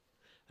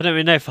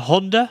really know. For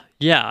Honda,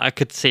 yeah, I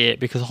could see it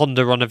because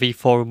Honda run a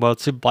V4 in World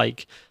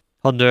Superbike.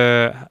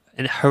 Honda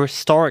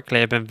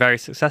historically have been very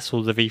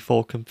successful with the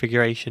V4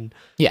 configuration.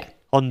 Yeah.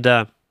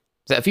 Honda.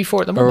 Is that a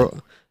V4 at the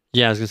moment?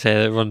 Yeah, I was going to say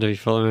that run the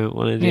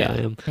V4 at the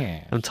moment.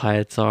 Yeah. I'm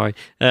tired, sorry.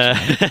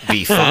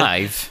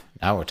 V5.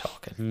 Now we're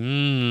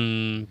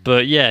talking.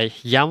 But yeah,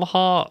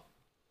 Yamaha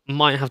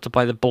might have to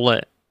bite the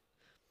bullet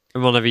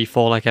and run a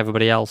V4 like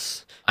everybody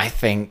else. I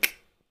think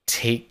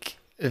take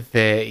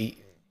the...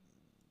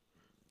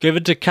 Go the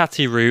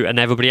Ducati route and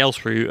everybody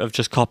else route of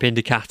just copying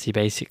Ducati,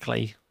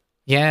 basically.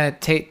 Yeah,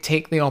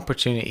 take the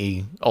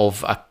opportunity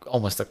of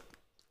almost a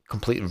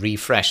complete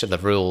refresh of the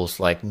rules,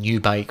 like new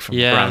bike from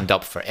the ground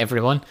up for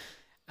everyone,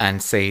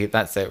 and say,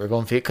 that's it, we're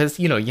going for it. Because,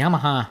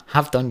 Yamaha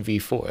have done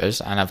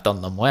V4s and have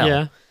done them well.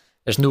 Yeah.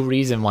 There's no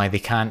reason why they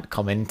can't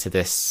come into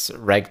this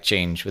reg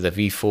change with a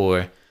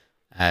V4.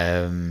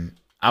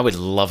 I would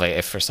love it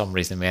if for some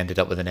reason we ended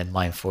up with an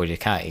inline 4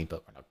 Ducati,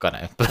 but we're not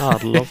gonna.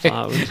 I'd love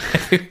that.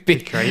 It would be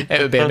great.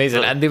 It would be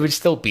amazing, and they would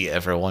still beat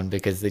everyone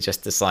because they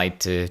just decide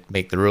to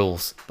make the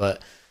rules.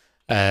 But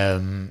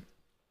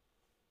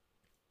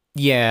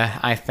yeah,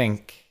 I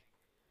think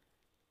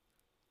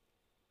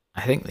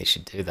they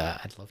should do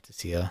that. I'd love to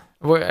see are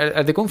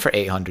they going for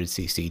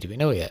 800cc? Do we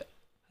know yet?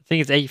 I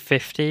think it's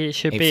 850. It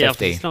should be.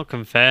 It's not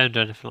confirmed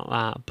or anything like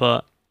that,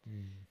 but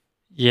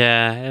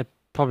yeah,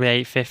 probably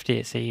 850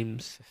 it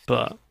seems.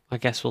 But I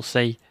guess we'll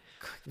see.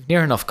 You've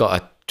near enough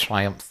got a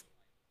Triumph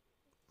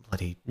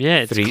bloody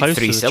it's close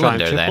to the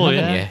cylinder Triumph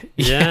then, haven't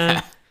you?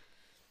 Yeah.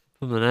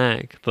 From the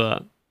neck,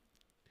 but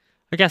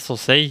I guess we'll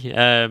see.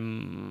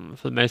 For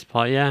the most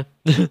part, yeah.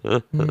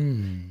 That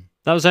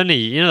was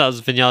only, that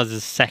was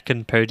Vinales'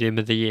 second podium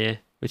of the year,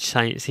 which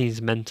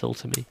seems mental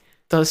to me.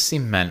 Does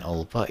seem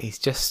mental, but he's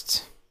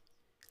just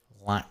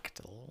lacked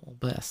a little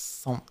bit of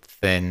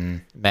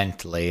something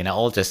mentally, and it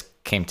all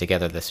just came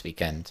together this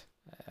weekend.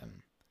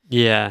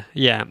 Yeah.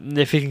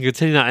 If he can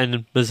continue that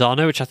in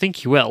Misano, which I think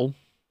he will.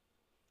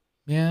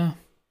 Yeah,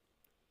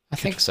 I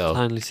think so.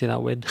 Finally see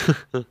that win.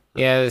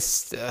 Yeah,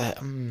 I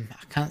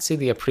can't see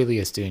the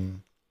Aprilias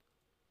doing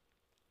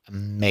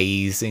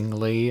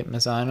amazingly at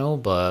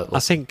Misano, but I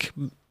think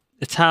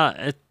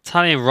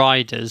Italian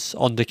riders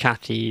on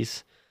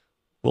Ducatis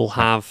will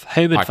have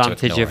home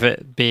advantage of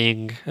it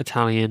being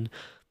Italian.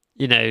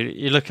 You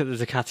look at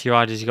the Ducati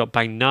riders, you've got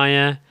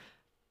Bagnaia,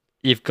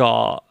 you've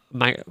got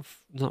not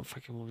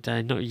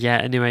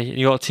yet anyway,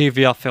 you got two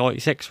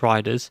VR46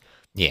 riders.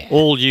 Yeah.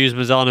 All use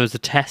Misano as a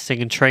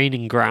testing and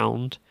training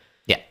ground.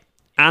 Yeah.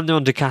 And they're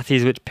on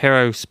Ducatis, which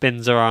Pirro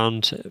spins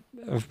around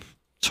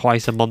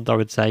twice a month, I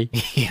would say.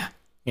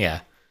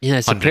 Yeah.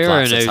 So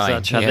Pirro knows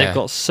that track. They've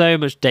got so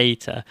much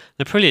data.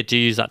 They probably do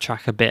use that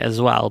track a bit as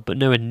well, but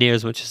nowhere near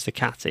as much as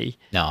Ducati.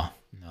 No.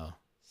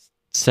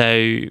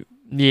 So,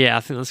 yeah,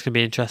 I think that's going to be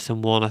an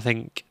interesting one. I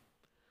think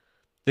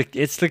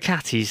it's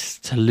Ducati's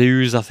to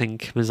lose, I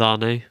think,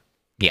 Misano.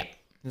 Yeah.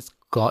 It's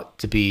got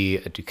to be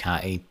a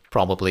Ducati,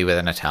 probably with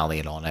an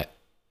Italian on it.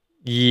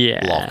 Yeah.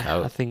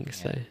 Lockout. I think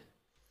so.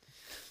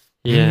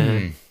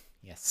 Yeah.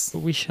 Yes. But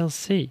we shall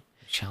see.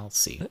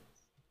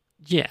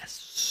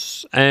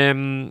 Yes.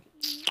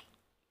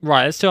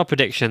 Right, let's do our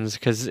predictions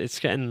because it's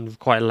getting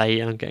quite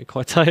late and I'm getting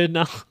quite tired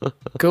now.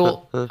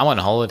 Cool. I'm on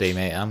holiday,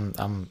 mate. I'm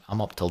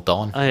up till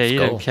dawn. Oh yeah, you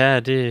don't care,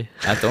 do you?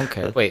 I don't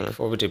care. Wait,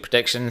 before we do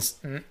predictions.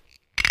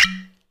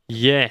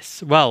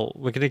 Yes. Well,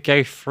 we're gonna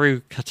go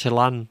through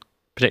Catalan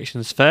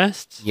predictions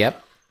first.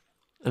 Yep.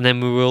 And then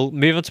we will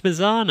move on to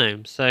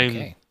Misano.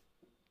 So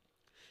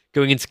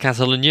going into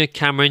Catalunya,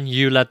 Cameron,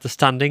 you led the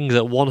standings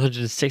at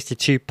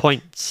 162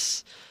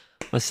 points.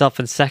 Myself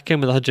in second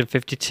with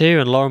 152,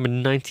 and Lauren with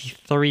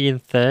 93 in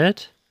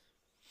third.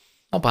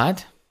 Not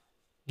bad.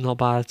 Not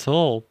bad at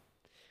all.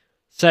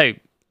 So,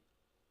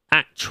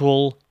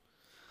 actual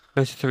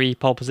Moto3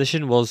 pole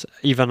position was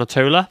Ivan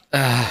Otola.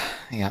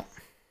 Yeah.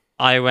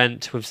 I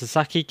went with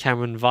Sasaki,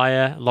 Cameron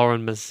Via,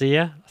 Lauren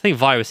Mazzia. I think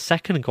Via was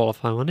second in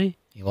qualifying, wasn't he?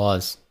 He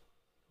was.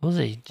 Was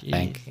he? I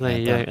think. There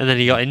you go. And then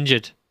he got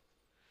injured.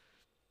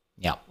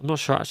 Yeah. I'm not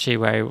sure actually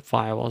where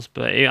Via was,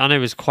 but I know he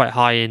was quite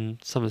high in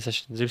some of the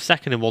sessions. He was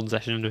second in one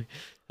session.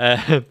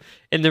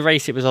 In the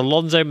race, it was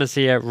Alonso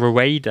Mazzia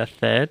Rueda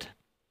third.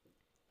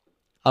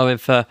 I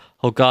went for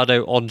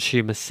Holgado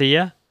Onshu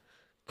Masia.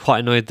 Quite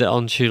annoyed that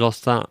Onshu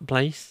lost that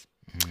place.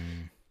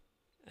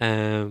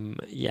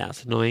 Yeah,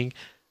 it's annoying.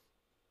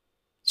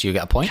 So you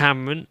get a point?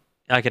 Cameron,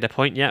 I get a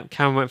point, yeah.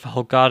 Cameron went for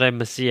Holgado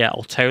Masia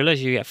Altola.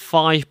 So you get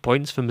 5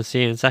 points for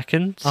Masia in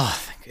second. Oh,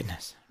 thank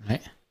goodness.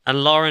 Right.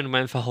 And Lauren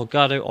went for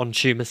Holgado on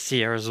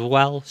Masia as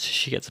well, so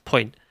she gets a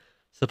point.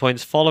 So the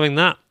points following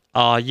that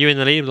are you in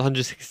the lead with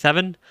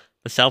 167,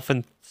 myself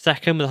in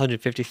second with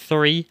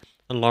 153,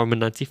 and Lauren with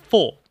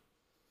 94.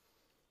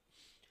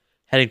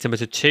 Heading to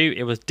Moto2,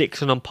 it was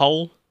Dixon on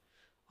pole.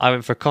 I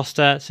went for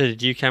Costa, so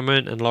did you,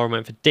 Cameron, and Lauren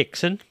went for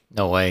Dixon.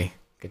 No way.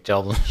 Good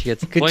job. She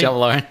gets a Good point. job,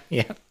 Lauren.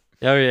 Yeah.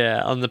 Oh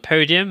yeah. On the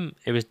podium,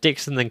 it was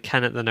Dixon, then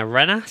Kenneth, then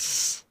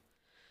Arenas.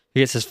 He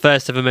gets his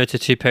first ever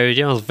Moto2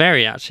 podium. I was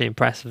very actually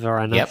impressed with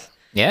Arenas. Yep.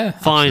 Yeah.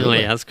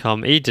 Finally has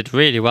come. He did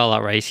really well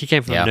that race. He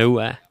came from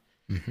nowhere.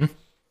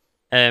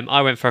 Mm-hmm.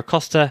 I went for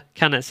Acosta,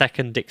 Canet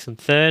second, Dixon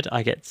third.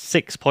 I get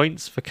 6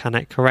 points for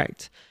Canet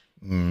correct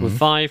with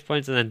 5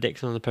 points, and then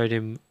Dixon on the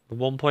podium with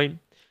 1 point.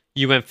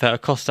 You went for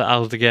Acosta,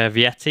 Aldeguer,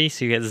 Vietti,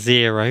 so you get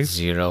 0.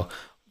 0.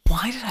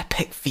 Why did I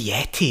pick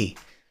Vietti?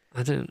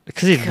 I don't,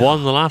 because he'd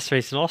won the last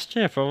race in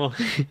Austria,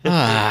 probably.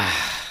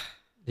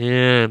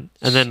 Yeah, and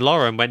then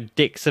Lauren went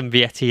Dixon,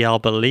 Vietti,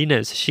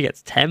 Albolino, so she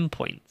gets 10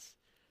 points.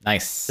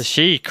 Nice. So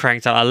she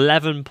cranked out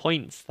 11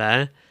 points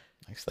there.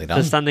 Nicely done.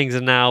 The standings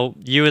are now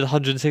you with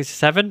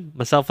 167,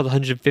 myself with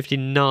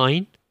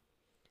 159,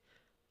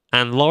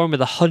 and Lauren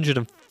with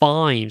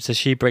 105, so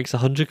she breaks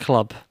 100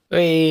 club.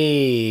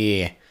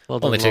 Hey. Well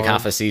done, Only took Lauren.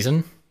 half a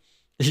season.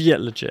 Yeah,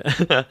 legit.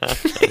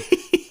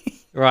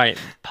 Right,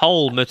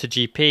 pole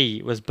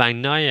MotoGP was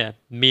Bagnaia.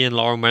 Me and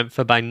Lauren went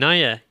for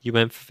Bagnaia. You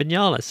went for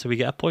Vinales, so we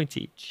get a point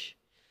each.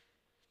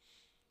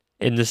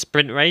 In the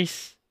sprint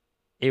race,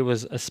 it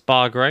was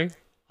Espargaro.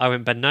 I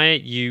went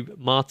Bagnaia, you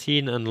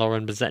Martin, and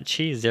Lauren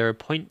Bezecchi, 0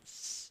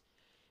 points.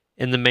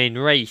 In the main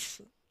race,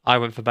 I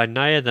went for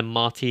Bagnaia, then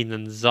Martin,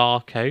 and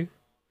Zarco.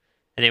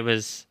 And it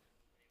was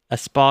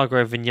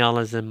Espargaro,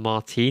 Vinales, and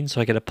Martin,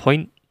 so I get a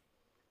point.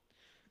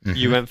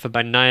 You went for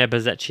Bagnaia,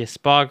 Bezecchi,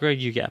 Espargaro,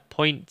 you get a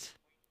point.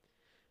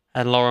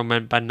 And Lauren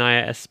went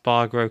Bagnaia,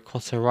 Espargaro,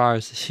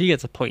 Quartararo, so she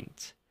gets a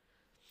point.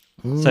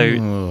 Ooh.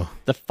 So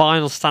the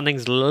final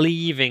standings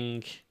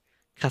leaving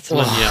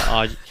Catalunya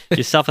are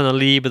yourself in the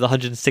lead with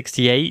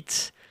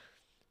 168.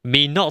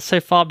 Me not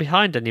so far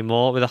behind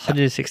anymore with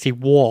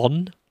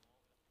 161.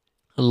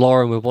 And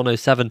Lauren with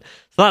 107.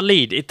 So that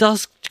lead, it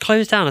does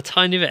close down a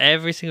tiny bit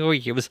every single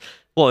week. It was,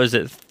 what was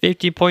it,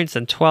 50 points,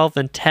 then 12,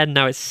 then 10.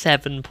 Now it's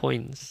 7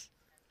 points.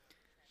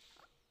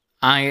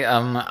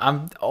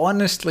 I'm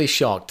honestly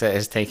shocked that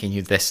it's taking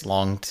you this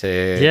long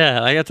to.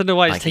 Yeah, I don't know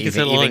why it's taking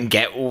so long. Even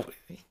get.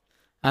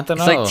 I don't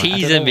know. It's like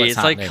teasing me. It's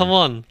happening. like, come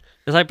on.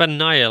 It's like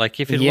Bagnaia. Like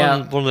if it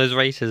won one of those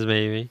races,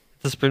 maybe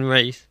the sprint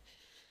race.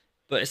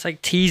 But it's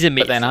like teasing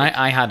me. But then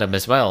I had him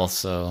as well,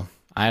 so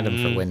I had him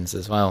for wins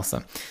as well.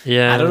 So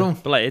yeah, I don't know.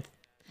 But like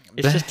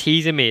it's just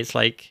teasing me. It's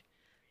like,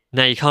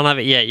 no, you can't have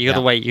it yet. You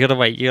gotta wait. You gotta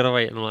wait. You gotta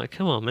wait. And I'm like,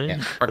 come on, man.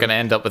 Yeah. We're gonna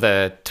end up with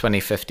a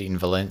 2015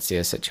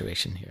 Valencia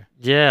situation here.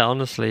 Yeah,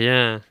 honestly,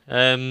 yeah.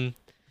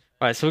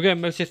 Right, so we're going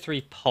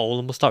Moto3 pole,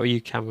 and we'll start with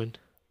you, Cameron.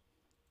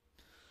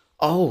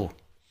 Oh,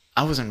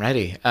 I wasn't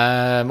ready.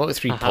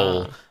 Moto3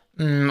 pole.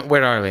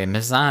 Where are we?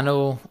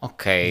 Misano.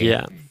 Okay.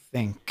 Yeah.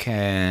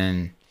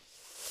 Thinking.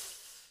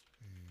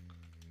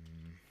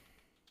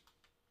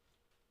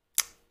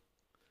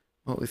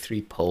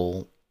 Moto3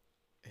 pole.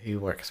 Who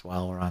works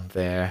well around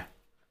there?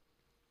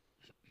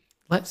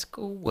 Let's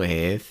go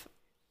with.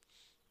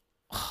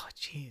 Oh,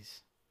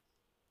 jeez.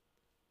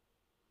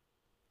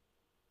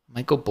 I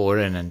might go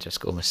boring and just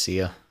go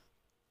Masia.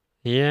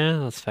 Yeah,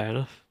 that's fair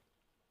enough.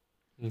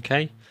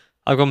 Okay.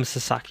 I'll go with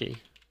Sasaki.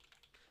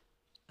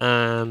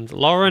 And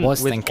Lauren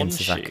was with thinking Onshu.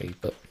 Sasaki,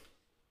 but.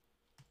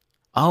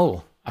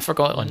 Oh, I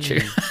forgot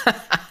Onshu.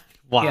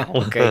 Wow. Yeah,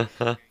 okay.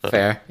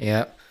 Fair,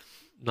 yeah.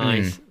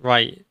 Nice.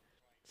 Right.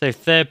 So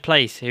third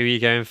place, who are you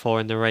going for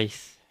in the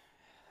race?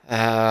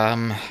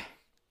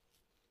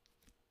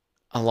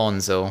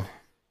 Alonso.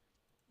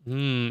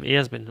 He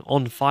has been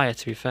on fire,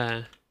 to be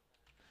fair.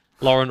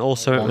 Lauren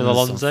also went with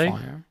Alonso.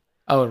 Fire.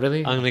 Oh,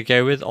 really? I'm going to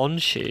go with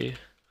Onshu.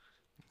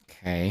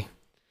 Okay.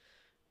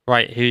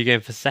 Right, who are you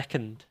going for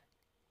second?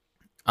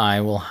 I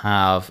will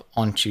have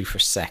Onshu for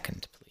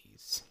second,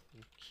 please.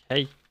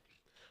 Okay.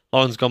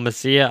 Lauren's gone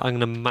Masia. I'm going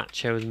to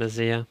match her with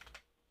Masia.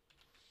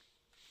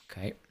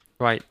 Okay.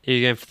 Right, who are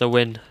you going for the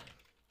win?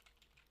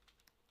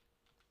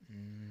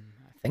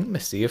 I think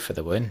Masia for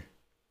the win.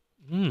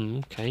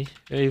 Okay.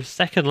 He was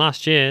second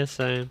last year,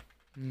 so...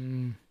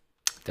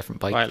 Different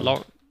bike.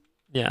 Right,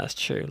 yeah, that's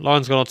true.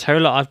 Lauren's gone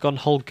Otola. I've gone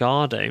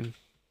Holgado.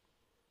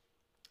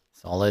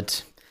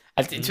 Solid.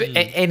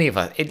 Any of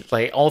us,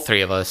 like all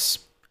three of us,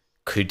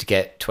 could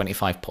get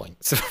 25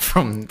 points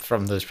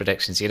from those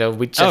predictions. You know,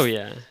 we just. Oh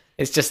yeah.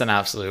 It's just an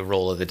absolute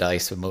roll of the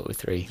dice with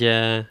Moto3.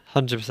 Yeah,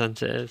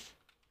 100% it is.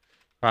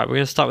 Right, we're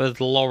gonna start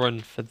with Lauren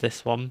for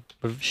this one.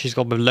 She's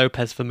gone with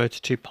Lopez for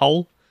Moto2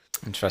 pole.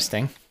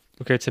 Interesting.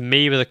 We'll go to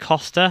me with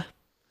Acosta,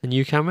 and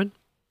you, Cameron.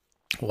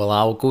 Well,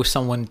 I'll go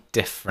someone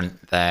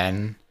different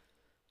then.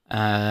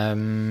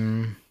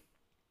 For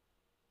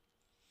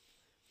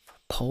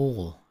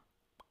pole.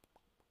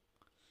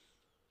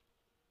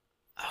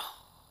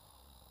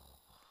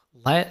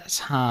 Let's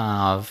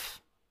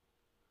have.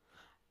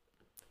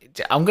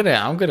 I'm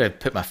gonna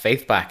put my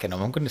faith back in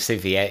him. I'm gonna say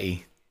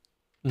Vietti.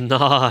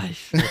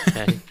 Nice.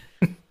 Okay.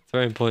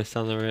 Throwing points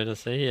down the road, I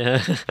see.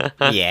 Yeah.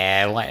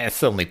 Yeah, well,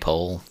 it's only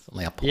pole. It's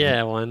only a point.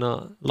 Yeah, why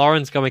not?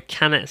 Lauren's gone with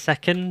Canet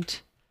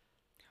second.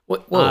 Whoa,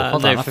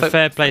 hold on. No, for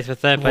third place,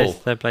 sorry.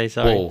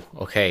 Whoa,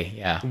 okay,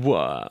 yeah.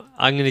 Whoa.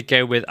 I'm going to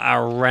go with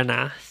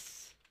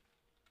Arenas.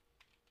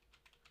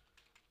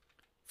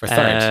 For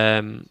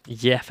third?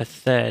 Yeah, for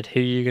third. Who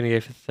are you going to go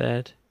for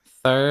third?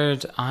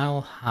 Third,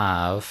 I'll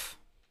have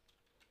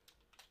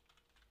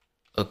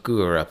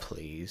Agura,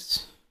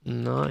 please.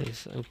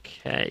 Nice.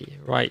 Okay.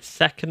 Right.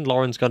 Second,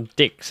 Lauren's gone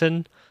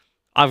Dixon.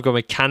 I've gone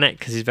with Canet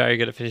because he's very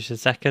good at finishing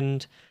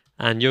second.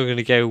 And you're going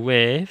to go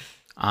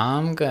with...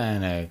 I'm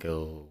going to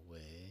go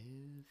with...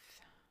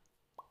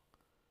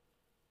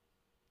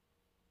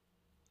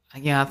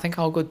 Yeah, I think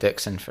I'll go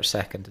Dixon for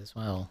second as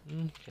well.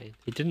 Okay.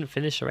 He didn't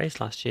finish the race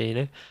last year, you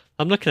know.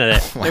 I'm looking at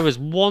it. It was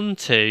 1,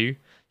 2,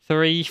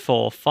 3,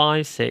 4,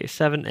 5, 6,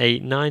 7,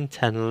 8, 9,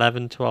 10,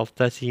 11, 12,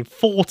 13,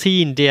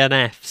 14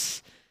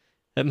 DNFs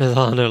at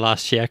Misano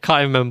last year. I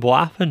can't even remember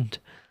what happened.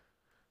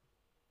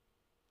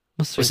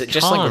 Was it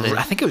just like...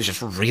 I think it was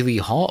just really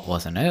hot,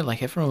 wasn't it?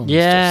 Like everyone was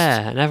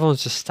and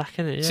everyone's just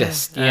stacking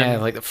it. Yeah.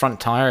 Like the front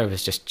tyre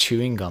was just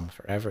chewing gum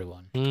for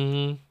everyone.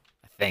 Mm-hmm.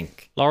 I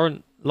think.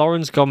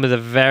 Lauren's gone with a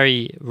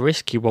very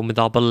risky one with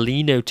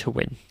Arbolino to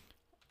win.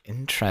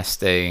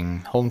 Interesting.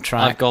 Home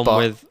track, I've gone but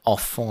with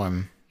off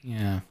form.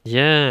 Yeah.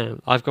 Yeah,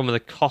 I've gone with a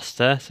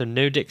Costa, so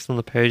no Dixon on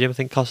the podium. I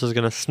think Costa's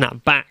going to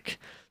snap back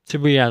to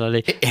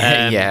reality.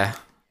 Yeah,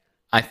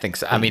 I think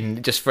so. I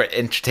mean, just for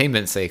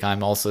entertainment's sake,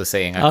 I'm also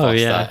saying a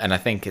Costa, and I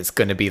think it's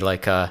going to be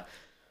like a,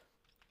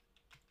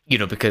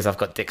 because I've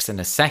got Dixon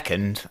as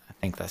second, I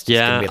think that's just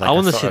going to be like I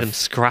want to see them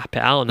scrap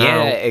it out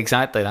now. Yeah,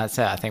 exactly. That's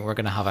it. I think we're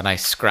going to have a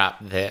nice scrap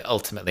that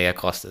ultimately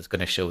Acosta is going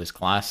to show his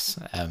class.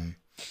 And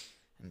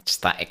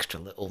just that extra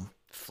little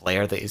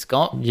flair that he's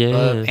got. Yeah.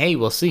 But, hey,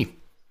 we'll see.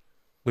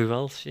 We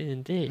will see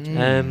indeed.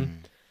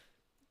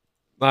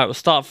 Right, we'll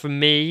start from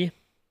me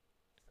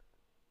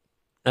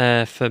for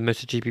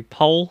MotoGP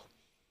pole.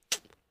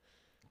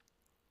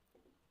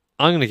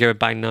 I'm going to go with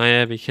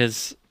Bagnaia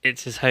because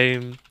it's his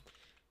home.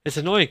 It's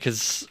annoying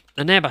because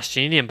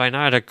Bastianini and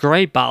Bagnaia had a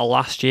great battle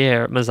last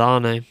year at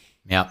Misano.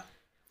 Yeah.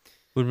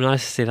 Would be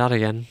nice to see that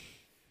again.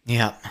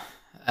 Yeah.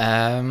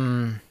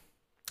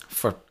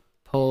 For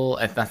pole,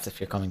 if that's if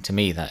you're coming to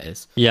me, that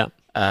is. Yeah.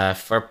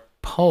 For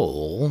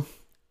pole...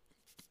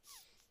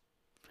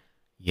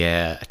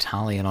 Yeah,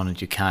 Italian on a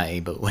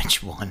Ducati, but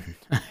which one?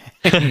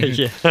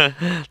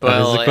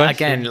 Well,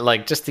 again,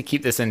 like just to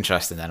keep this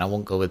interesting, then I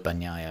won't go with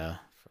Bagnaia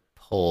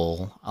for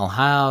pole. I'll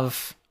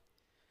have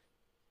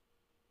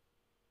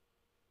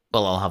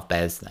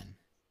Bez then.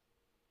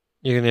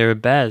 You're gonna go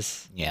with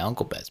Bez? Yeah, I'll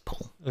go Bez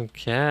pole.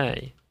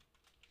 Okay.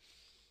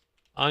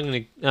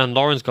 And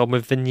Lauren's gone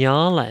with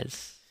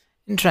Vinales.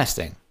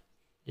 Interesting.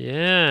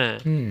 Yeah.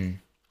 I'd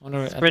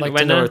like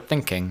to know her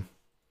thinking.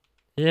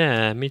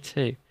 Yeah, me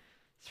too.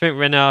 Sprint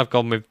winner, I've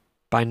gone with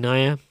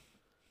Bagnaia.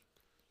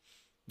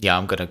 Yeah,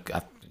 I'm gonna.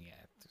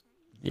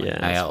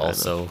 Bagnaia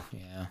also. Enough.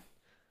 Yeah.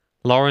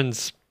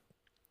 Lauren's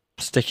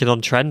sticking on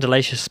trend.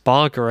 Alicia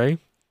Spargaro,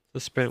 the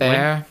sprint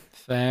win.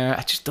 Fair.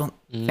 I just don't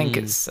think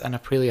it's an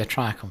Aprilia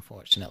track,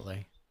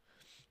 unfortunately.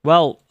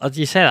 Well, as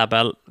you say that,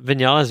 but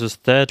Vinales was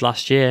third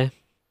last year.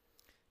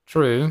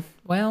 True.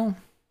 Well,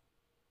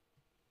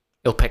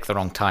 he'll pick the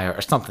wrong tyre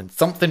or something.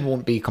 Something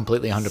won't be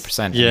completely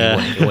 100%. Yeah.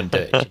 He wouldn't do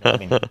it. You know what I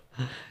mean?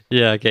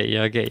 Yeah, I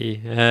get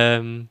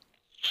you.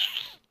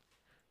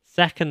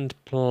 Second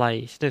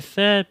place. No,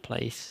 third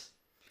place.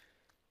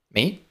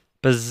 Me?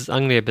 I'm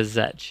going to go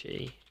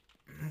Bezzecchi.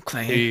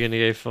 Okay. Who are you going to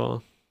go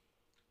for?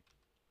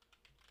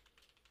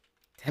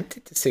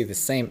 Tempted to say the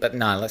same, but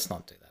no, let's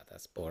not do that.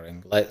 That's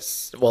boring.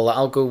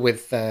 I'll go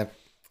with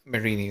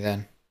Marini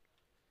then.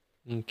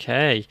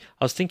 Okay.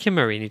 I was thinking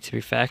Marini, to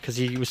be fair, because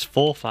he was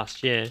fourth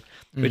last year,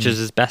 which was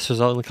his best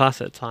result in the class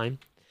at the time.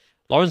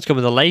 Lauren's gone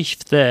with Aleix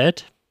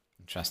third.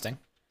 Interesting.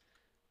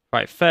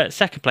 Right,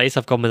 second place,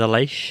 I've gone with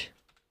Aleix.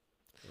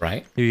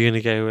 Right. Who are you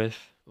going to go with?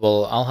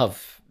 Well, I'll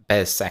have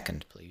Bez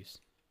second, please.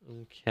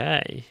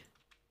 Okay.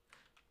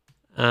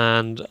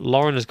 And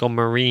Lauren has gone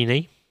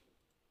Marini.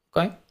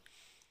 Okay.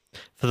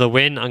 For the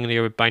win, I'm going to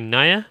go with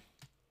Bagnaia.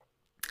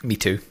 Me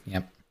too.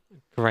 Yep.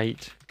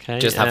 Great. Okay. I'm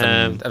just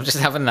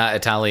having that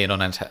Italian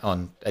on a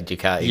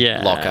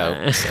Ducati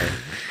lockout. So.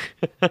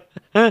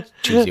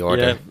 Choose the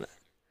order. Yeah.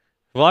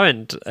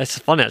 Well, it's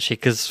funny actually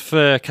because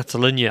for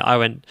Catalunya, I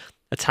went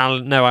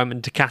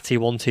Ducati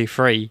 1, 2,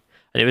 3,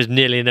 and it was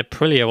nearly an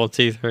Aprilia 1,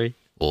 2, 3.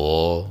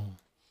 Oh.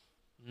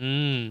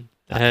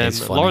 That is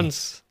funny.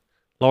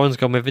 Lauren's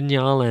gone with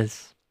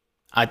Vinales.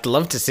 I'd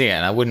love to see it,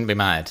 and I wouldn't be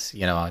mad.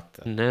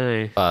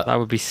 No, but that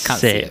would be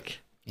sick.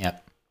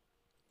 Yep.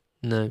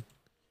 No.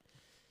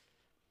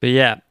 But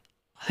yeah,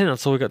 I think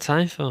that's all we've got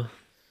time for.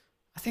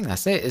 I think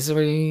that's it. Is there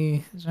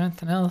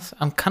anything else?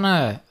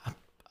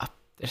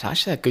 There's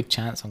actually a good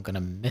chance I'm going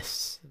to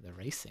miss the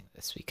racing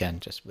this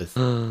weekend just with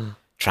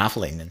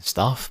traveling and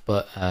stuff,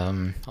 but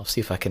I'll see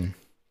if I can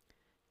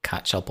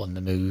catch up on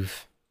the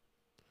move.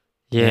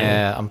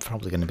 Yeah, I'm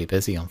probably going to be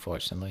busy,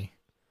 unfortunately.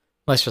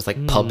 Unless there's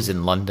like pubs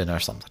in London or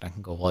something, I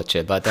can go watch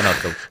it. But I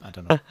don't know. I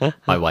don't know.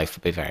 My wife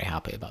would be very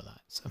happy about that.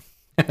 So.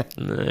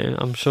 No,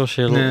 I'm sure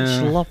she'll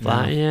love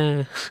that.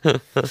 Yeah.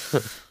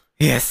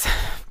 Yes.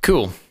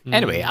 Cool.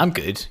 Anyway, I'm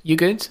good. You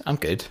good? I'm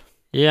good.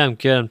 Yeah, I'm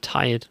good. I'm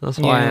tired. That's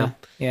why I am.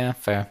 Yeah,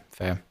 fair.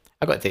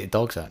 I got to take the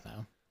dogs out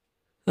now.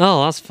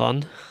 Oh, that's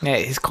fun. Yeah,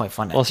 it's quite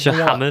fun. Whilst you're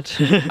hammered.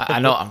 I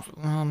know.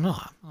 I'm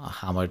not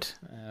hammered.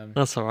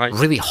 That's all right.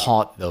 Really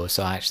hot though,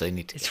 so I actually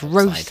need to. It's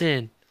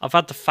roasting. I've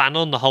had the fan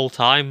on the whole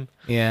time.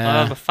 Yeah.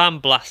 I have a fan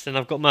blasting.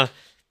 I've got my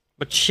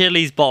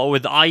Chili's bottle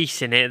with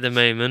ice in it at the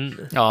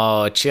moment.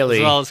 Oh, chili.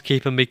 As well as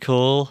keeping me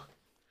cool.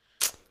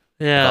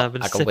 Yeah, I've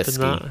been sipping whiskey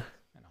that.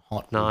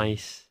 Hot.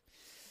 Nice.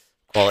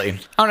 Quality.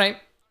 All right.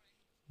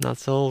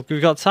 That's all we've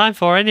got time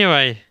for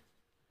anyway.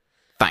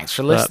 Thanks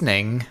for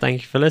listening.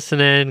 Thank you for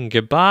listening.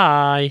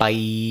 Goodbye.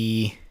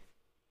 Bye.